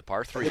and the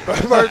par 3. Par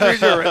 3,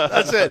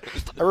 that's it.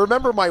 I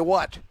remember my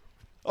what.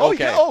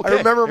 Okay. I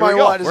remember my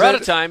what. We're out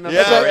of time.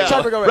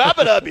 Wrap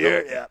it up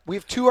here. Yeah. We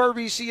have 2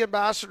 RBC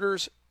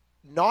ambassadors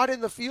not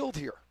in the field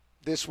here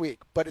this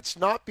week, but it's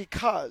not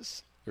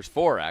because there's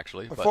 4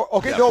 actually. But, 4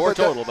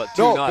 total, but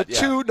 2 not. But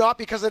 2 not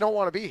because they don't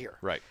want to be here.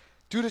 Right.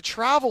 Due to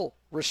travel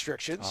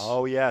restrictions.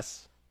 Oh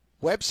yes.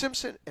 Webb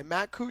Simpson and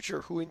Matt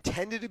Kuchar, who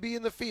intended to be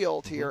in the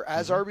field here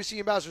as RBC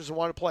ambassadors and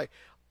want to play,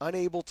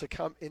 unable to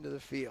come into the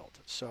field.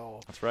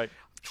 So that's right.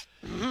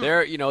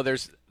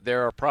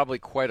 There are probably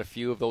quite a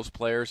few of those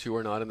players who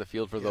are not in the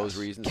field for those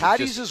reasons.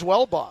 Caddies as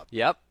well, Bob.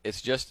 Yep.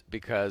 It's just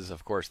because,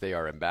 of course, they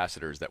are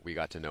ambassadors that we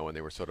got to know, and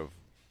they were sort of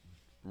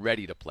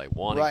ready to play,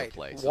 wanting to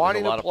play. So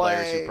there's a lot of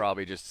players who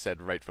probably just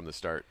said right from the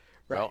start,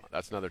 well,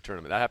 that's another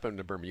tournament. That happened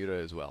in Bermuda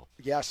as well.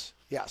 Yes.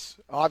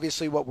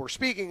 Obviously, what we're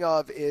speaking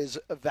of is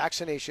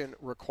vaccination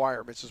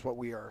requirements is what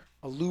we are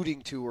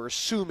alluding to or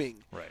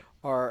assuming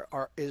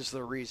is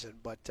the reason.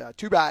 But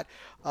too bad.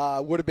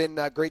 Would have been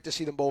great to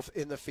see them both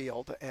in the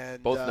field.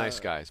 And both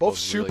nice guys. Both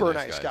super really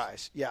nice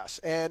guys.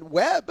 Yes. And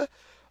Webb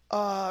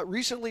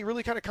recently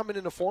really kind of coming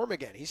into form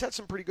again. He's had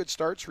some pretty good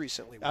starts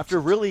recently. After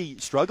really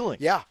struggling.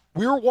 Yeah.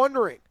 We were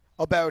wondering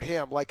about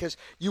him, because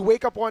you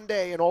wake up one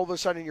day and all of a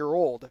sudden you're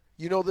old.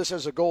 You know this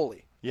as a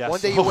goalie. Yes. One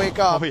day you wake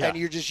up and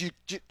you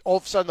all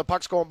of a sudden the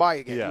puck's going by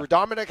again. Yeah. You were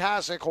Dominic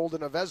Hasek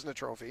holding a Vezina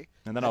trophy.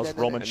 And then I was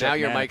Roman Chet. Now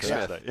you're Mike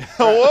Smith.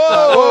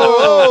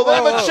 Whoa,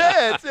 Roman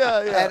Chet.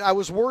 Yeah. And I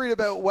was worried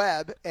about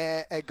Webb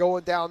and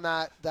going down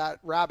that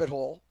rabbit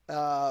hole,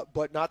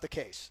 but not the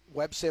case.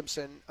 Webb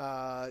Simpson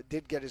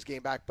did get his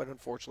game back, but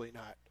unfortunately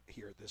not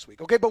here this week.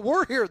 Okay, but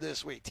we're here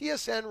this week.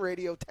 TSN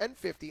Radio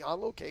 1050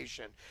 on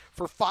location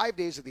for 5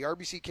 days of the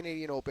RBC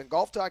Canadian Open.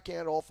 Golf Talk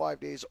Canada all 5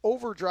 days.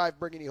 Overdrive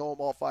bringing you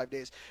home all 5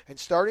 days. And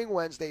starting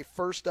Wednesday,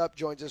 First Up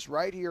joins us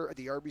right here at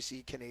the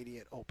RBC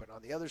Canadian Open.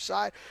 On the other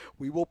side,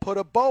 we will put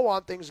a bow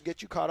on things and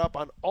get you caught up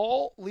on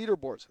all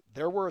leaderboards.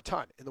 There were a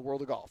ton in the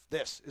world of golf.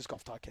 This is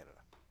Golf Talk Canada.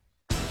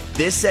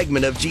 This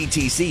segment of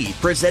GTC,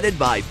 presented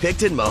by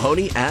Picton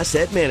Mahoney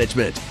Asset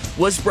Management,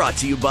 was brought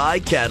to you by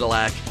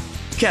Cadillac.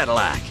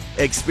 Cadillac.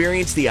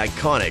 Experience the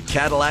iconic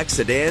Cadillac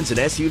sedans and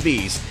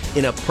SUVs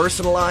in a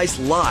personalized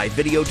live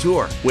video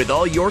tour with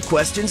all your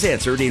questions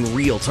answered in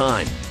real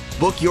time.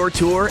 Book your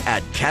tour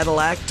at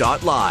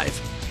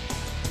Cadillac.live.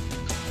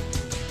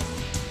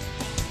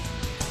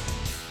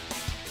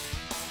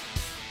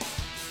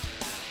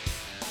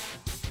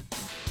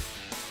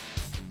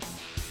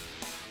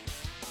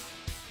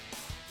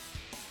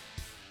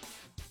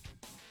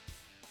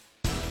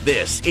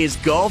 This is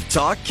Golf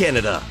Talk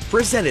Canada,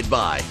 presented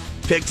by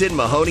Picton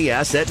Mahoney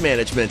Asset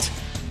Management.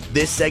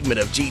 This segment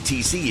of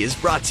GTC is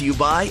brought to you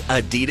by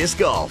Adidas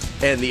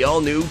Golf and the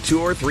all-new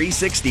Tour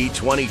 360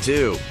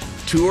 22.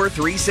 Tour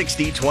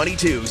 360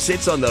 22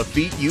 sits on the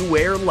feet you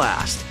wear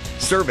last,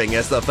 serving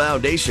as the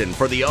foundation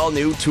for the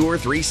all-new Tour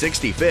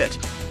 360 Fit,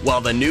 while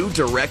the new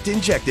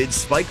direct-injected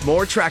Spike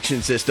More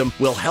traction system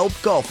will help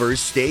golfers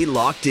stay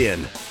locked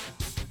in.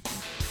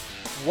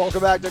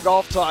 Welcome back to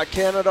Golf Talk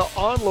Canada,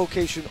 on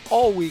location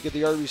all week at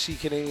the RBC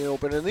Canadian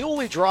Open. And the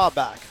only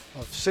drawback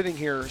of sitting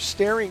here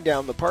staring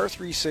down the par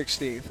 3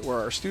 16th, where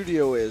our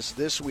studio is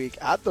this week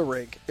at the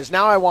rink, is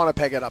now I want to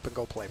peg it up and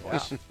go play,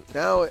 boys.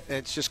 Now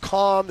it's just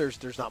calm.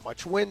 There's not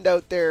much wind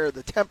out there.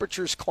 The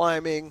temperature's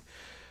climbing.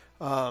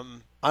 I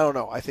don't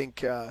know. I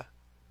think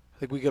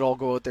we could all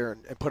go out there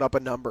and put up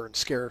a number and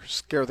scare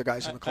the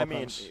guys in the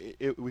clubhouse.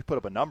 I mean, we put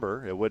up a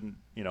number. It wouldn't,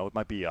 it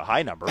might be a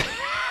high number.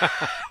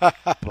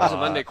 It's a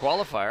Monday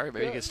qualifier.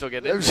 Maybe you can still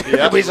get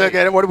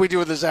in. What do we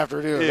do this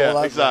afternoon?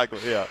 Yeah, exactly.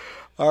 Yeah.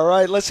 All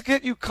right, let's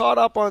get you caught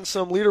up on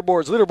some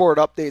leaderboards. Leaderboard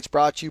updates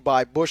brought to you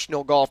by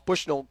Bushnell Golf,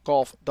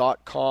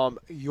 bushnellgolf.com,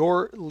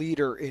 your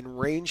leader in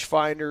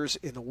rangefinders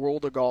in the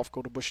world of golf.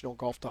 Go to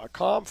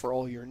bushnellgolf.com for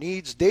all your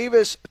needs.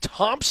 Davis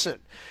Thompson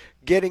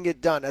getting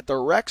it done at the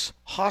Rex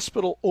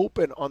Hospital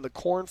Open on the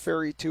Corn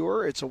Ferry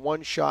Tour. It's a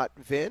one-shot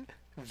Vin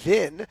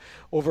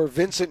over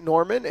Vincent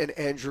Norman and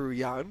Andrew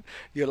Young.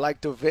 You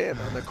like to Vin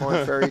on the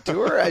Corn Ferry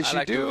Tour, as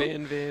you do.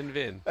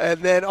 Vin.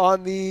 And then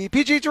on the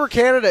PGA Tour,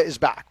 Canada is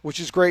back, which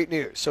is great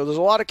news. So there's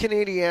a lot of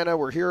Canadiana.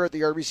 We're here at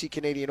the RBC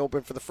Canadian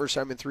Open for the first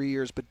time in 3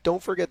 years. But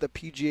don't forget the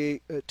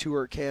PGA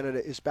Tour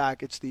Canada is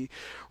back. It's the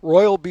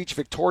Royal Beach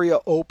Victoria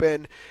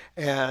Open.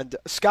 And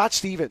Scott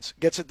Stevens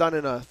gets it done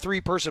in a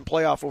 3-person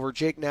playoff over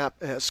Jake Knapp.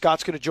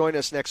 Scott's going to join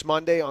us next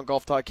Monday on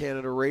Golf Talk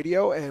Canada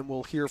Radio, and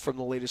we'll hear from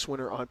the latest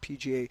winner on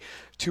PGA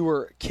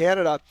Tour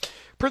Canada.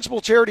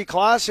 Principal Charity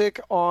Classic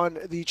on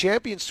the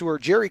Champions Tour.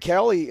 Jerry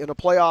Kelly in a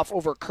playoff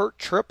over Kurt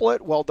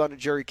Triplett. Well done to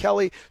Jerry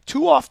Kelly.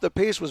 2 off the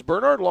pace was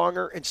Bernard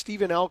Longer and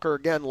Stephen Alker.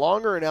 Again,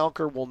 Longer and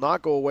Alker will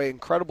not go away.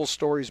 Incredible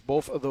stories,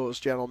 both of those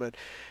gentlemen.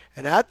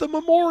 And at the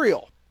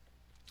Memorial,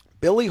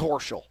 Billy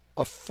Horschel,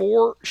 a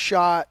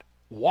 4-shot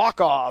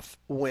walk-off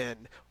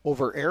win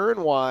over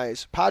Aaron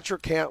Wise,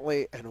 Patrick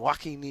Cantlay, and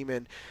Joaquin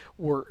Niemann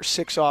were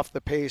 6 off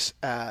the pace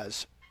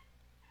as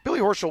Billy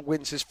Horschel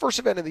wins his first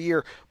event of the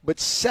year, but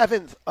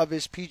 7th of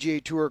his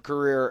PGA Tour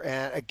career,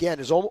 and again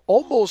is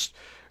almost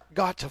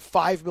got to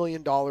 $5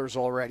 million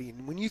already.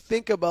 And when you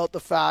think about the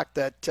fact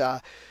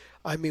that,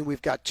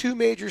 we've got 2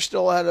 majors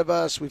still ahead of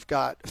us, we've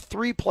got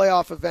 3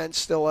 playoff events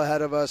still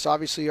ahead of us.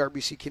 Obviously,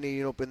 RBC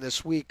Canadian Open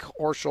this week,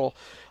 Horschel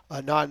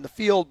not in the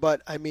field,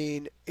 but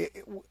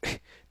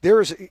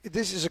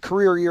this is a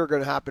career year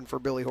going to happen for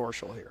Billy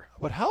Horschel here.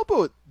 But how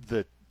about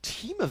the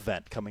team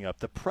event coming up,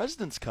 the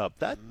President's Cup?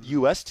 That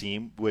U.S.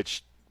 team,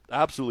 which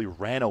absolutely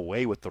ran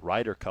away with the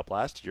Ryder Cup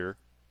last year,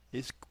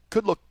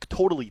 could look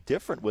totally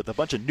different with a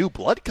bunch of new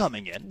blood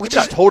coming in. Which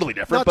is totally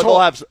different, but they'll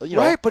have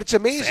right. But it's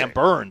amazing. Sam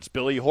Burns,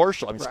 Billy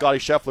Horschel. I mean, Scotty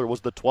Scheffler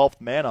was the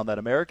 12th man on that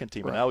American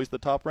team, and now he's the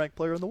top-ranked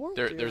player in the world.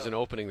 There's an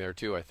opening there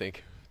too, I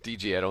think.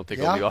 DJ, I don't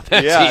think will be off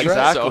that team. Yeah,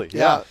 exactly. So.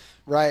 Yeah,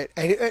 right.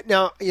 And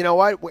now you know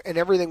what? And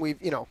everything we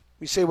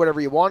say whatever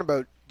you want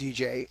about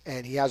DJ,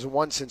 and he hasn't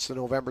won since the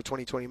November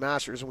 2020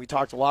 Masters, and we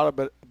talked a lot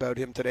about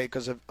him today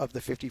because of the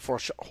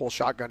 54-hole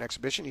shotgun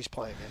exhibition he's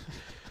playing in.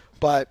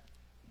 But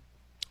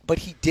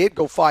he did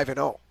go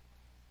 5-0.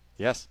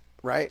 Yes.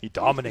 Right? He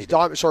dominated.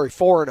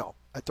 4-0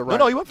 at the Ryder.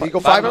 No, he went 5-0. Did he go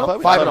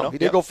 5-0? 5-0. He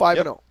did go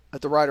 5-0 Yep.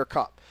 at the Ryder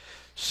Cup.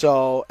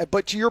 So,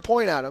 but to your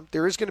point, Adam,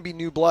 there is going to be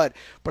new blood.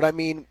 But, I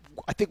mean,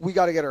 I think we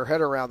got to get our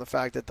head around the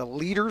fact that the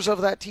leaders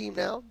of that team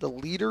now, the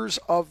leaders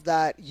of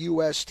that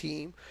U.S.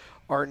 team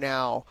are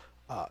now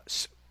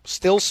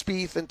still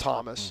Spieth and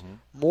Thomas,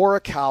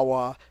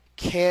 Morikawa,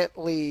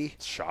 Cantlay,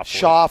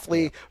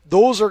 Schauffele. Yeah.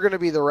 Those are going to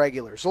be the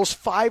regulars. Those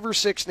 5 or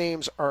 6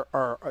 names are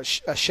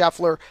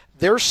Scheffler.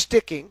 They're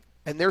sticking,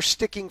 and they're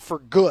sticking for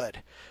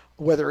good,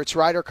 whether it's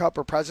Ryder Cup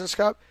or President's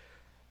Cup.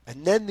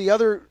 And then the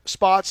other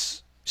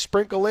spots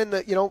sprinkle in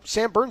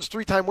Sam Burns,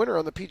 3-time winner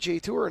on the PGA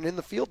Tour and in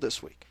the field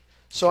this week.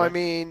 So, right. I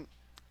mean,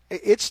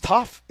 it's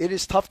tough. It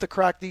is tough to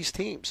crack these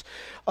teams.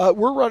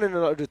 We're running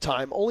out of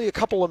time. Only a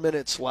couple of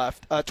minutes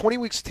left. 20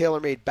 Weeks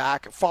TaylorMade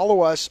back.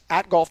 Follow us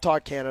at Golf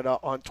Talk Canada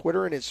on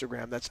Twitter and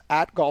Instagram. That's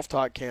at Golf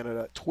Talk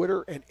Canada,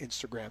 Twitter and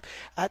Instagram.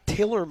 At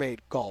TaylorMade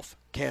Golf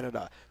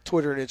Canada,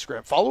 Twitter and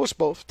Instagram. Follow us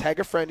both. Tag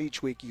a friend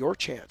each week. Your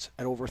chance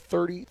at over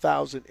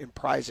 $30,000 in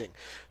prizing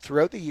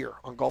throughout the year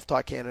on Golf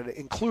Talk Canada,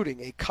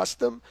 including a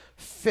custom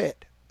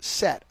fit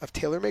set of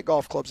TaylorMade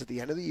golf clubs. At the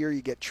end of the year,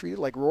 you get treated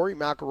like Rory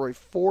McIlroy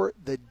for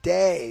the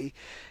day,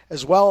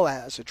 as well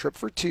as a trip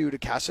for two to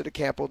Casa de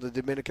Campo, the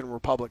Dominican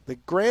Republic. The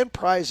grand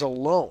prize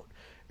alone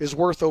is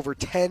worth over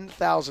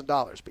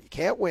 $10,000, but you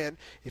can't win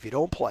if you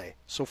don't play.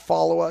 So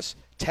follow us,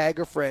 tag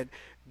a friend,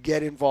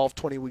 get involved.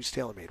 20 Weeks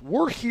TaylorMade.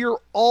 We're here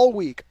all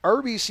week.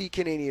 RBC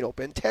Canadian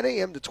Open, 10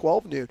 a.m. to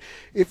 12 noon.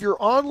 If you're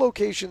on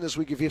location this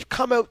week, if you've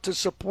come out to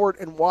support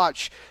and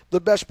watch the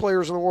best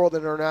players in the world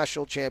in our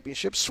national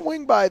championship,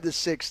 swing by the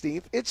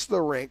 16th. It's the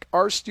rink.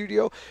 Our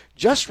studio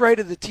just right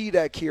of the tee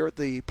deck here at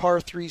the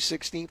par 3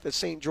 16th at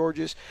St.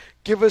 George's.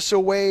 Give us a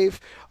wave.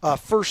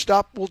 First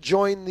up, we'll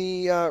join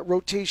the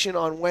rotation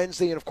on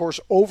Wednesday. And, of course,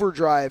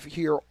 Overdrive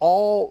here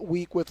all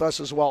week with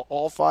us as well,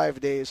 all 5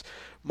 days,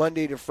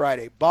 Monday to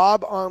Friday.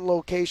 Bob on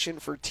location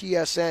for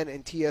TSN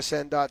and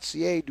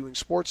TSN.ca, doing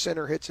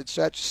SportsCenter hits,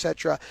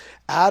 etc.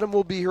 Adam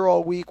will be here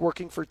all week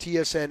working for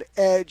TSN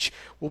Edge.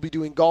 We'll be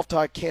doing Golf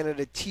Talk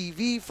Canada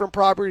TV from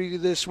property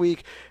this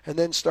week. And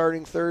then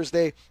starting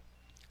Thursday,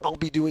 I'll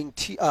be doing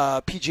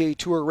PGA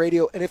Tour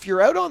Radio. And if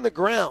you're out on the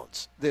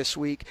grounds this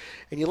week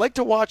and you like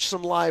to watch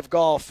some live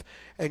golf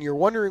and you're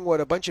wondering what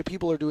a bunch of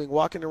people are doing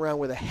walking around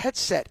with a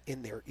headset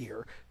in their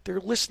ear, they're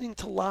listening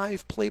to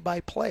live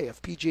play-by-play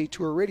of PGA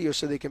Tour Radio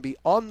so they can be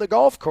on the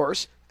golf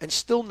course and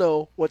still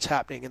know what's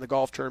happening in the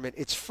golf tournament.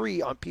 It's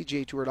free on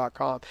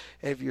PGAtour.com.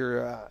 And if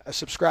you're a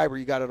subscriber,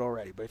 you got it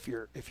already. But if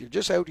you're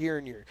just out here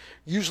and you're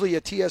usually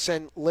a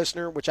TSN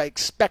listener, which I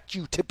expect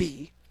you to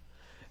be,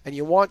 and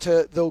you want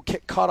to, though,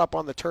 get caught up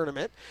on the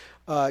tournament,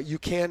 you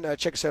can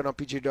check us out on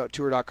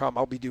PGAtour.com.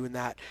 I'll be doing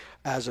that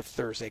as of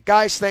Thursday.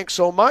 Guys, thanks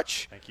so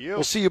much. Thank you.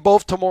 We'll see you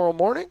both tomorrow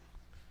morning.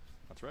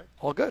 That's right.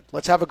 All good.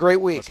 Let's have a great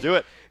week. Let's do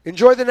it.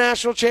 Enjoy the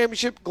National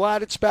Championship.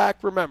 Glad it's back.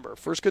 Remember,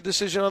 first good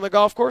decision on the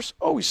golf course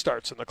always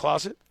starts in the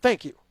closet.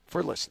 Thank you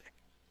for listening.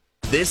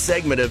 This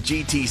segment of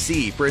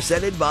GTC,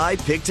 presented by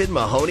Picton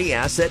Mahoney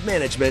Asset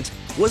Management,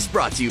 was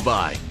brought to you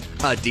by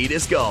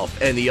Adidas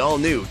Golf and the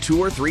all-new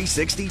Tour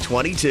 360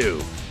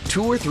 22.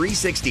 Tour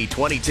 360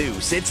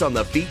 22 sits on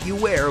the feet you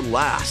wear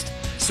last,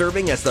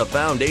 serving as the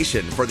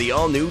foundation for the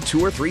all-new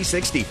Tour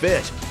 360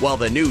 fit, while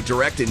the new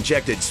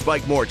direct-injected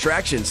Spike More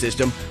traction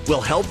system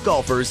will help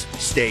golfers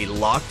stay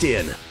locked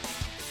in.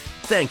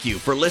 Thank you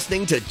for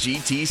listening to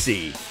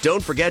GTC.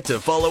 Don't forget to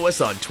follow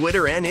us on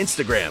Twitter and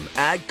Instagram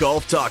at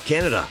Golf Talk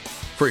Canada.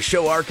 For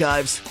show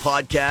archives,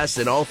 podcasts,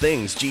 and all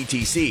things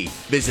GTC,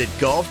 visit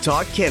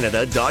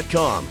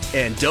golftalkcanada.com.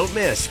 And don't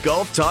miss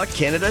Golf Talk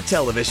Canada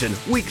Television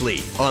weekly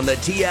on the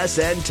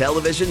TSN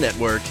Television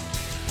Network.